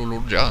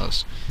 Lola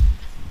Jazz.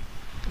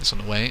 Get this on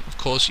the way. Of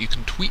course, you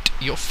can tweet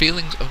your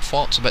feelings and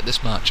thoughts about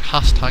this match.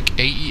 Hashtag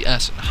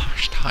AES and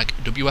hashtag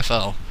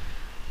WFL.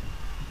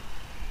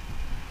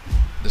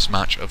 This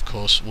match, of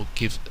course, will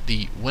give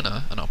the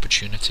winner an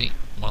opportunity.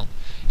 Well,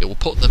 it will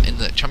put them in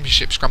the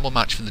championship scramble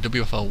match for the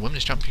WFL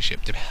Women's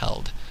Championship to be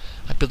held,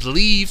 I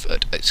believe,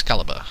 at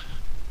Excalibur.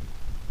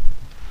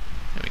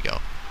 There we go.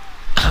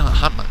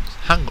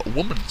 Hang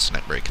woman's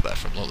neckbreaker there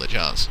from Lola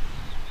Jazz.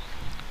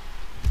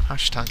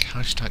 Hashtag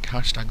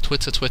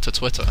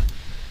Twitter.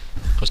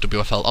 Because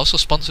WFL also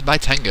sponsored by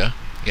Tenga.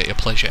 You get your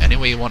pleasure any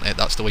way you want it,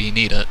 that's the way you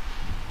need it.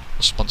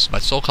 Sponsored by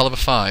Soul Calibur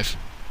 5.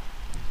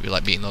 If you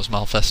like beating those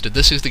Malfested,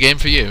 this is the game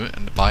for you.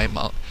 And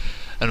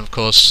of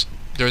course,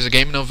 there is a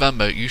game in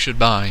November you should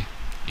buy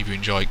if you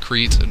enjoy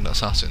Creed and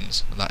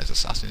Assassins, and that is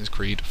Assassin's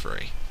Creed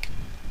 3.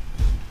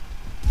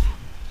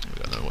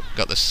 We've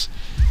got this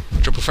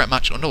triple threat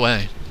match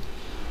underway.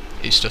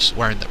 He's just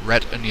wearing the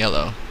red and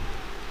yellow.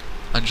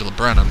 Angela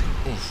Brennan,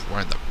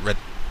 wearing the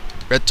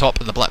red top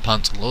and the black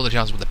pants, and Lola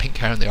Jazz with the pink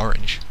hair and the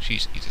orange.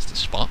 She's easy to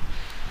spot.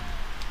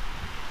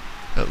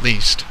 At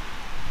least.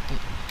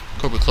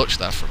 Cobra clutch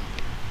there from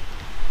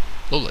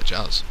Lola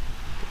Jazz.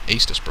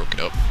 Ace just broke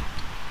it up.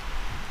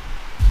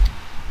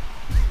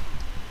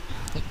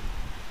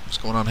 What's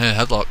going on here?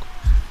 Headlock.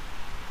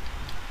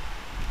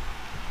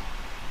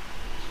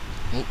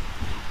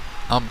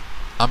 Arm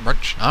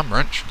wrench.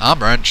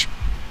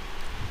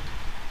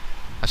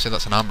 I say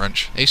that's an arm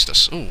wrench.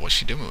 Aestus. Ooh, what's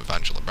she doing with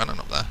Angela Brennan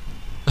up there?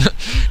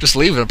 Just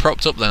leaving her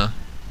propped up there.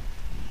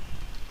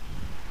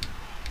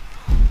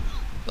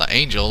 That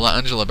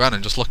Angela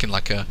Brennan, just looking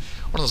like one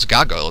of those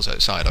gargoyles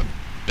outside a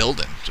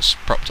building, just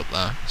propped up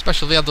there.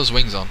 Especially if they had those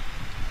wings on.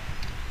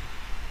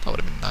 That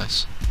would have been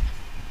nice.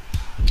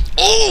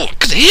 Oh, I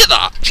could hear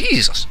that!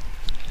 Jesus!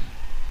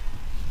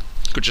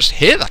 Could just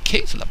hear that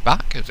kick to the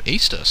back of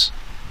Aestus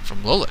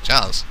from Lola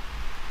Jazz.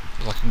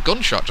 It was like a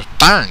gunshot, just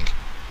bang!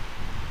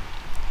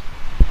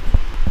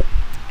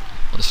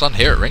 I stand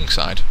here at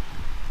ringside.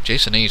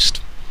 Jason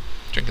East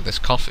drinking this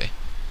coffee.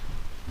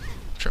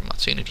 Trip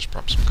Martini just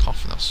brought some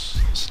coffee.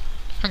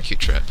 Thank you,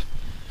 Trip.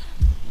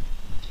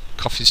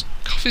 Coffee's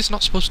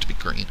not supposed to be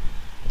green.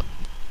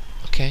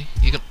 Okay,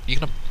 you're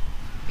gonna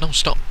no,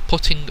 stop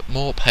putting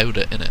more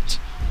powder in it.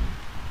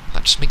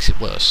 That just makes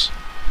it worse.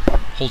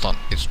 Hold on,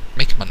 it's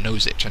making my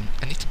nose itch, and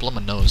I need to blow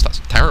my nose. That's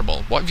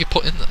terrible. What have you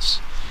put in this?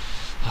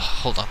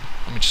 Hold on,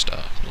 let me just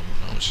blow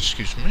my nose.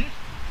 Excuse me.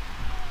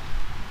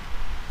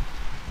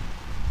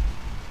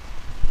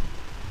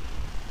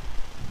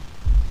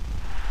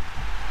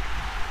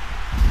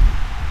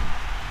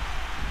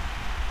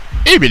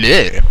 There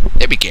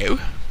we go.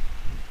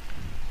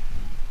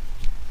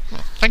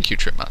 Well, thank you,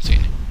 Trip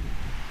Martini.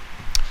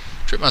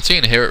 Trip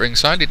Martini here at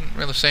ringside, he didn't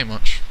really say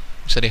much.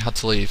 He said he had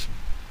to leave.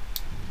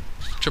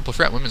 Triple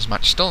threat women's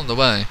match still on the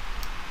way.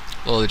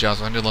 Lola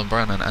Jazz, Angela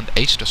Brennan, and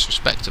Aestus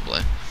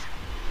respectively.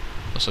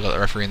 Also got the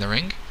referee in the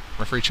ring.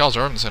 Referee Charles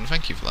Robinson,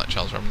 thank you for that,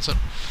 Charles Robinson.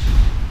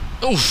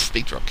 Oof,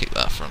 big drop kick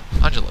there from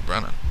Angela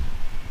Brennan.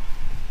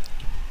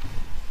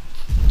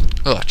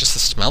 Oh, just the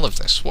smell of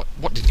this.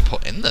 What did he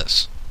put in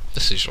this?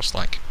 This is just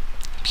like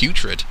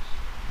putrid.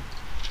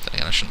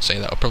 Then I shouldn't say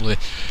that.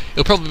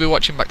 He'll probably be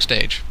watching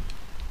backstage.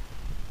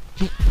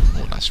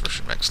 Oh, nice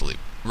Russian leg sweep.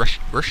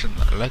 Russian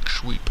leg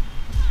sweep.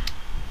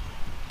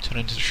 Turn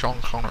into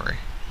Sean Connery.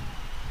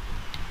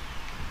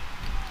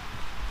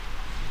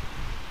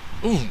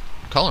 Ooh,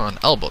 collar and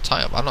elbow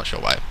tie up. I'm not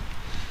sure why.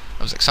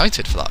 I was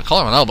excited for that.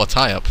 Collar and elbow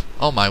tie up.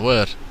 Oh my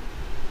word.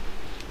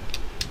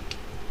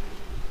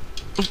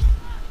 Ooh.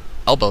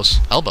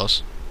 Elbows.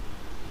 Elbows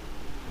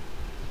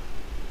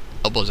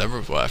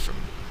everywhere from...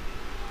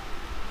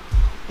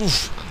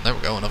 Oof, and there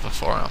we go, another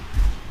forearm.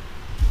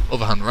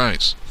 Overhand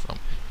right from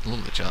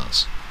Lola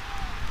Jazz.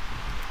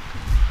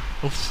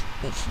 Oof,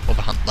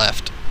 overhand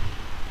left.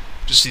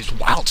 Just these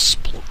wild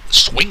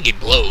swinging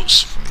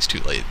blows from these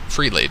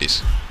three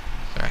ladies.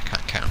 Sorry, I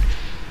can't count.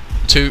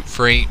 2,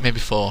 3, maybe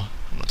 4.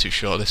 I'm not too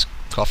sure. This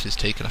cough is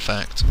taking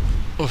effect.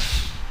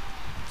 Oof.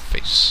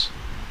 Face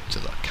to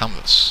the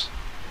canvas.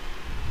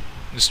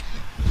 Just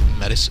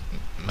medicine.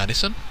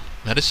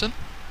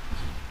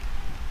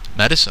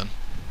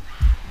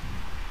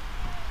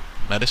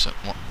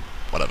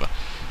 Whatever.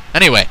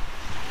 Anyway,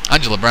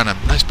 Angela Brennan,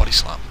 nice body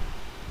slam.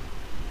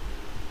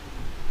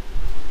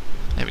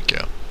 There we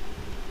go.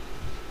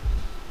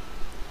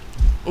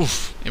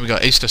 Oof, here we go.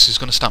 Aestus is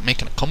going to start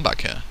making a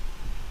comeback here.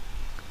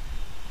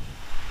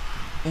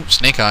 Ooh,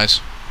 snake eyes.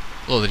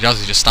 Oh, the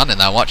Jazz is just standing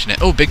there watching it.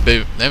 Oh, big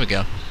boot. There we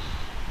go.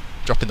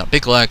 Dropping that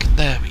big leg.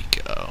 There we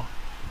go.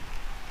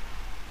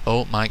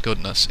 Oh my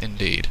goodness,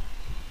 indeed.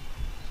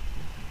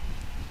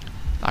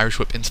 Irish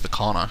whip into the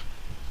corner.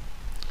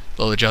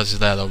 Lola Jazz is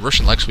there though.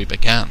 Russian leg sweep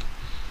again.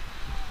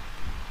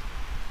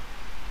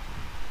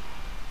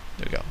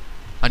 There we go.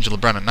 Angela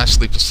Brennan, nice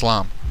sleepless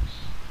slam.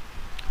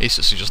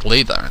 Aestus is just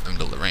laid there in the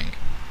middle of the ring.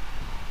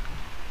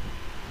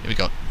 Here we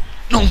go.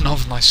 No,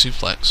 nice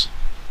suplex.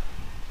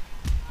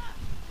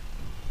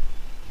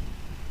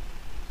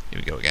 Here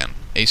we go again.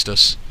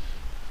 Aestus.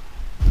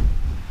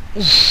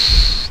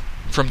 Oof.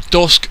 From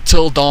dusk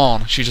till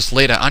dawn, she just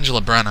laid out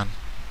Angela Brennan.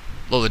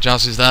 Lola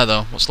Jazz is there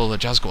though. What's Lola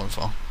Jazz going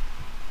for?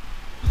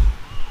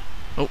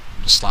 Oh,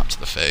 just slap to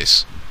the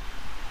face.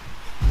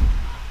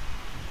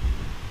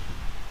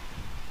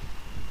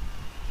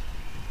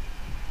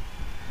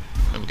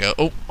 There we go.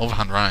 Oh,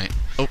 overhand right.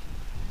 Oh.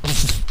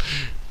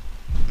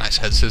 Nice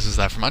head scissors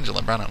there from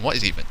Angela Brennan. What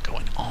is even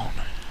going on?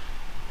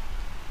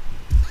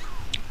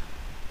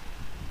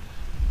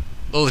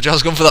 Lola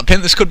Jazz going for that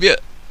pin. This could be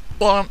it.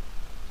 1,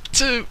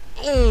 2.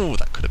 Oh,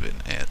 that could have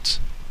been it.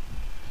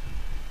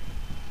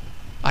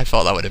 I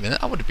thought that would have been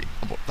it. That would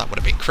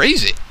have been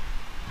crazy.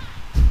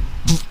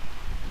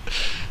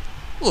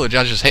 Oh, the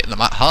judge just hitting the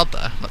mat hard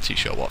there. Not too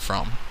sure what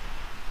from.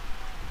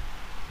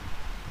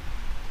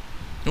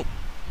 Nope.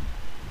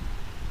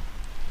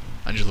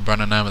 Angela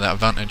Brennan now with that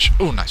advantage.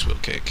 Oh, nice wheel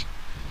kick.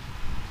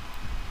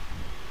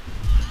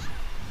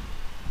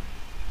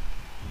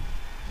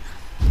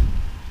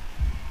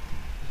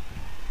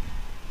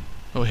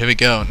 Oh, here we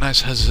go.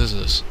 Nice head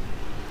scissors.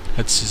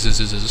 Head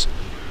scissors.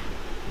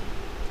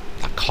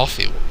 That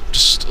coffee,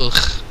 just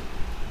ugh.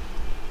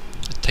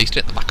 I tasted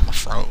it in the back of my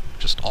throat.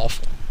 Just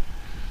awful.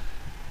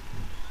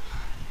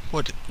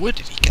 Where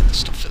did he get the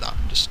stuff for that?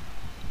 Just.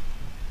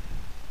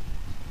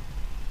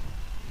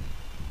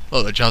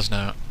 Oh, the Jazz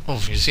now.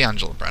 Oh, you see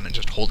Angela Brennan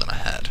just holding her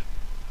head.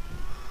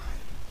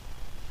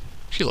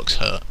 She looks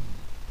hurt.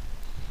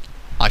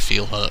 I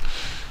feel hurt.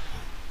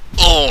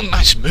 Oh,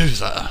 nice move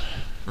there.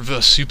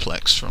 Reverse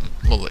suplex from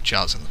Lola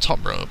Jazz in the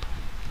top rope.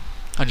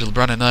 Angela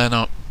Brennan there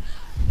now.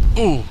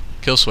 Ooh,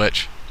 kill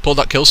switch. Pulled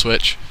that kill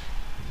switch.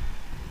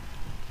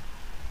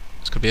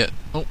 This could be it.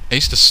 Oh,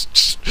 Ace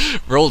just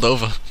rolled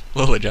over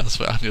Lola Jazz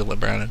for Angela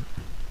Brennan.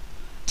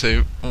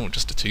 2. Oh,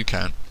 just a 2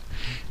 count.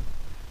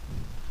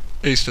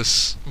 Ace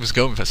just was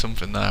going for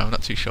something there. I'm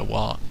not too sure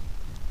what.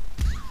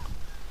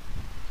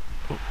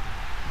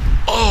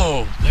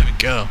 Oh, there we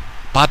go.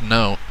 Bad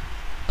note.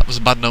 That was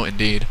a bad note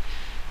indeed.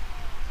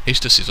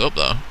 Ace is up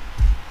though.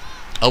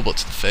 Elbow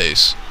to the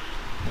face.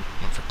 Ooh,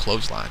 went for a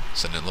clothesline,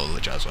 sending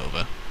Lola Jazz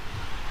over.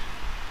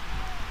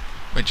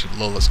 Wrenching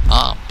Lola's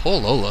arm. Poor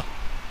Lola.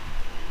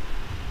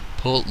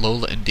 Poor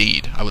Lola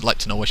indeed. I would like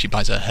to know where she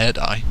buys her hair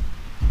dye,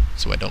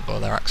 so I don't go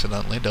there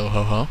accidentally. Do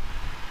ho ho.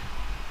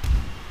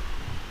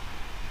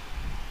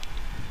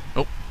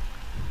 Oh.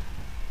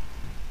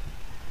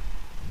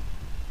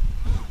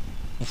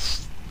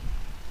 Oof.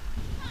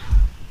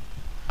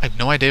 I have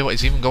no idea what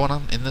is even going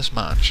on in this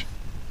match.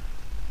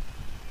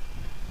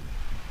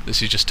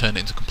 This is just turned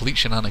into complete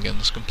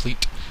shenanigans.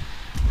 Complete.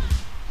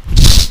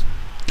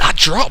 That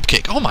drop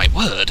kick! Oh my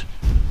word!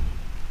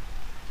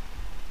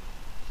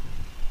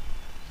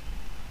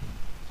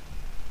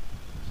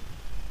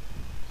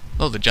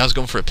 Oh, the Jazz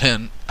going for a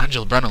pin.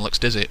 Angela Brennan looks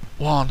dizzy.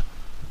 1,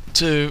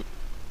 2,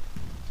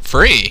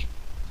 3.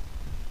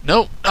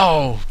 No,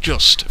 oh,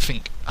 just. I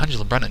think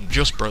Angela Brennan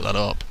just broke that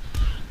up.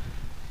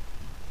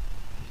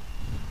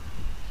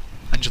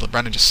 Angela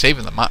Brennan just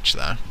saving the match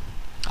there.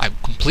 I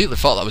completely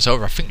thought that was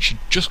over. I think she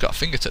just got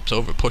fingertips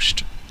over,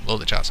 pushed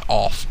Lola Jazz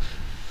off.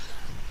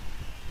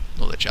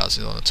 Lola Jazz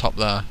is on the top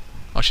there.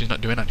 Oh, she's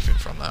not doing anything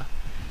from there.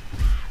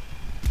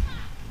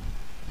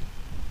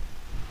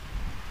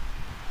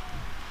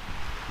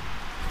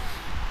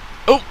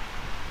 Oh!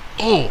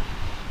 Oh!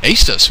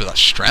 Aestus with that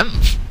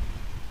strength.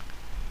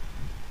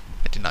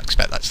 I did not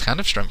expect that kind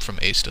of strength from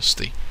Aestus,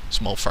 the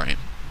small frame.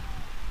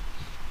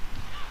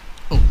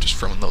 Oh, just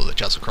throwing Lola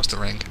Jazz across the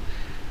ring.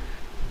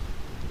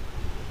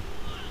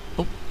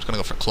 Oh, he's going to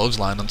go for a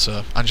clothesline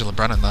onto Angela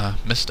Brennan there.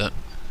 Missed it.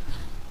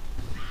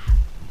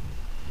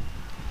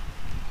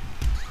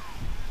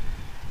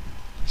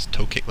 Nice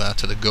toe kick there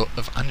to the gut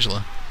of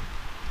Angela.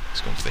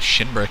 He's going for the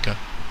shin breaker.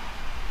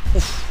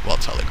 Oof, well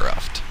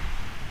telegraphed.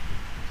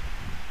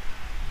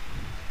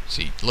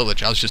 See, Lola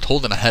Jazz just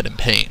holding her head in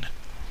pain.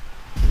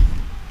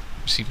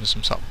 Receiving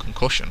some sort of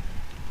concussion.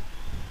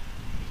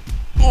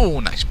 Oh,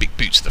 nice big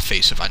boot to the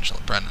face of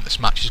Angela Brennan. This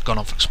match has gone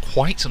on for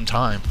quite some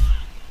time.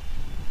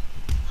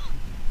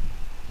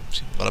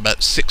 We've got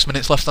about 6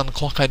 minutes left on the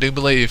clock, I do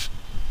believe.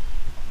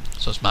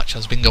 So this match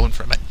has been going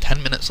for about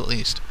 10 minutes at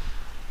least.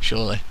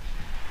 Surely.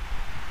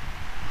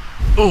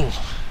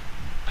 Oh,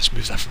 nice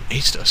move there from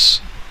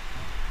Aestus.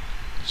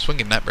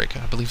 Swinging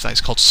netbreaker. I believe that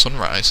is called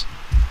Sunrise.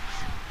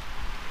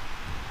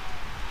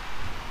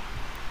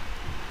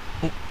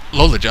 Oh,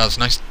 Lola Jazz,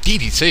 nice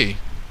DDT.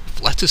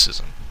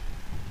 Athleticism.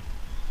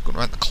 Going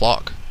around the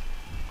clock.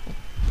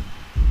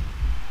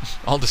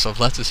 All this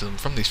athleticism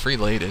from these 3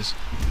 ladies.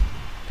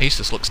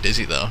 Aestus looks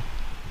dizzy though.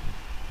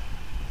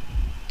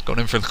 Going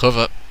in for the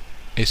cover.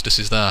 Aestus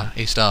is there.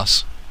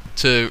 Aestus.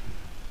 2,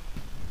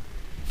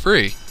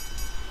 3.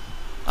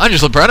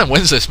 Angela Brennan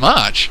wins this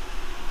match.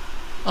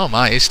 Oh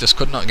my, Aestus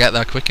could not get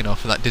there quick enough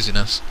for that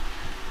dizziness.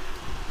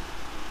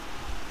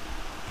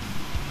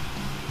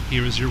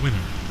 Here is your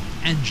winner,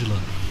 Angela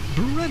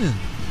Brennan.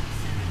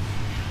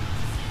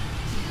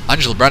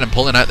 Angela Brennan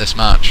pulling out this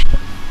match.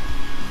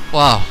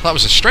 Wow, that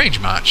was a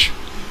strange match.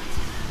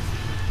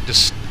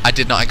 I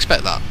did not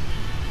expect that.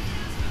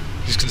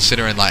 Just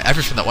considering like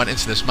everything that went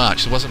into this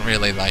match, there wasn't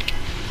really like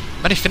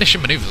many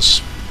finishing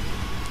maneuvers.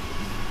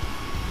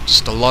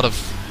 Just a lot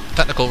of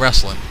technical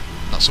wrestling.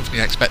 Not something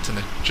you expect in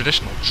a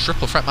traditional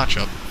triple threat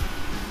matchup.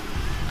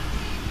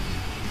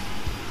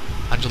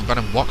 Angela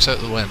Brennan walks out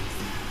the win.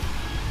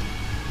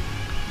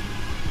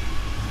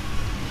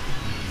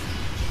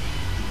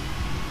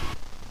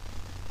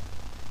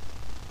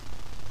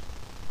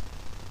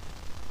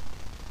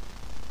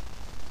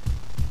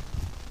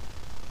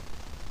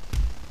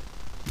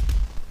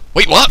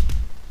 Wait, what?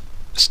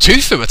 It's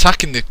Toothu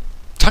attacking the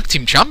tag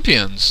team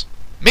champions.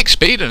 Mick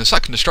Speed and a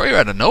second destroyer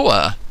out of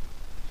nowhere.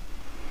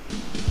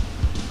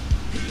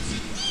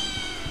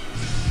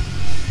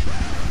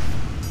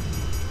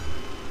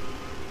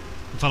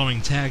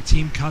 following tag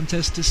team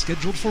contest is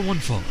scheduled for one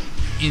fall.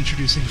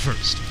 Introducing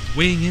first,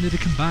 weighing in at a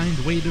combined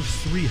weight of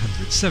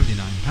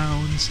 379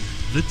 pounds,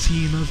 the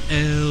team of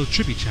El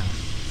Trippy-chan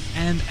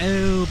and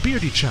El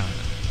Beardy-chan,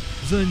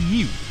 the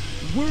New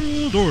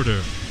World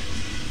Order.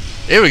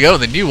 Here we go,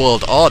 the New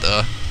World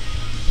Order.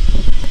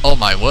 Oh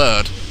my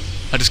word.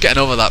 I'm just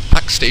getting over that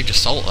backstage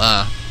assault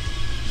there.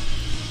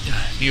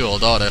 New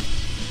World Order.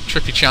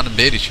 Trippy-chan and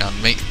Beardy-chan,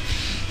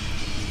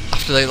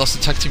 after they lost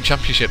the tag team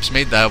championships,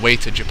 made their way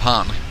to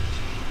Japan,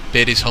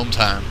 Beardy's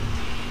hometown.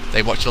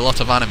 They watched a lot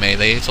of anime,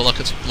 they ate a lot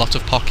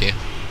of pocky,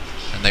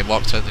 and they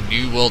walked to the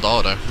New World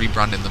Order,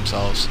 rebranding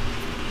themselves.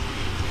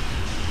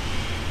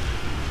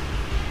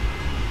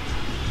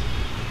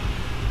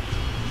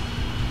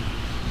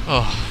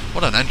 Oh,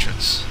 what an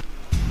entrance.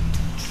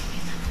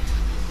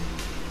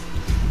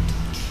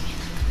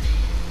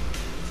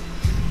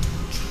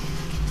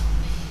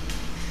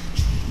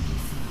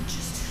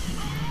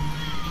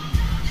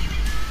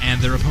 And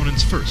their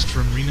opponents first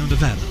from Reno,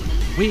 Nevada,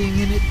 weighing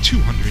in at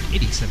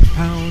 287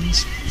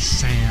 pounds,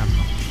 Sam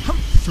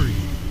Humphrey.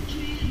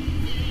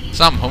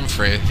 Sam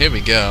Humphrey, here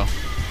we go.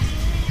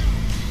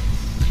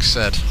 Like I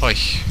said,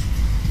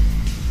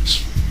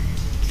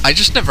 I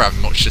just never have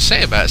much to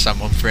say about Sam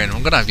Humphrey, and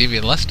I'm going to have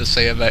even less to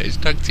say about his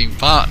tag team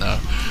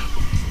partner.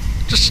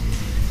 Just,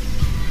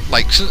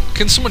 like,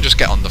 can someone just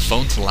get on the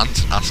phone to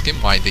Lance and ask him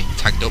why they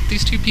tagged up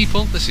these two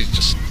people? This is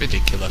just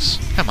ridiculous.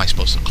 How am I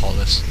supposed to call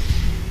this?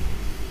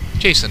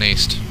 Jason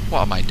East,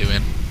 what am I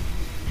doing?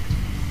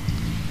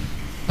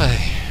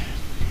 Hey.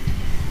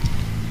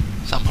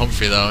 Sam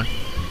Humphrey though,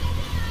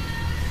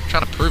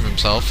 trying to prove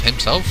himself,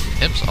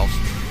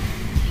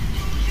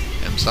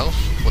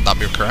 would that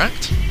be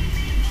correct?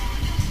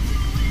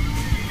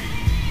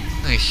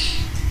 Hey.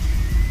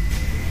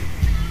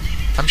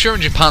 I'm sure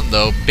in Japan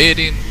though,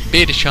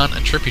 Beardy-chan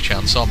and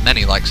Trippy-chan saw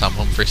many like Sam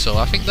Humphrey, so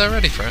I think they're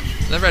ready for it.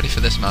 They're ready for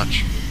this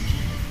match.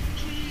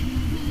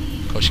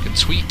 Of course, you can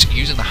tweet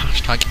using the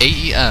hashtag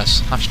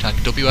AES, hashtag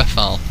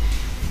WFL,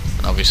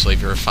 and obviously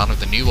if you're a fan of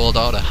the New World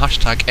Order,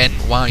 hashtag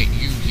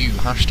NYUU,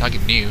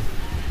 hashtag new.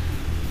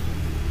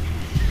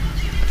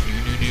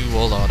 New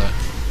World Order.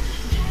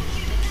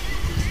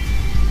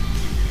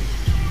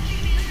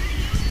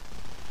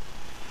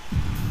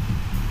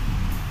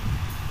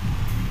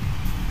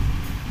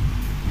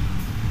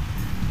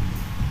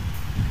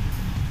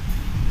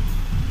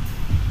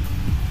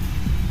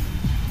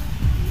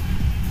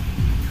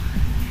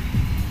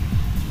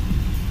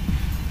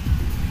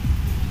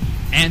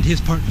 And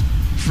his partner,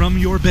 from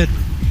your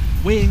bedroom,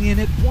 weighing in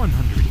at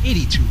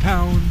 182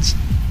 pounds,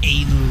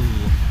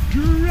 Anal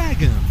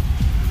Dragon.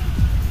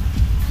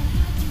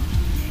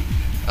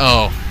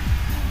 Oh.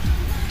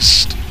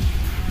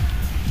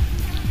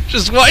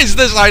 Just what is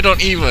this? I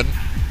don't even.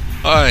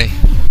 Oi.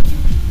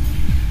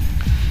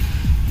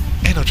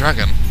 Anal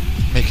Dragon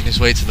making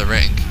his way to the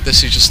ring.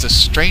 This is just the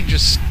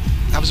strangest.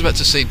 I was about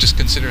to say, just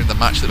considering the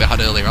match that we had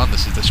earlier on,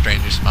 this is the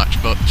strangest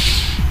match, but.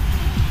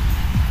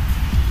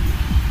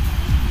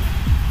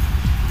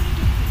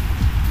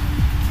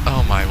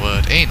 Oh my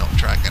word, Anal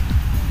Dragon.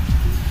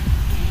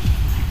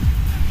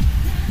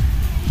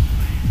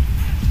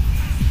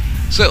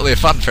 Certainly a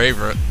fan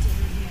favourite,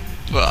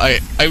 but I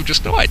have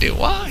just no idea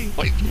why.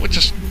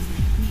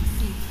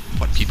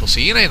 What people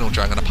see in Anal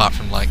Dragon apart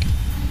from like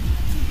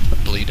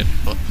bleeding,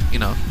 but you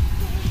know.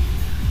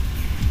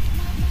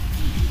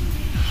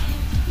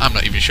 I'm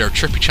not even sure if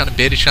Trippy-chan and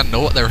Beardy-chan know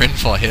what they're in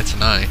for here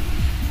tonight.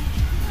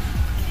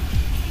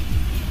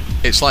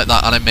 It's like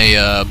that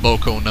anime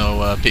Boko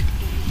no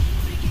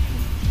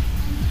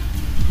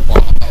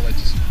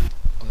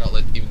I'm not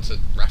allowed even to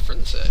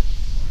reference it.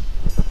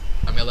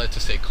 Am I allowed to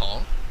say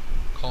corn?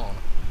 Corn.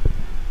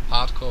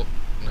 Hardcore?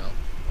 No,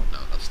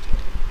 that's too.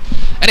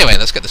 Anyway,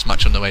 let's get this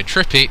match underway.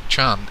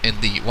 Trippy-chan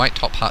in the white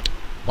top hat,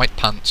 white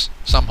pants.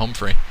 Sam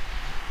Humphrey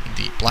in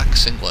the black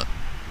singlet.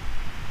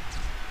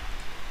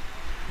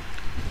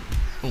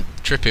 Oh,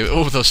 Trippy.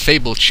 Oh, those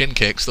fabled shin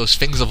kicks, those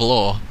things of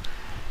law.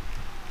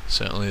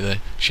 Certainly the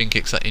shin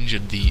kicks that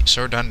injured the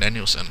Sir Dan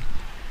Danielson.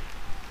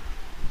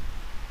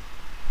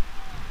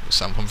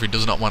 Sam Humphrey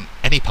does not want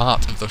any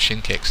part of those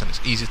shin kicks, and it's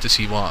easy to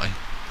see why.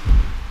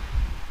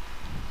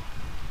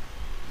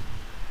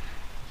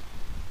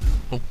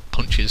 Oh,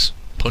 punches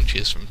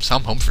from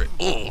Sam Humphrey.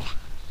 Oh,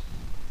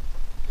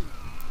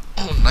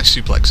 nice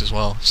suplex as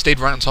well. Stayed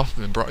right on top of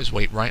him and brought his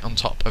weight right on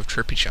top of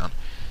Trippy-chan.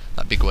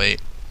 That big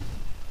weight.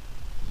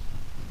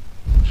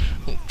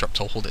 Oh, dropped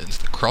to hold it into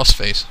the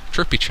crossface.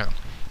 Trippy-chan,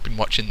 been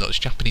watching those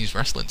Japanese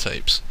wrestling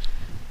tapes.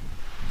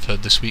 I've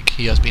heard this week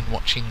he has been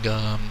watching,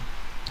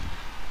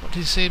 what did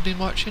he say he'd been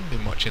watching?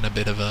 Been watching a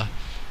bit of a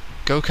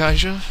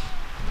Gokaiger.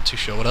 I'm not too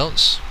sure what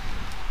else.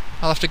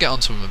 I'll have to get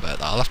onto him about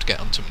that. I'll have to get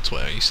onto him on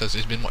Twitter. He says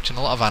he's been watching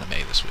a lot of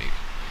anime this week.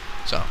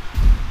 So,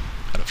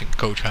 I don't think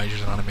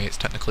Gokaiger's an anime, it's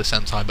technically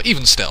Sentai, but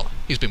even still,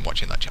 he's been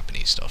watching that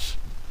Japanese stuff.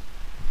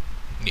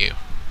 New.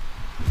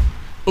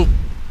 Oh,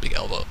 big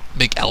elbow.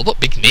 Big elbow?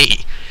 Big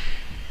knee.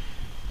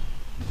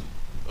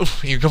 Oh,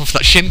 you're going for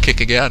that shin kick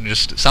again.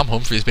 Just Sam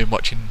Humphrey's been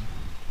watching,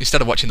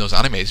 instead of watching those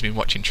animes, he's been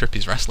watching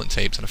Trippy's wrestling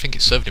tapes, and I think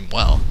it served him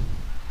well.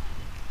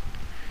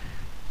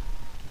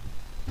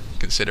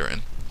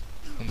 considering.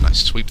 Oh,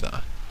 nice sweep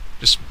there.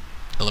 Just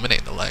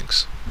eliminating the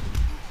legs.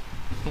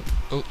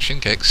 Oh,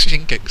 shin kicks,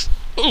 shin kicks.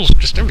 Oh,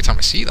 just every time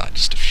I see that,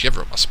 just a shiver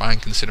up my spine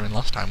considering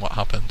last time what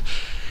happened.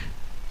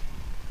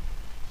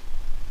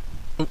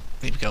 Oh,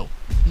 here we go.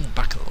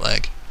 Back of the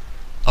leg.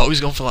 Oh,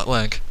 he's going for that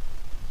leg.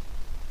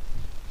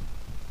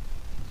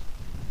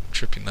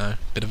 Tripping now.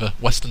 Bit of a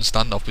western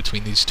standoff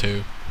between these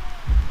two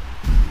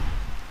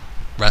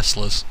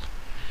wrestlers.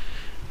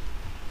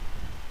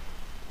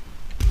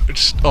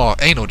 Just, oh,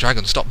 Anal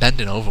Dragon, stop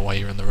bending over while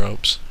you're in the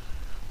ropes.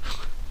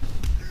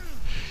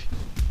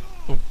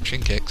 Oh,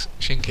 shin kicks,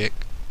 shin kick.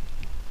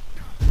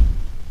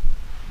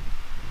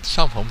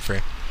 Sam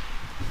Humphrey.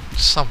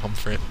 Sam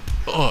Humphrey.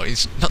 Oh,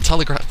 he's not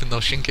telegraphing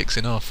those shin kicks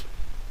enough.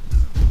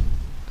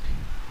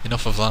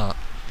 Enough of that.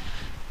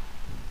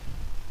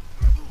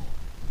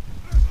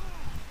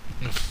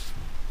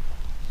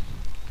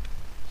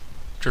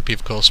 Trippy,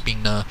 of course,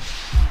 being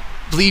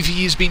believe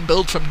he is being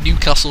billed from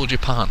Newcastle,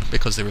 Japan,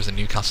 because there is a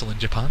Newcastle in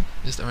Japan.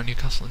 Is there a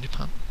Newcastle in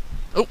Japan?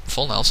 Oh,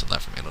 full Nelson there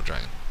from Anal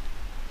Dragon.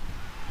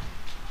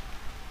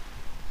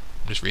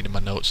 I'm just reading my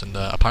notes, and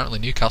apparently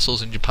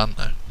Newcastle's in Japan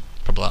now.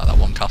 Probably like that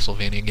one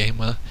Castlevania game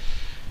where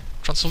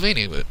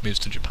Transylvania moves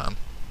to Japan.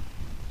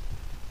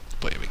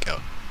 But here we go.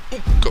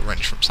 Oh, gut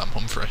wrench from Sam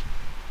Humphrey.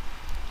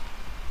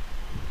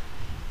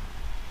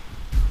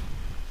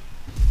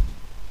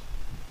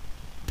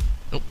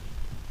 Oh,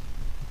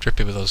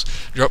 Trippy with those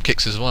drop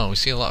kicks as well. We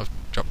see a lot of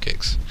drop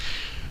kicks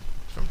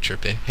from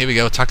Trippy. Here we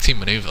go, tag team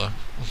maneuver.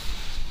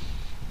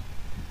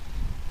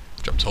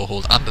 Drop toe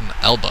hold and an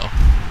elbow.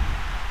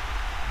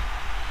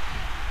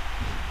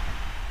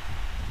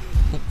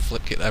 Oh,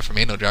 flip kick there from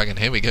Anal Dragon.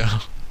 Here we go.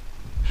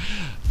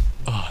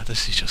 Oh,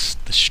 this is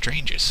just the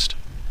strangest.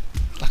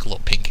 Like a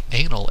little pink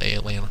anal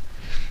alien.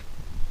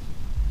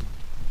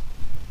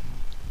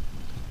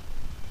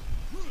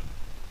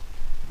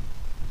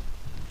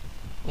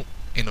 Oh,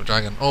 Anal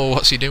Dragon. Oh,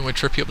 what's he doing with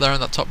Trippy up there on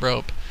that top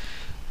rope?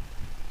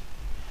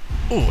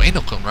 Oh,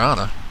 Anal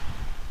Kunrana.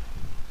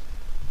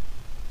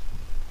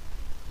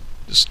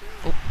 Just,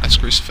 oh, nice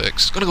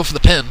crucifix. Gonna go for the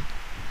pin.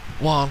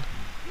 1,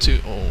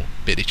 2, oh,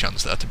 bitty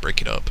chance there to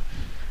break it up.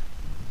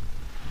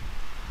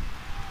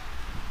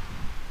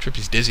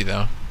 Trippy's dizzy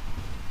though.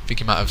 I think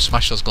he might have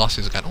smashed those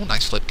glasses again. Oh,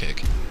 nice flip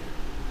kick.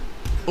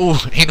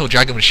 Oh, Anal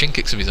Dragon with shin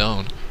kicks of his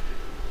own.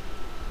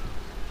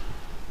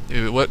 If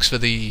it works for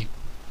the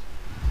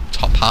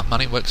top hat man,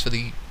 it works for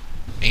the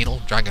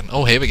Anal Dragon.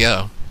 Oh, here we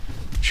go.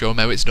 Show him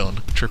how it's done.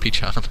 Trippy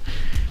Chan.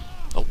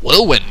 A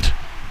whirlwind.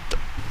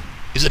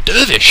 He's a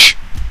dervish.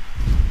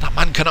 That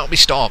man cannot be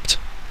stopped.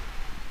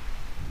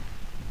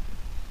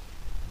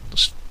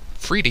 Those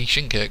 3D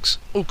shin kicks.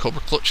 Oh,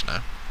 Cobra Clutch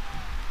now.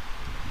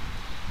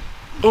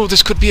 Oh,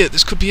 this could be it.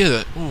 This could be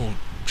it. Oh,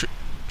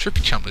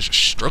 Trippy Champ was just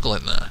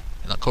struggling there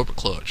in that Cobra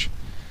Clutch.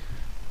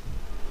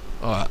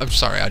 Oh, I'm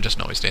sorry. I just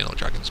noticed Anal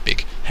Dragon's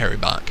big, hairy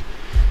back.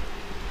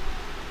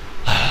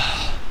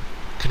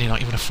 Can he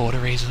not even afford a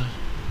razor?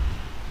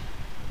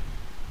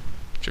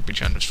 Trippy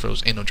Champ just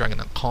throws Anal Dragon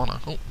in the corner.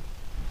 Oh,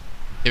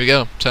 here we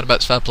go.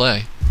 Turnabout's fair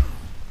play.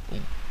 Oh,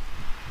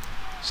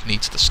 this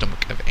needs the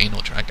stomach of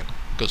Anal Dragon.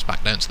 Goes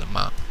back down to the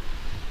mat.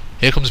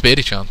 Here comes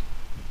Beardy-chan.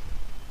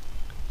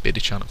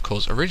 Beardy-chan, of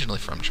course, originally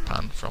from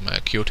Japan, from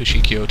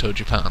Kyoto,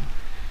 Japan.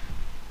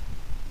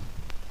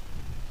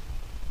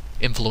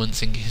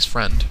 Influencing his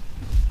friend,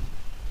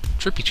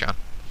 Trippy-chan,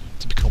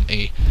 to become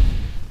a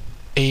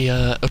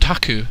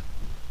otaku,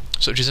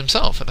 such as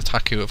himself. An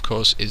otaku, of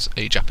course, is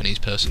a Japanese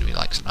person who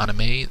likes anime,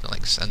 they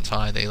like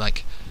sentai,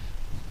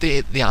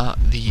 they are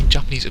the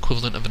Japanese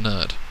equivalent of a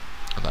nerd.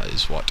 And that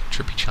is what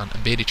Trippy-chan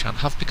and Beardy-chan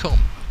have become.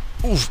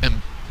 Oof,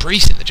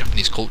 embracing the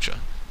Japanese culture.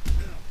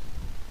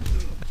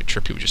 I think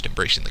Trippy was just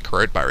embracing the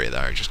crowd barrier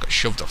there. He just got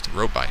shoved off the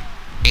rope by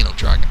Anal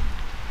Dragon.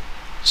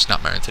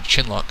 Snapmare into the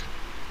chin lock.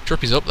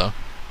 Trippy's up though.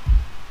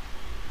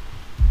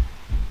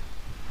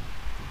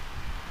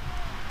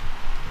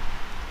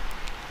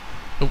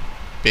 Oh,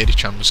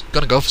 Beardy-chan was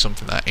gonna go for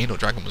something there. Anal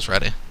Dragon was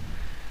ready.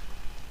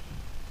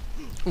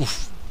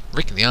 Oof,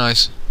 Rick in the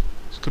eyes.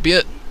 This could be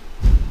it.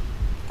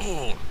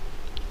 Oh,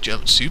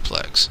 German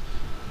suplex.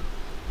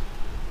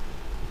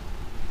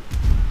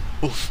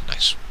 Oof,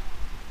 nice.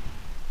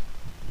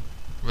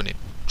 Running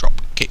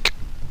drop kick.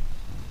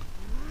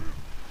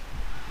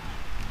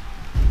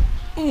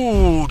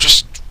 Ooh,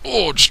 just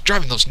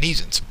driving those knees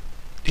into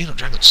Anal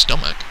Dragon's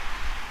stomach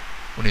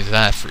when he's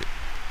there through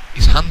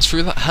his hands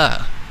through that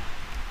hair.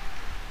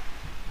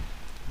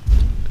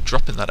 And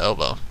dropping that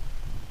elbow.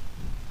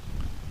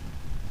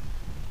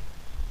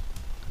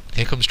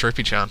 Here comes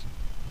Trippy-chan.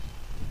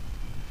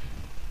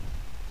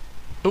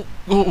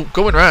 Oh,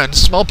 going round.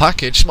 Small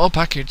package.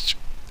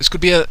 This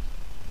could be a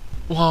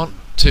 1,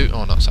 2.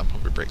 Oh no, Sam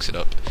Humphrey breaks it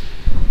up.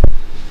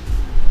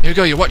 Here we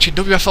go. You're watching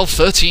WFL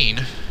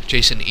 13.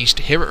 Jason East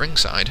here at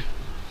ringside.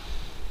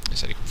 He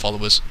said you can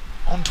follow us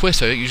on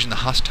Twitter using the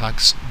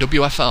hashtags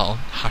WFL,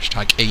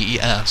 hashtag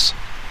AES.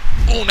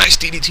 Oh, nice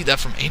DDT there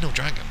from Anal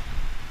Dragon.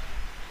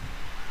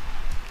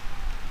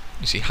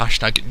 You see,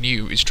 hashtag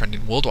new is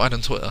trending worldwide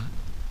on Twitter.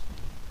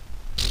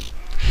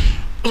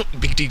 Oh,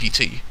 big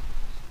DDT.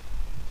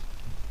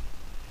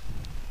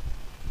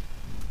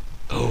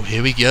 Oh,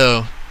 here we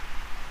go.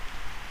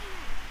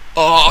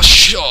 Oh,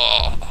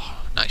 sure.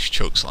 Nice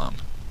choke slam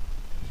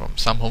from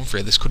Sam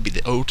Humphrey. This could be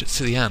the ode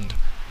to the end.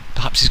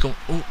 Perhaps he's going...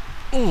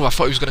 Oh, I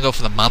thought he was going to go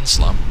for the man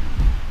slam.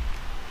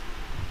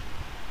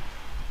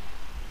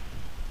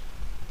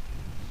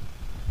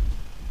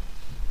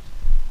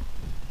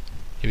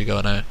 Here we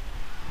go now.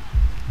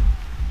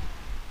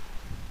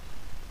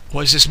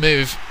 What is this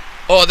move?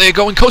 Oh, they're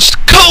going coast to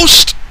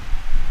coast!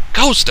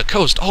 Coast to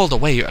coast, all the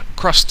way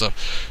across the...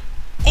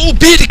 Oh,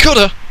 beardy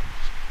cutter!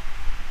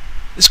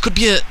 This could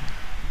be it.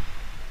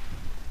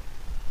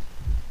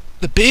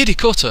 The beardy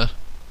cutter.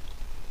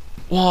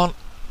 1,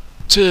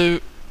 2...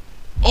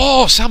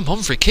 Oh, Sam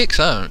Humphrey kicks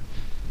out.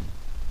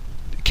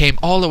 He came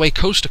all the way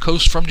coast to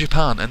coast from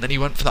Japan, and then he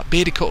went for that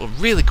beardy cutter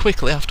really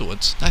quickly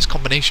afterwards. Nice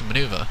combination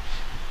manoeuvre.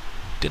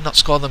 Did not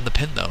score them the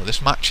pin though.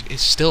 This match is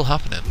still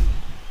happening.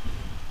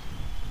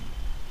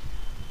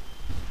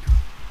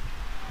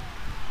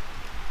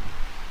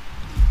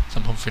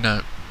 Sam Humphrey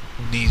now.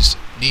 Knees.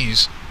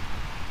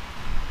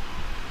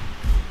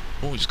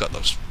 Oh, he's got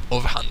those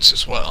overhands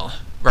as well.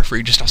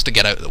 Referee just has to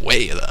get out of the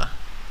way there.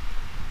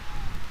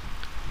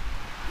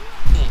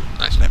 Oh,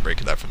 nice net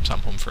breaker there from Sam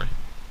Humphrey.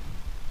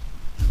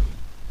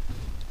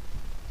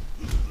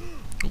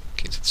 Oh,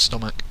 kick to the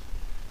stomach.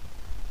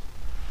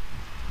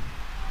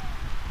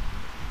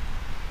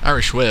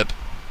 Irish whip.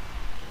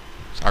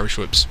 Irish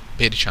whips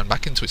Beardy-chan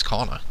back into his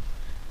corner.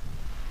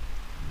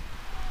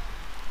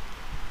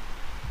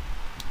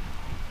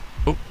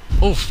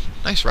 Oh,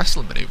 nice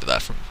wrestling manoeuvre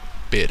there from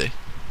Beardy.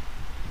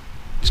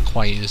 He's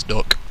quiet as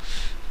duck.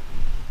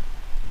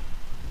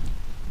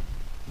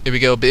 Here we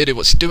go, Beardy,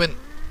 what's he doing?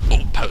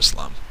 Oh, power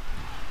slam.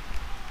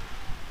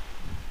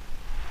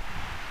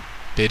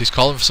 Beardy's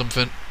calling for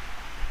something.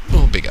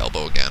 Oh, big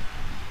elbow again.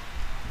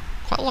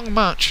 Quite a long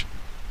match.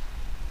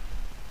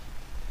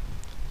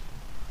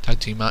 Tag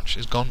team match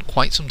has gone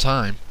quite some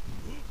time.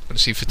 Going to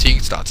see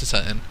fatigue start to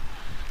set in.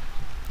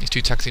 These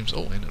two tag teams...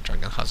 Oh, Eno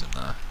Dragon has him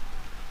there.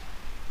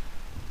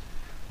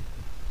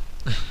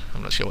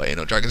 I'm not sure what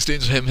Eno Dragon's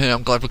doing to him here.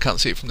 I'm glad we can't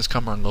see it from this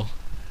camera angle.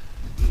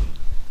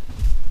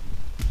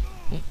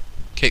 Ooh,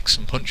 kicks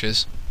and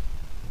punches.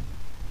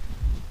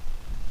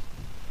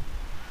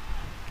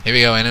 Here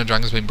we go. Eno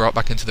Dragon's been brought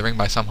back into the ring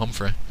by Sam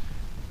Humphrey.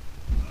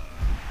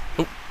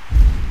 Oh,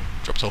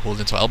 drops a hold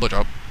into elbow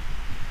drop.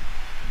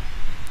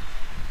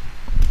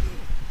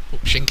 Oh,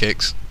 shin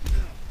kicks.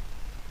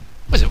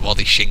 What is it with all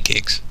these shin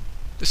kicks?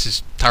 This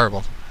is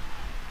terrible.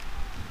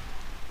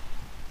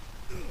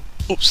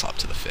 Oh, slap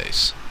to the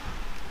face.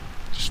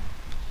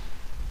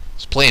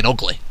 It's playing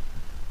ugly.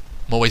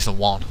 More ways than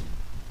one.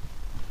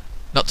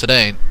 Not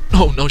today.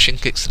 Oh, no shin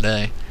kicks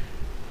today.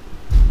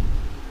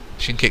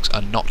 Shin kicks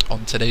are not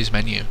on today's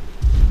menu.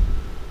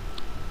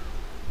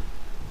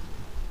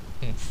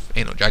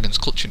 Eno Dragon's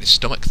clutching his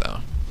stomach though.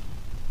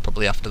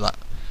 Probably after that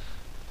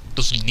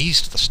dozen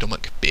knees to the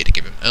stomach Beardy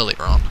gave him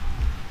earlier on.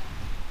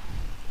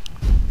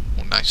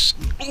 Oh, nice.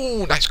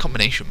 Oh, nice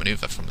combination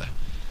manoeuvre from the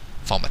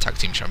former tag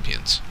team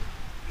champions.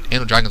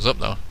 Eno Dragon's up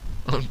though.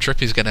 Oh,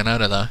 Trippy's getting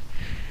out of there.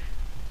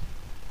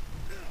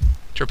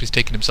 Trippy's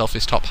taking himself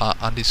his top hat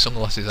and his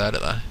sunglasses out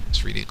of there. His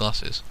 3D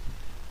glasses.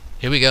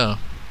 Here we go.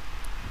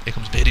 Here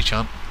comes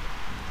Beardy-chan.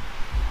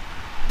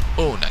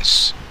 Oh,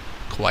 nice.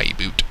 Kawaii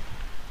boot.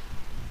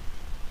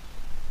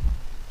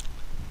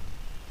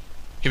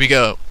 Here we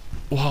go.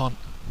 1,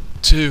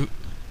 2,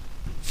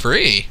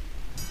 3.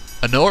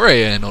 Honore,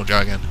 Eno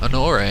Dragon.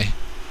 Honore.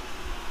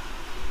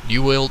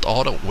 New World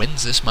Order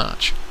wins this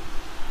match.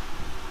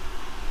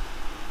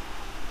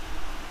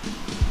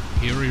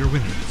 Here are your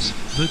winners,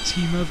 the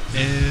team of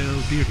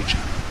El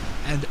Beardy-chan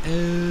and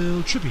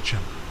El Trippy-chan,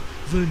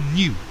 the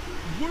New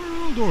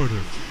World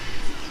Order.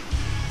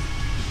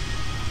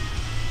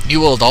 New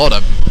World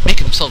Order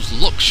making themselves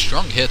look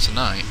strong here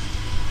tonight.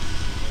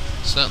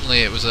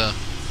 Certainly it was a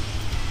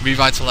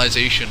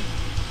revitalization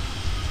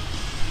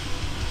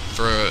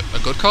for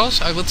a good cause,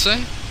 I would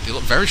say. They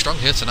look very strong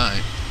here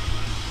tonight.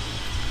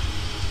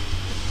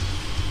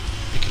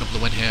 Picking up the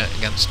win here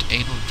against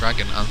Eno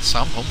Dragon and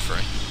Sam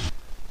Humphrey.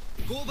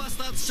 ゴーバス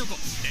ターズチョコレ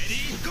デ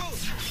ィーゴー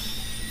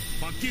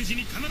パッケージ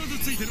に必ず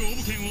ついてる応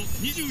募券を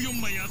24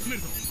枚集め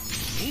ると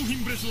納品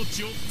ブレスウォッ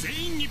チを全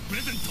員にプ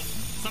レゼント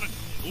さらに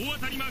大当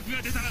たりマーク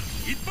が出たら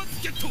一発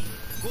ゲット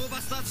ゴー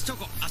バスターズチョ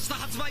コ明日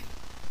発売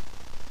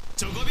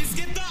チョコビス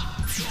ケットな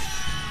んですと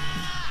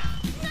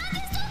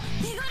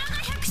絵柄が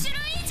100種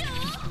類以上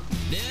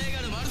レー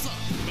ガルもあるぞ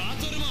バ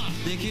トルも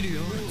できる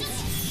よ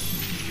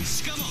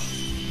しかも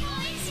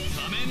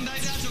仮面ラ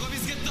イダーチョコビ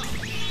スケット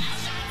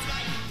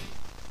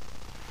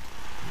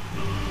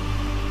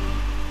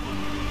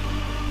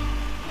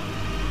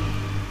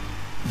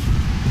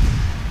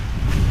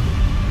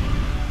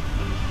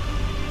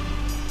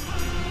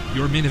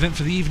Your main event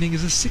for the evening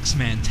is a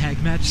 6-man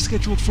tag match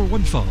scheduled for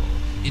one fall.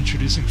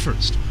 Introducing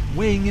first,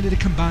 weighing in at a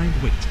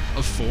combined weight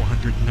of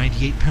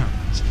 498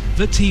 pounds,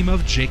 the team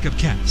of Jacob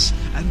Cass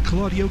and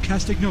Claudio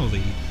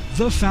Castagnoli,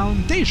 the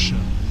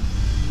Foundation.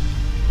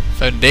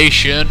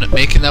 Foundation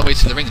making their way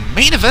to the ring.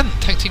 Main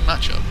event tag team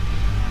matchup.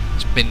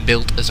 It's been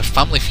built as a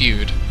family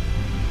feud.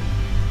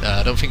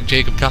 I don't think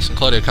Jacob Cass and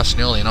Claudio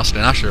Castagnoli and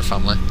Austin Ash are a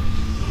family.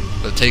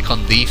 But take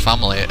on the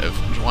family of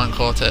Juan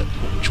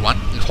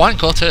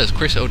Cortez,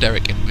 Chris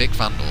O'Derrick, and Vic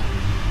Vandal,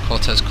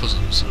 Cortez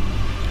cousins.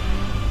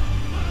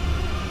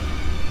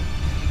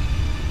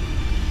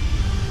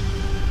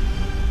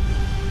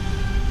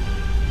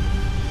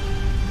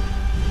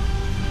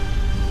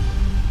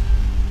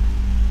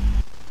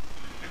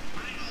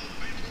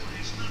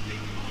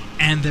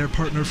 And their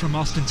partner from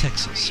Austin,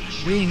 Texas,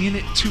 weighing in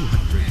at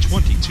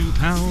 222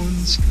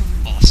 pounds,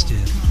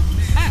 Austin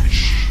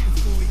Ash.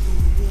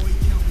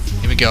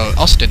 Here we go,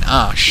 Austin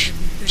Ash.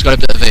 He's got a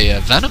bit of a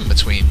venom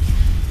between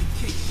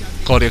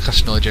Claudio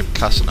Castagnoli, Jacob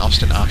Cass, and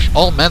Austin Ash.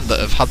 All men that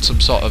have had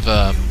some sort of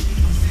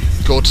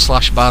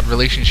good/bad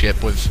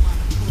relationship with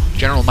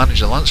general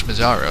manager Lance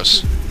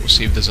Mazzaros. We'll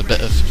see if there's a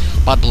bit of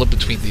bad blood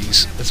between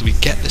these as we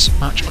get this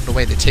match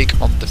underway. They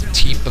take on the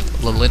team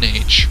of La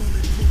Lineage.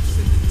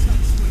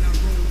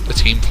 The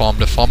team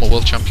formed of former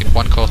world champion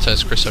Juan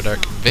Cortez, Chris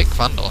O'Derrick, and Vic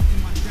Vandal. Like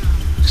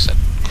I said,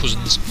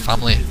 cousins,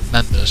 family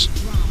members.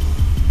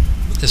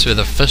 This will be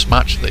the first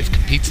match that they've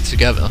competed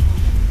together.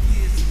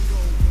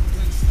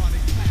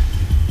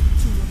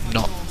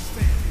 Not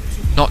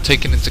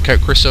taking into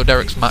account Chris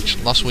O'Derrick's match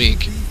last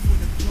week,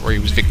 where he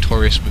was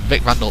victorious with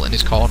Vic Vandal in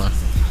his corner.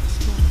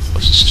 It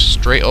was a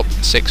straight up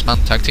 6-man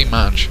tag team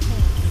match.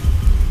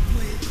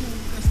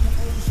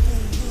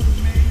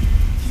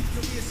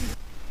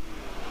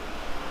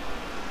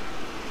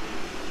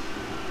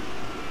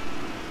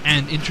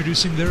 And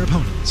introducing their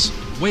opponents,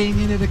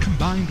 weighing in at a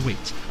combined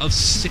weight of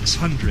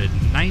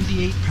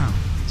 698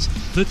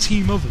 pounds, the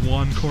team of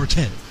Juan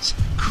Cortez,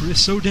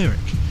 Chris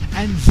O'Derrick,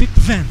 and Vic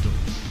Vandal,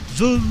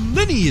 the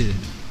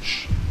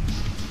Lineage.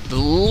 The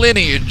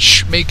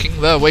Lineage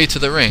making their way to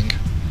the ring.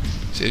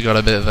 So they've got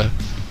a bit of a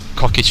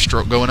cocky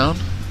strut going on.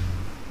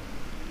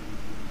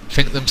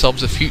 Think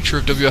themselves the future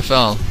of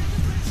WFL.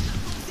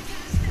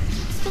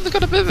 Well, they've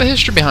got a bit of a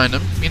history behind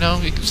them, you know,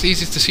 it's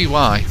easy to see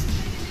why.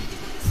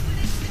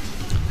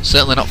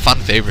 Certainly not fan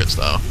favourites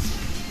though.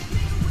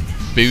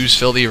 Boos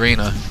fill the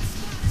arena.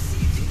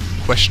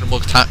 Questionable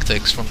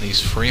tactics from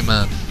these three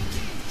men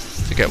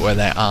to get where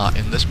they are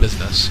in this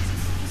business.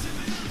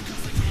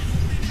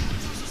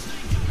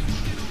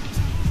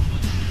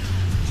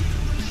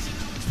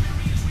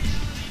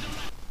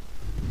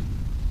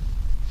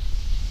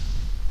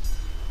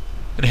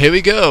 And here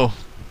we go.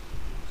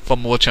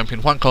 Former world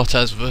champion Juan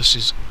Cortez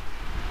versus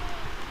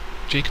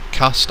Jacob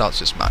Cass starts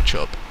this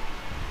matchup.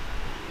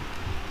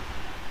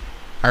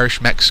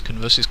 Irish Mexican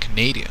versus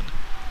Canadian.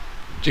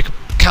 Jacob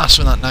Cass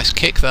with that nice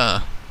kick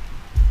there.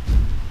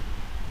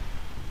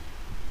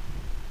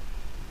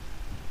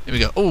 Here we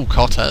go. Oh,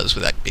 Cortez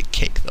with that big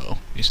kick though.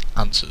 He just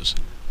answers.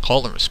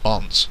 Call and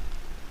response.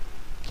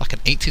 Like an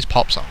 80s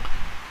pop song.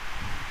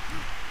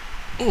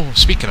 Oh,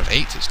 speaking of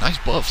 80s, nice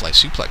butterfly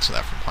suplex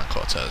there from Juan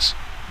Cortez.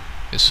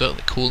 It's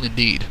certainly cool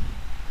indeed.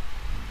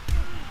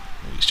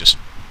 Oh, he's just...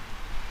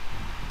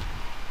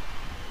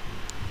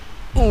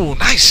 Oh,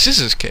 nice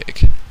scissors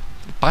kick.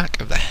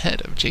 Back of the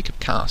head of Jacob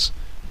Cass.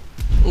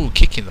 Oh,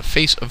 kicking the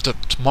face of the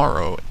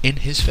tomorrow in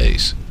his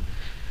face.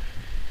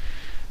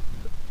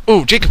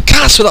 Oh, Jacob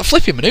Cass with that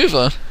flippy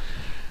manoeuvre.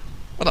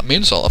 Well, that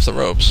moonsault off the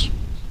ropes.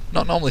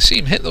 Not normally see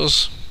him hit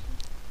those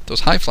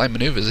high flying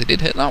manoeuvres. He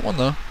did hit that one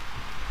though.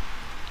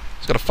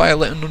 He's got a fire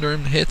lit under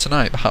him here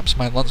tonight. Perhaps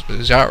my Lance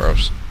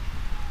Mazzaros.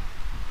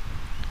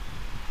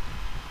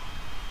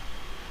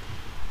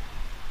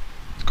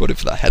 He's going in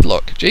for that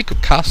headlock.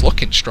 Jacob Cass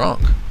looking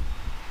strong.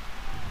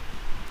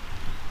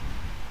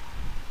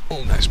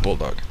 Oh, nice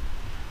bulldog.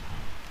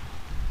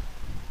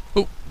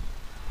 Oh,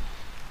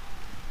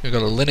 we've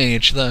got a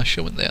Lineage there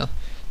showing their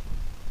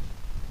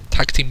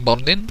tag team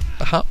bonding,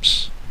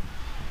 perhaps.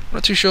 I'm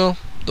not too sure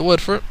the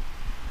word for it.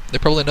 They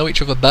probably know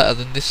each other better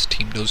than this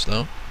team does,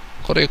 though.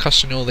 Claudio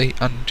Castagnoli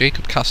and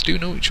Jacob Cass do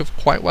know each other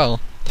quite well.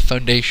 The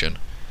Foundation.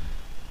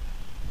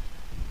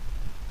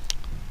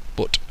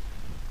 But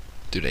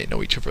do they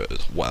know each other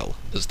as well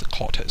as the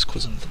Cortez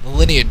cousins and the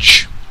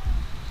Lineage?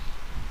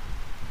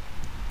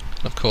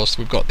 And of course,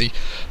 we've got the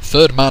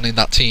third man in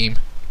that team,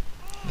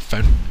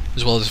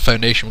 as well as the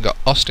Foundation. We've got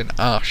Austin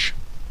Ash.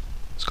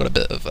 He's got a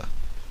bit of a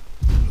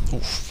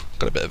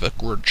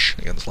grudge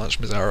against Lance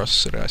Mazzaros,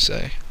 so did I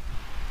say.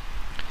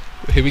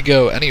 But here we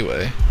go.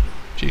 Anyway,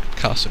 Jacob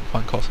Cass and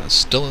Juan Cortez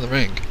still in the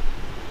ring.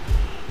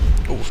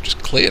 Oh,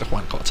 just cleared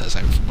Juan Cortez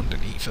out from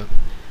underneath him.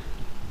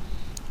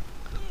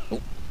 Oh,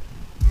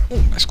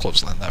 nice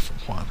clothesline there from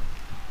Juan.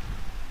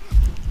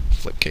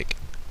 Flip kick.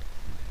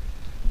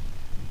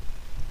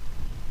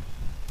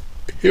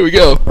 Here we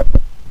go.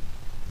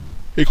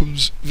 Here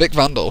comes Vic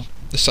Vandal,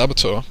 the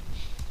Saboteur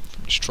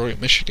from Detroit,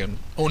 Michigan.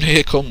 Oh, and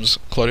here comes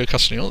Claudio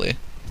Castagnoli.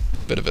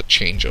 Bit of a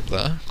change up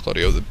there.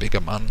 Claudio, the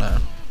bigger man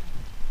now.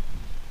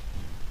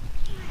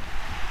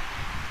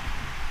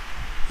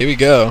 Here we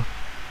go.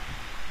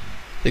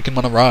 Taking him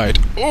on a ride.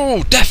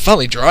 Oh, Death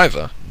Valley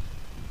Driver.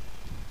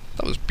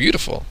 That was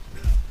beautiful.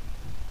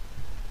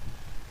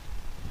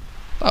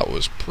 That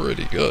was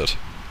pretty good,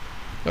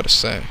 gotta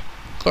say.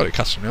 Claudio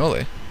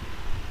Castagnoli.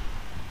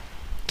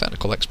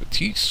 Technical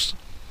expertise.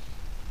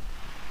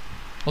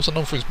 Also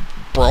known for his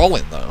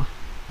brawling, though.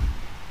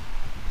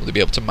 Will he be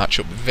able to match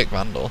up with Vic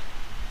Vandal?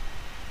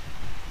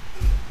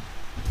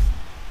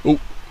 Oh.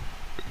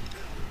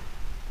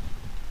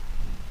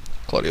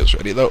 Claudio's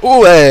ready, though.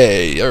 Oh,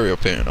 hey!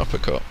 European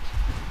uppercut.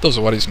 Those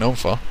are what he's known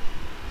for.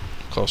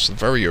 Of course,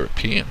 very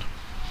European.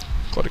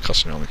 Claudio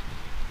Castagnoli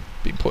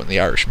being put in the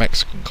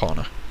Irish-Mexican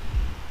corner.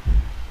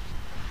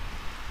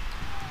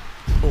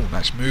 Oh,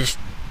 nice move.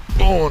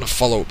 Oh, and a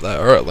follow-up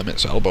there. At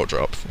limits, elbow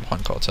drop from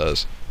Juan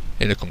Cortez.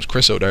 Here comes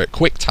Chris O'Derrick.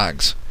 Quick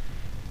tags.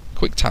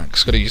 Quick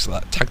tags. Got to use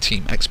that tag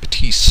team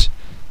expertise.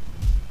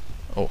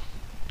 Oh,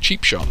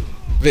 cheap shot.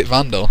 Vic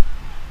Vandal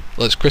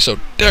lets Chris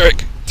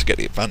O'Derrick to get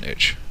the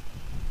advantage.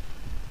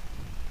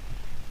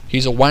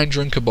 He's a wine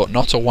drinker, but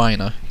not a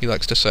whiner, he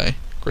likes to say.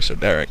 Chris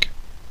O'Derrick.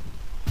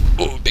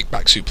 Oh, big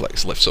back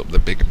suplex lifts up the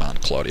big man,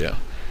 Claudio.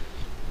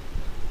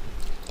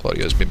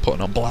 Claudio's been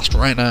putting on blast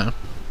right now.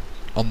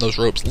 On those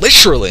ropes,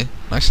 literally.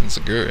 Nice and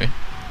Zaguri.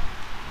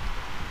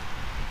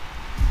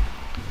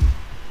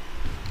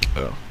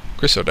 Oh,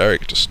 Chris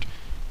O'Derrick just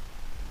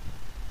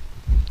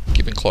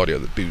giving Claudio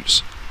the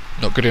boots.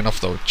 Not good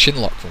enough though. Chin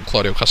lock from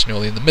Claudio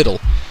Castagnoli in the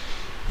middle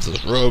of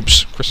those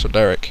ropes. Chris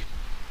O'Derrick.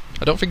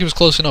 I don't think he was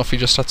close enough. He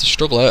just had to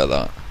struggle out of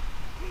that.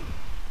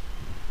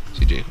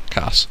 CJ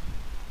Cass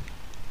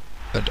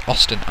and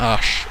Austin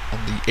Ash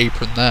on the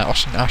apron there.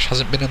 Austin Ash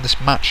hasn't been in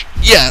this match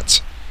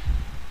yet.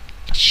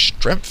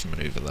 Strength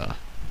maneuver there,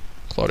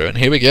 Claudio, and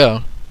here we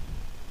go.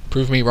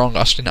 Prove me wrong.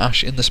 Austin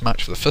Ash in this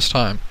match for the first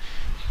time.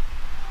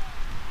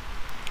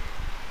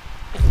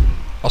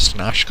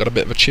 Austin Ash got a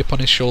bit of a chip on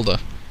his shoulder.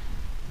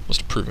 Wants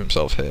to prove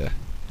himself here.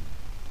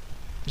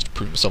 Wants to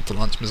prove himself to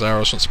Lance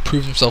Mazzaros. Wants to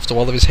prove himself to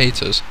all of his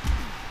haters.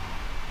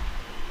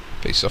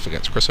 Faces off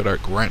against Chris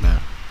O'Derrick right now.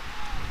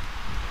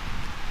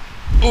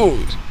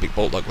 Oh, big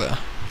bulldog there.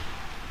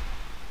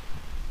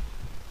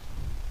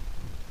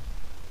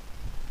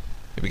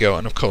 Here we go,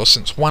 and of course,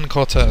 since Juan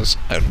Cortez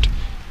and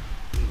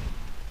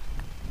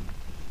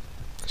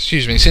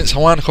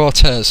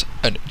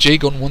Jay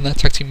Gunn won their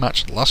tag team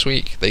match last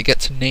week, they get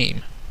to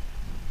name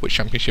which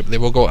championship they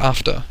will go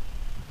after.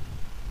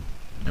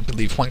 And I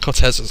believe Juan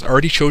Cortez has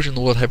already chosen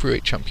the World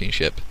Heavyweight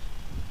Championship.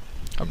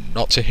 I'm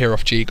not to hear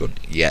off Jay Gunn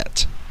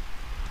yet.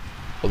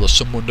 Although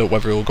some wonder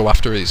whether he will go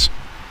after his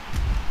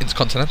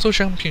Intercontinental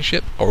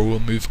Championship or will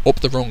move up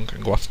the rung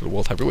and go after the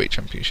World Heavyweight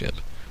Championship.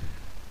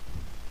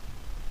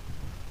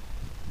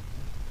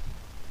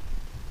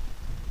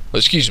 Oh,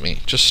 excuse me,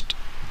 just...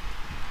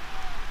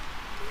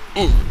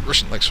 Ooh,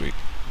 Russian leg sweep.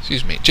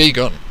 Excuse me, Jay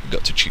Gunn, you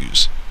got to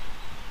choose.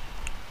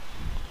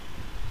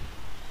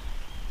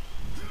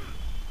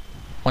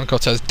 Juan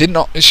Cortez did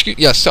not...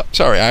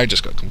 sorry, I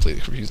just got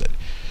completely confused.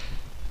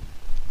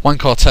 Juan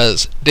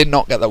Cortez did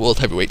not get that World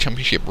Heavyweight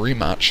Championship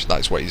rematch. That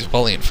is what he's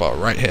volleying for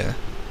right here.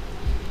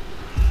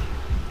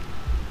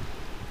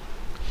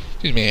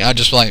 Excuse me, I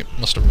just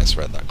must have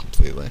misread that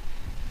completely.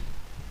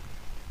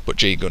 But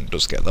Jay Gunn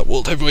does get that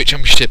World Heavyweight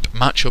Championship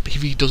matchup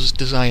if he does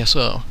desire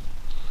so.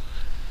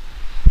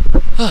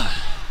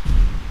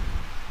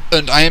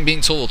 And I am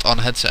being told on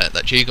headset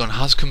that Jay Gunn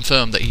has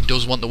confirmed that he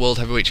does want the World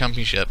Heavyweight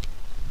Championship.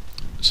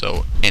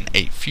 So, in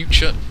a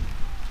future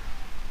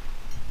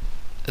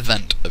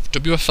event of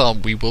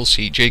WFL, we will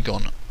see Jay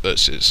Gunn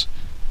versus...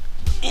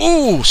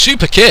 Ooh,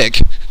 super kick!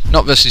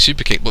 Not versus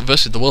super kick, but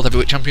versus the World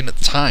Heavyweight Champion at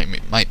the time.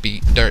 It might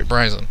be Derek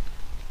Bryson.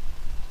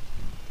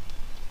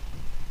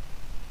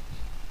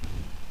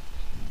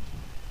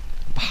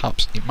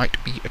 Perhaps it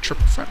might be a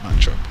triple threat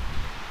matchup.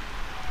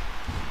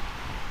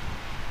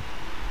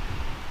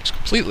 It's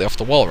completely off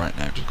the wall right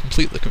now. Just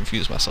completely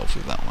confused myself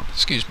with that one.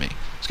 Excuse me.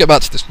 Let's get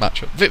back to this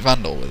matchup. Vic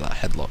Vandal with that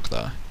headlock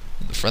there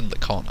in the friendly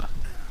corner.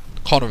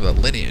 The corner of the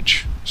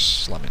lineage.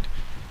 Slamming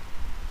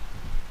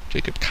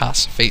Jacob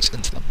Cass face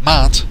into the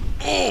mat.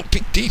 Oh,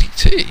 big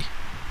DDT.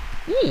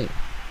 Ooh.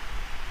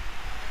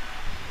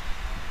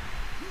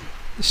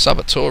 The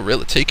Saboteur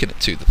really taking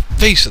it to the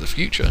face of the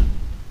future.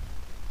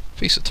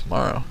 Face of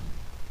tomorrow.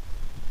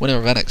 Winner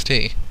of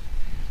NXT.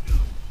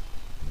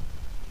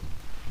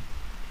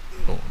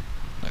 Oh,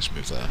 nice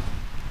move there.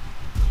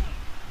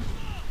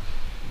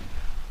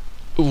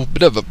 Ooh,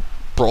 bit of a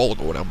brawl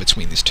going on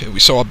between these two. We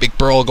saw a big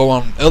brawl go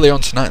on earlier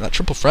on tonight, that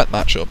triple threat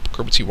matchup.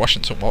 Kirby T.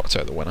 Washington walked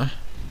out the winner.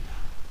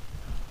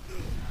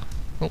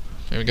 Oh,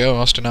 here we go,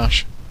 Austin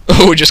Ash.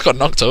 Oh, we just got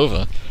knocked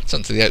over.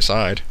 Sent to the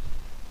outside.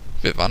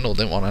 Vic Vandal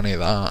didn't want any of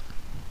that.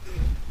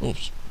 Oh,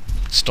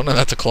 stunning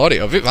that to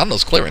Claudio. Vic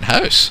Vandal's clearing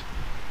house.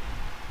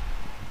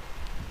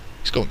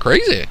 He's going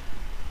crazy.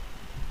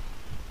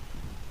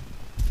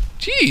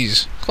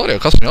 Jeez, Claudio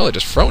Castagnoli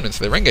just thrown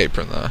into the ring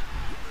apron there.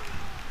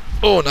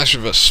 Oh, nice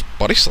reverse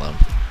body slam.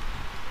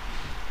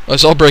 Oh,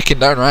 it's all breaking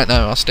down right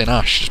now. Austin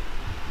Ash.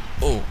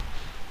 Oh.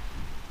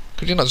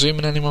 Could you not zoom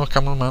in anymore,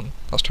 cameraman?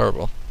 That's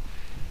terrible.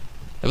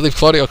 I believe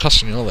Claudio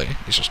Castagnoli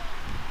is just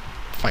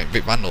fighting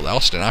Vic Vandal.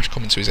 Austin Ash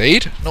coming to his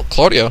aid. Not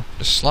Claudio,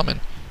 just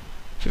slamming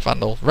Vic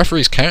Vandal.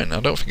 Referee's counting.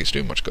 I don't think it's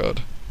doing much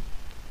good.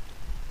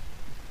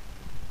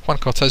 Juan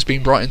Cortez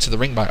being brought into the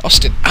ring by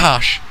Austin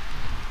Ash.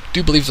 I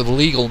do believe the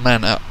legal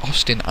men are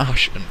Austin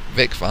Ash and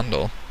Vic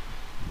Vandal.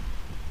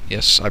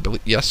 Yes, I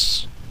believe.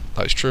 Yes,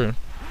 that is true.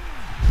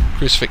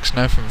 Crucifix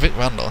now from Vic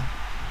Vandal.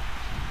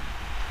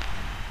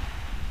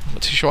 I'm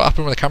not too sure what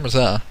happened with the cameras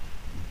there.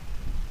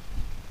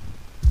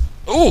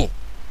 Oh!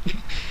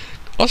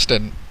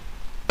 Austin,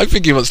 I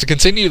think he wants to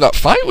continue that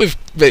fight with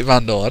Vic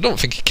Vandal. I don't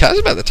think he cares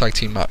about the tag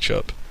team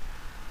matchup.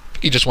 I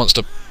think he just wants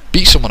to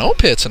beat someone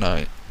up here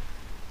tonight.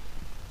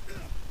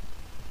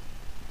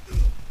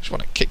 Just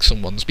want to kick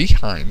someone's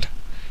behind.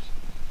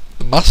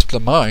 The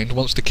mastermind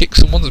wants to kick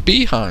someone's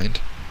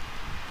behind.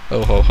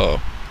 Oh ho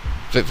ho.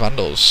 Vic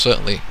Vandal's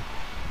certainly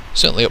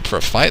up for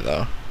a fight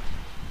though.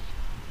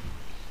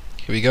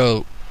 Here we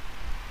go.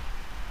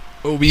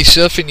 Oh, we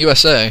surfing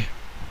USA.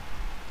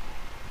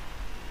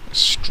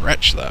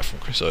 Stretch there from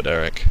Chris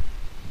O'Derrick.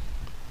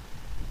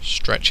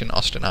 Stretching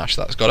Austin Ash,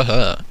 that's gotta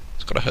hurt.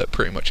 It's gotta hurt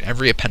pretty much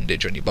every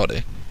appendage on your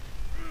body.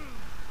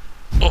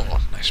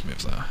 Oh, nice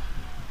move there.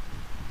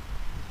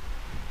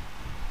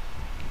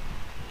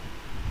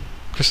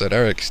 Chris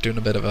O'Derrick is doing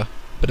a bit of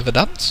a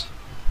dance.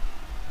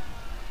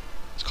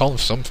 He's calling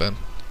for something.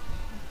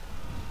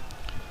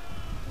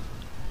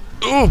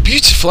 Oh,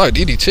 beautiful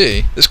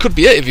DDT. This could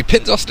be it if he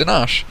pins Austin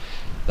Ash.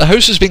 The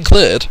house has been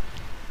cleared.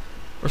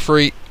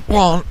 Referee,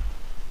 1,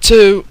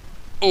 2.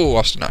 Oh,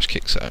 Austin Ash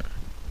kicks out.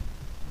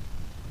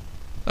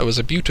 That was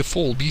a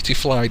beautiful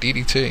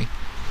DDT.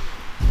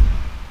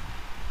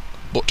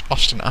 But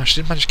Austin Ash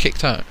did manage to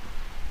kick out.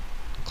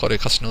 Claudio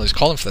Castagnoli is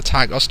calling for the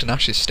tag. Austin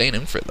Ash is staying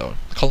in for it though.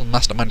 They call him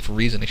Mastermind for a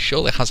reason. He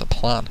surely has a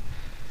plan.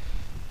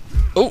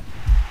 Oh!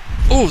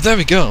 Oh, there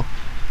we go.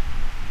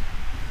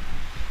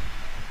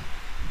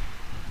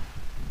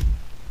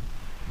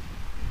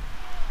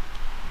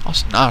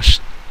 Austin Ash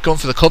going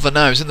for the cover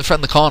now. He's in the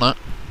friendly corner.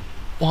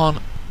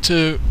 1,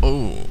 2.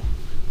 Oh.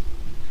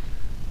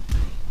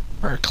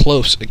 Very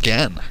close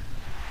again.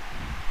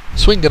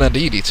 Swinging a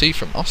DDT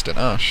from Austin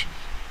Ash.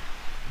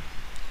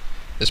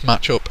 This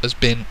matchup has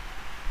been...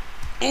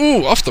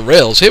 Ooh, off the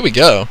rails. Here we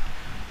go.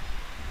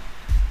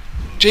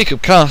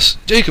 Jacob Cass.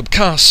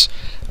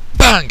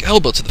 Bang!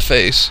 Elbow to the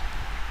face.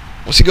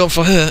 What's he going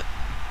for here?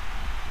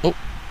 Oh,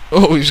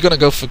 he was going to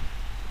go for...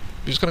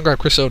 He was going to grab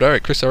Chris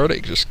O'Derrick. Chris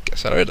O'Derrick just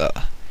gets out of there.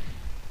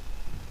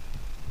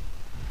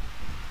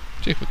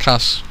 Jacob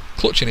Cass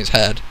clutching his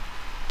head.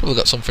 Probably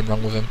got something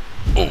wrong with him.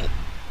 Oh!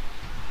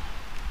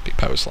 Big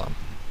power slam.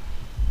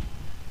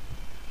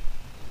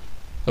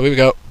 Oh, here we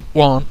go.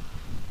 1,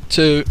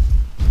 2.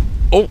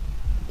 Oh!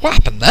 What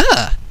happened there?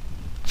 I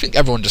think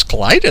everyone just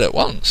collided at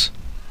once.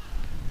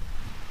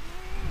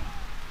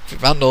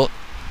 Vandal.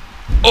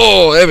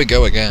 Oh, there we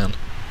go again.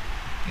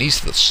 Knees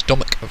to the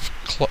stomach of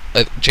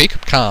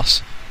Jacob Cass.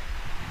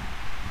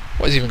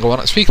 What is even going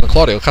on? Speaking of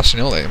Claudio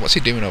Castagnoli, what's he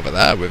doing over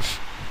there with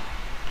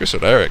Chris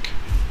O'Derrick?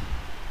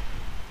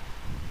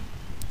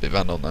 Bit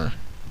Vandal now.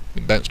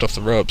 Being bounced off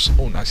the ropes.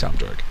 Oh, nice arm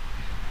drag.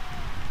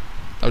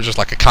 That was just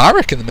like a car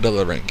wreck in the middle of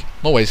the ring.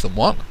 More ways than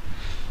one.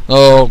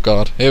 Oh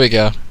god, here we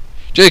go.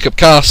 Jacob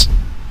Cass.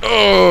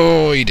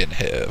 Oh, he didn't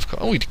hit it, of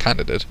course. Oh, he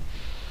kinda did.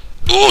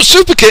 Oh,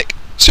 super kick!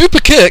 Super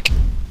kick!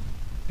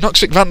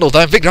 Knocks Vic Vandal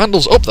down. Vic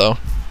Vandal's up though.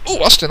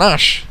 Oh, Austin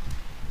Ash.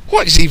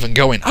 What is even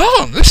going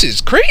on? This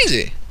is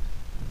crazy.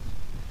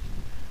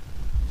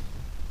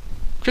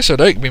 Chris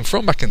O'Derrick being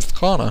thrown back into the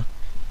corner.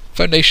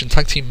 Foundation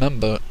tag team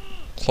member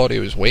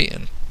Claudio is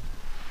waiting.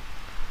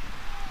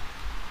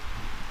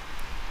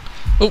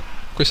 Oh,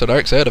 Chris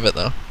O'Derrick's heard of it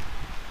though.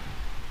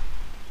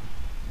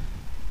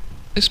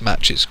 This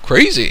match is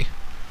crazy.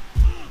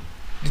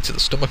 Into the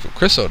stomach of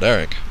Chris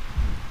O'Derrick.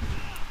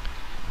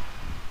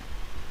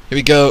 Here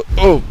we go.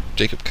 Oh,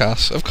 Jacob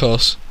Cass, of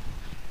course.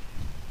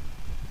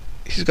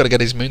 He's got to get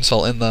his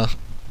moonsault in there.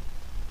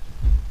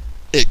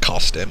 It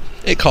cost him.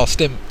 It cost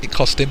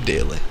him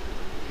dearly.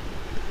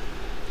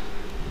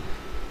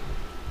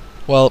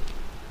 Well,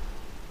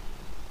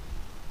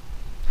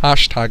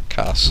 hashtag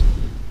Cass.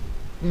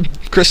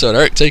 Chris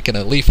O'Derrick taking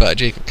a leaf out of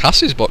Jacob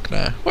Cass's book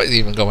now. What is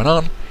even going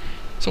on?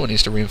 Someone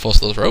needs to reinforce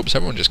those ropes.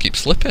 Everyone just keeps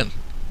slipping.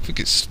 I think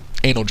it's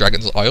Anal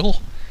Dragon's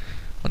oil.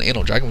 When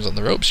Anal Dragon was on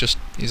the ropes, just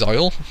his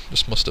oil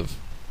just must have...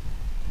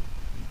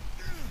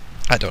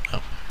 I don't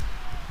know.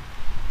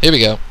 Here we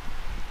go.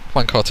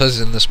 Juan Cortez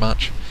is in this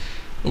match.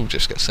 Ooh,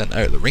 just gets sent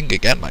out of the ring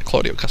again by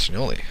Claudio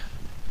Castagnoli.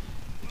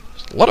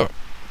 There's a lot of...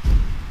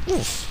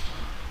 Oof.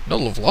 No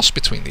love lost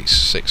between these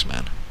 6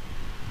 men.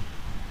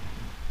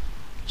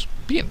 Just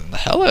beating the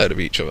hell out of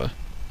each other.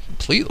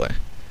 Completely.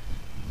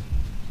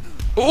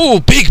 Oh,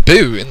 big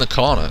boo in the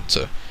corner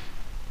to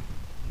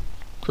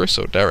Chris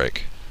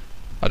O'Derrick.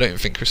 I don't even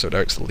think Chris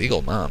O'Derrick's the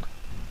legal man.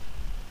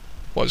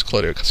 What is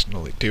Claudio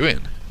Castagnoli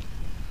doing?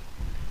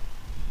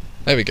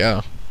 There we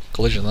go.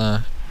 Collision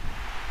there.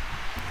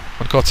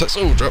 Juan Cortez.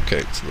 Oh,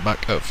 dropkick to the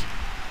back of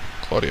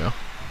Claudio.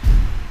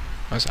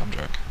 Nice arm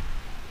drag.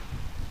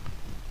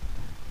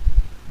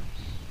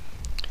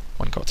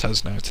 Juan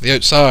Cortez now to the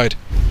outside.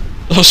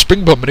 Oh,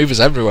 springboard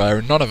maneuvers everywhere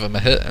and none of them are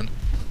hitting.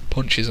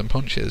 Punches and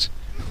punches.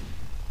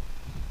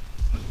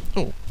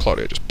 Oh,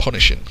 Claudio just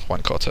punishing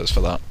Juan Cortez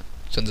for that.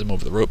 Sends him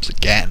over the ropes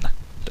again.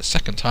 The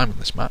 2nd time in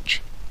this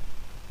match.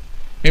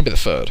 Maybe the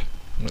 3rd.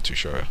 I'm not too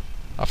sure.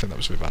 I think that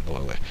was with Vandal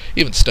earlier.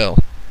 Even still,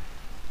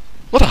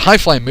 A lot of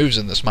high-flying moves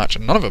in this match,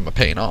 and none of them are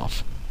paying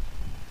off.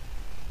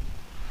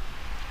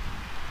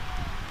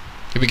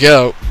 Here we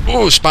go.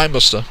 Oh,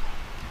 Spinebuster.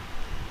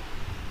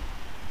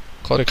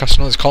 Claudio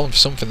Castagnoli's calling for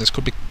something. This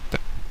could be the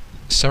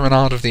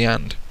Serenade of the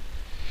end.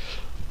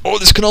 Oh,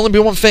 this can only be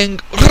one thing.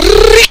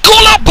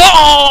 Ricola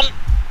bomb!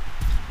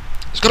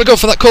 He's got to go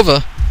for that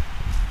cover.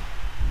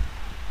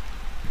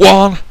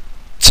 1,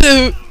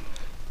 2,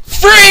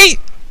 3!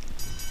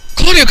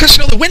 Claudio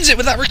Castagnoli wins it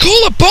with that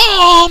Ricola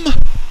bomb!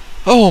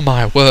 Oh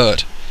my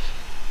word.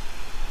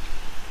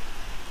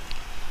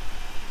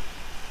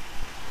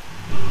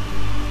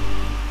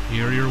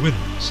 Here are your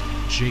winners,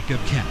 Jacob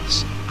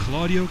Cass,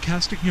 Claudio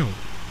Castagnoli,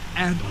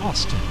 and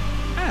Austin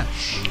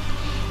Ash.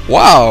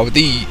 Wow,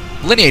 the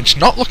lineage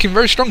not looking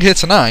very strong here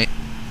tonight.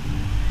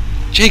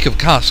 Jacob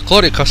Cass,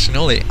 Claudio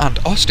Castagnoli, and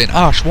Austin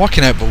Ash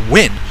walking out with a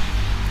win.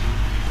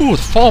 Ooh,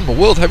 the former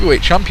World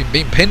Heavyweight Champion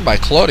being pinned by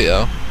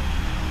Claudio.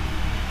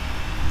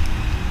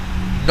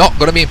 Not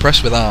going to be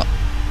impressed with that.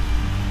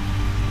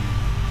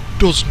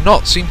 Does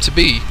not seem to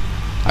be.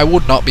 I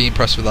would not be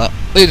impressed with that.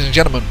 Ladies and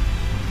gentlemen,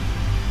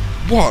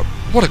 what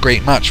a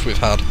great match we've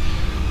had.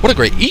 What a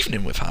great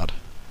evening we've had.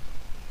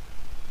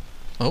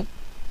 Oh,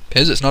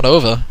 appears it's not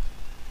over.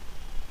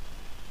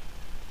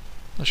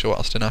 Not sure what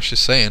Austin Ash is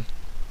saying.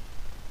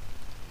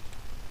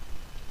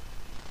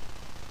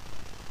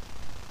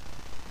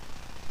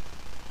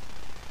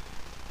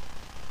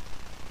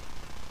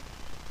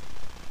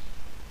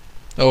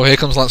 Oh, here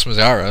comes Lance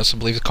Maziaras. I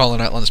believe he's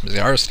calling out Lance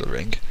Maziaras to the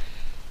ring.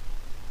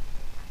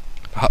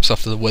 Perhaps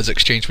after the words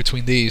exchanged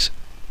between these,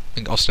 I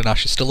think Austin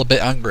Ash is still a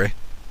bit angry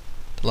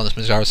that Lance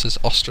Maziaras has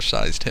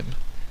ostracised him.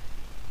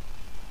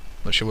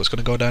 Not sure what's going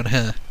to go down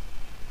here.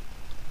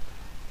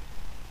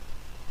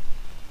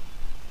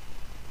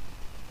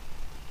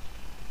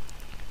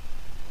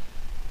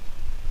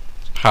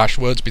 Harsh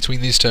words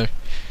between these two.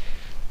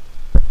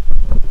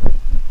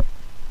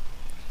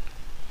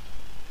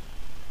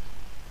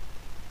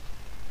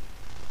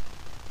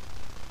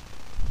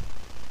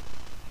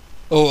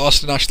 Oh,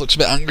 Austin Ash looks a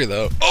bit angry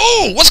though.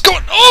 Oh, what's going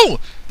on? Oh!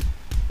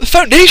 The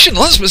Foundation,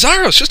 Lance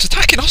Maziaras just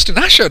attacking Austin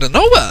Ash out of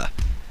nowhere.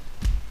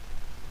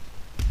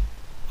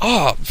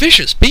 Oh,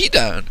 vicious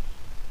beatdown.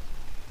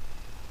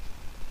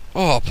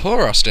 Oh,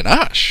 poor Austin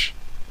Ash.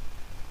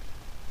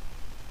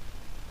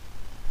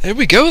 Here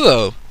we go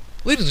though.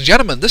 Ladies and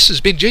gentlemen, this has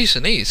been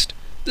Jason East.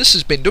 This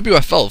has been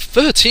WFL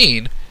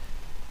 13.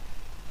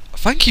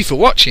 Thank you for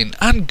watching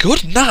and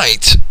good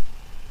night.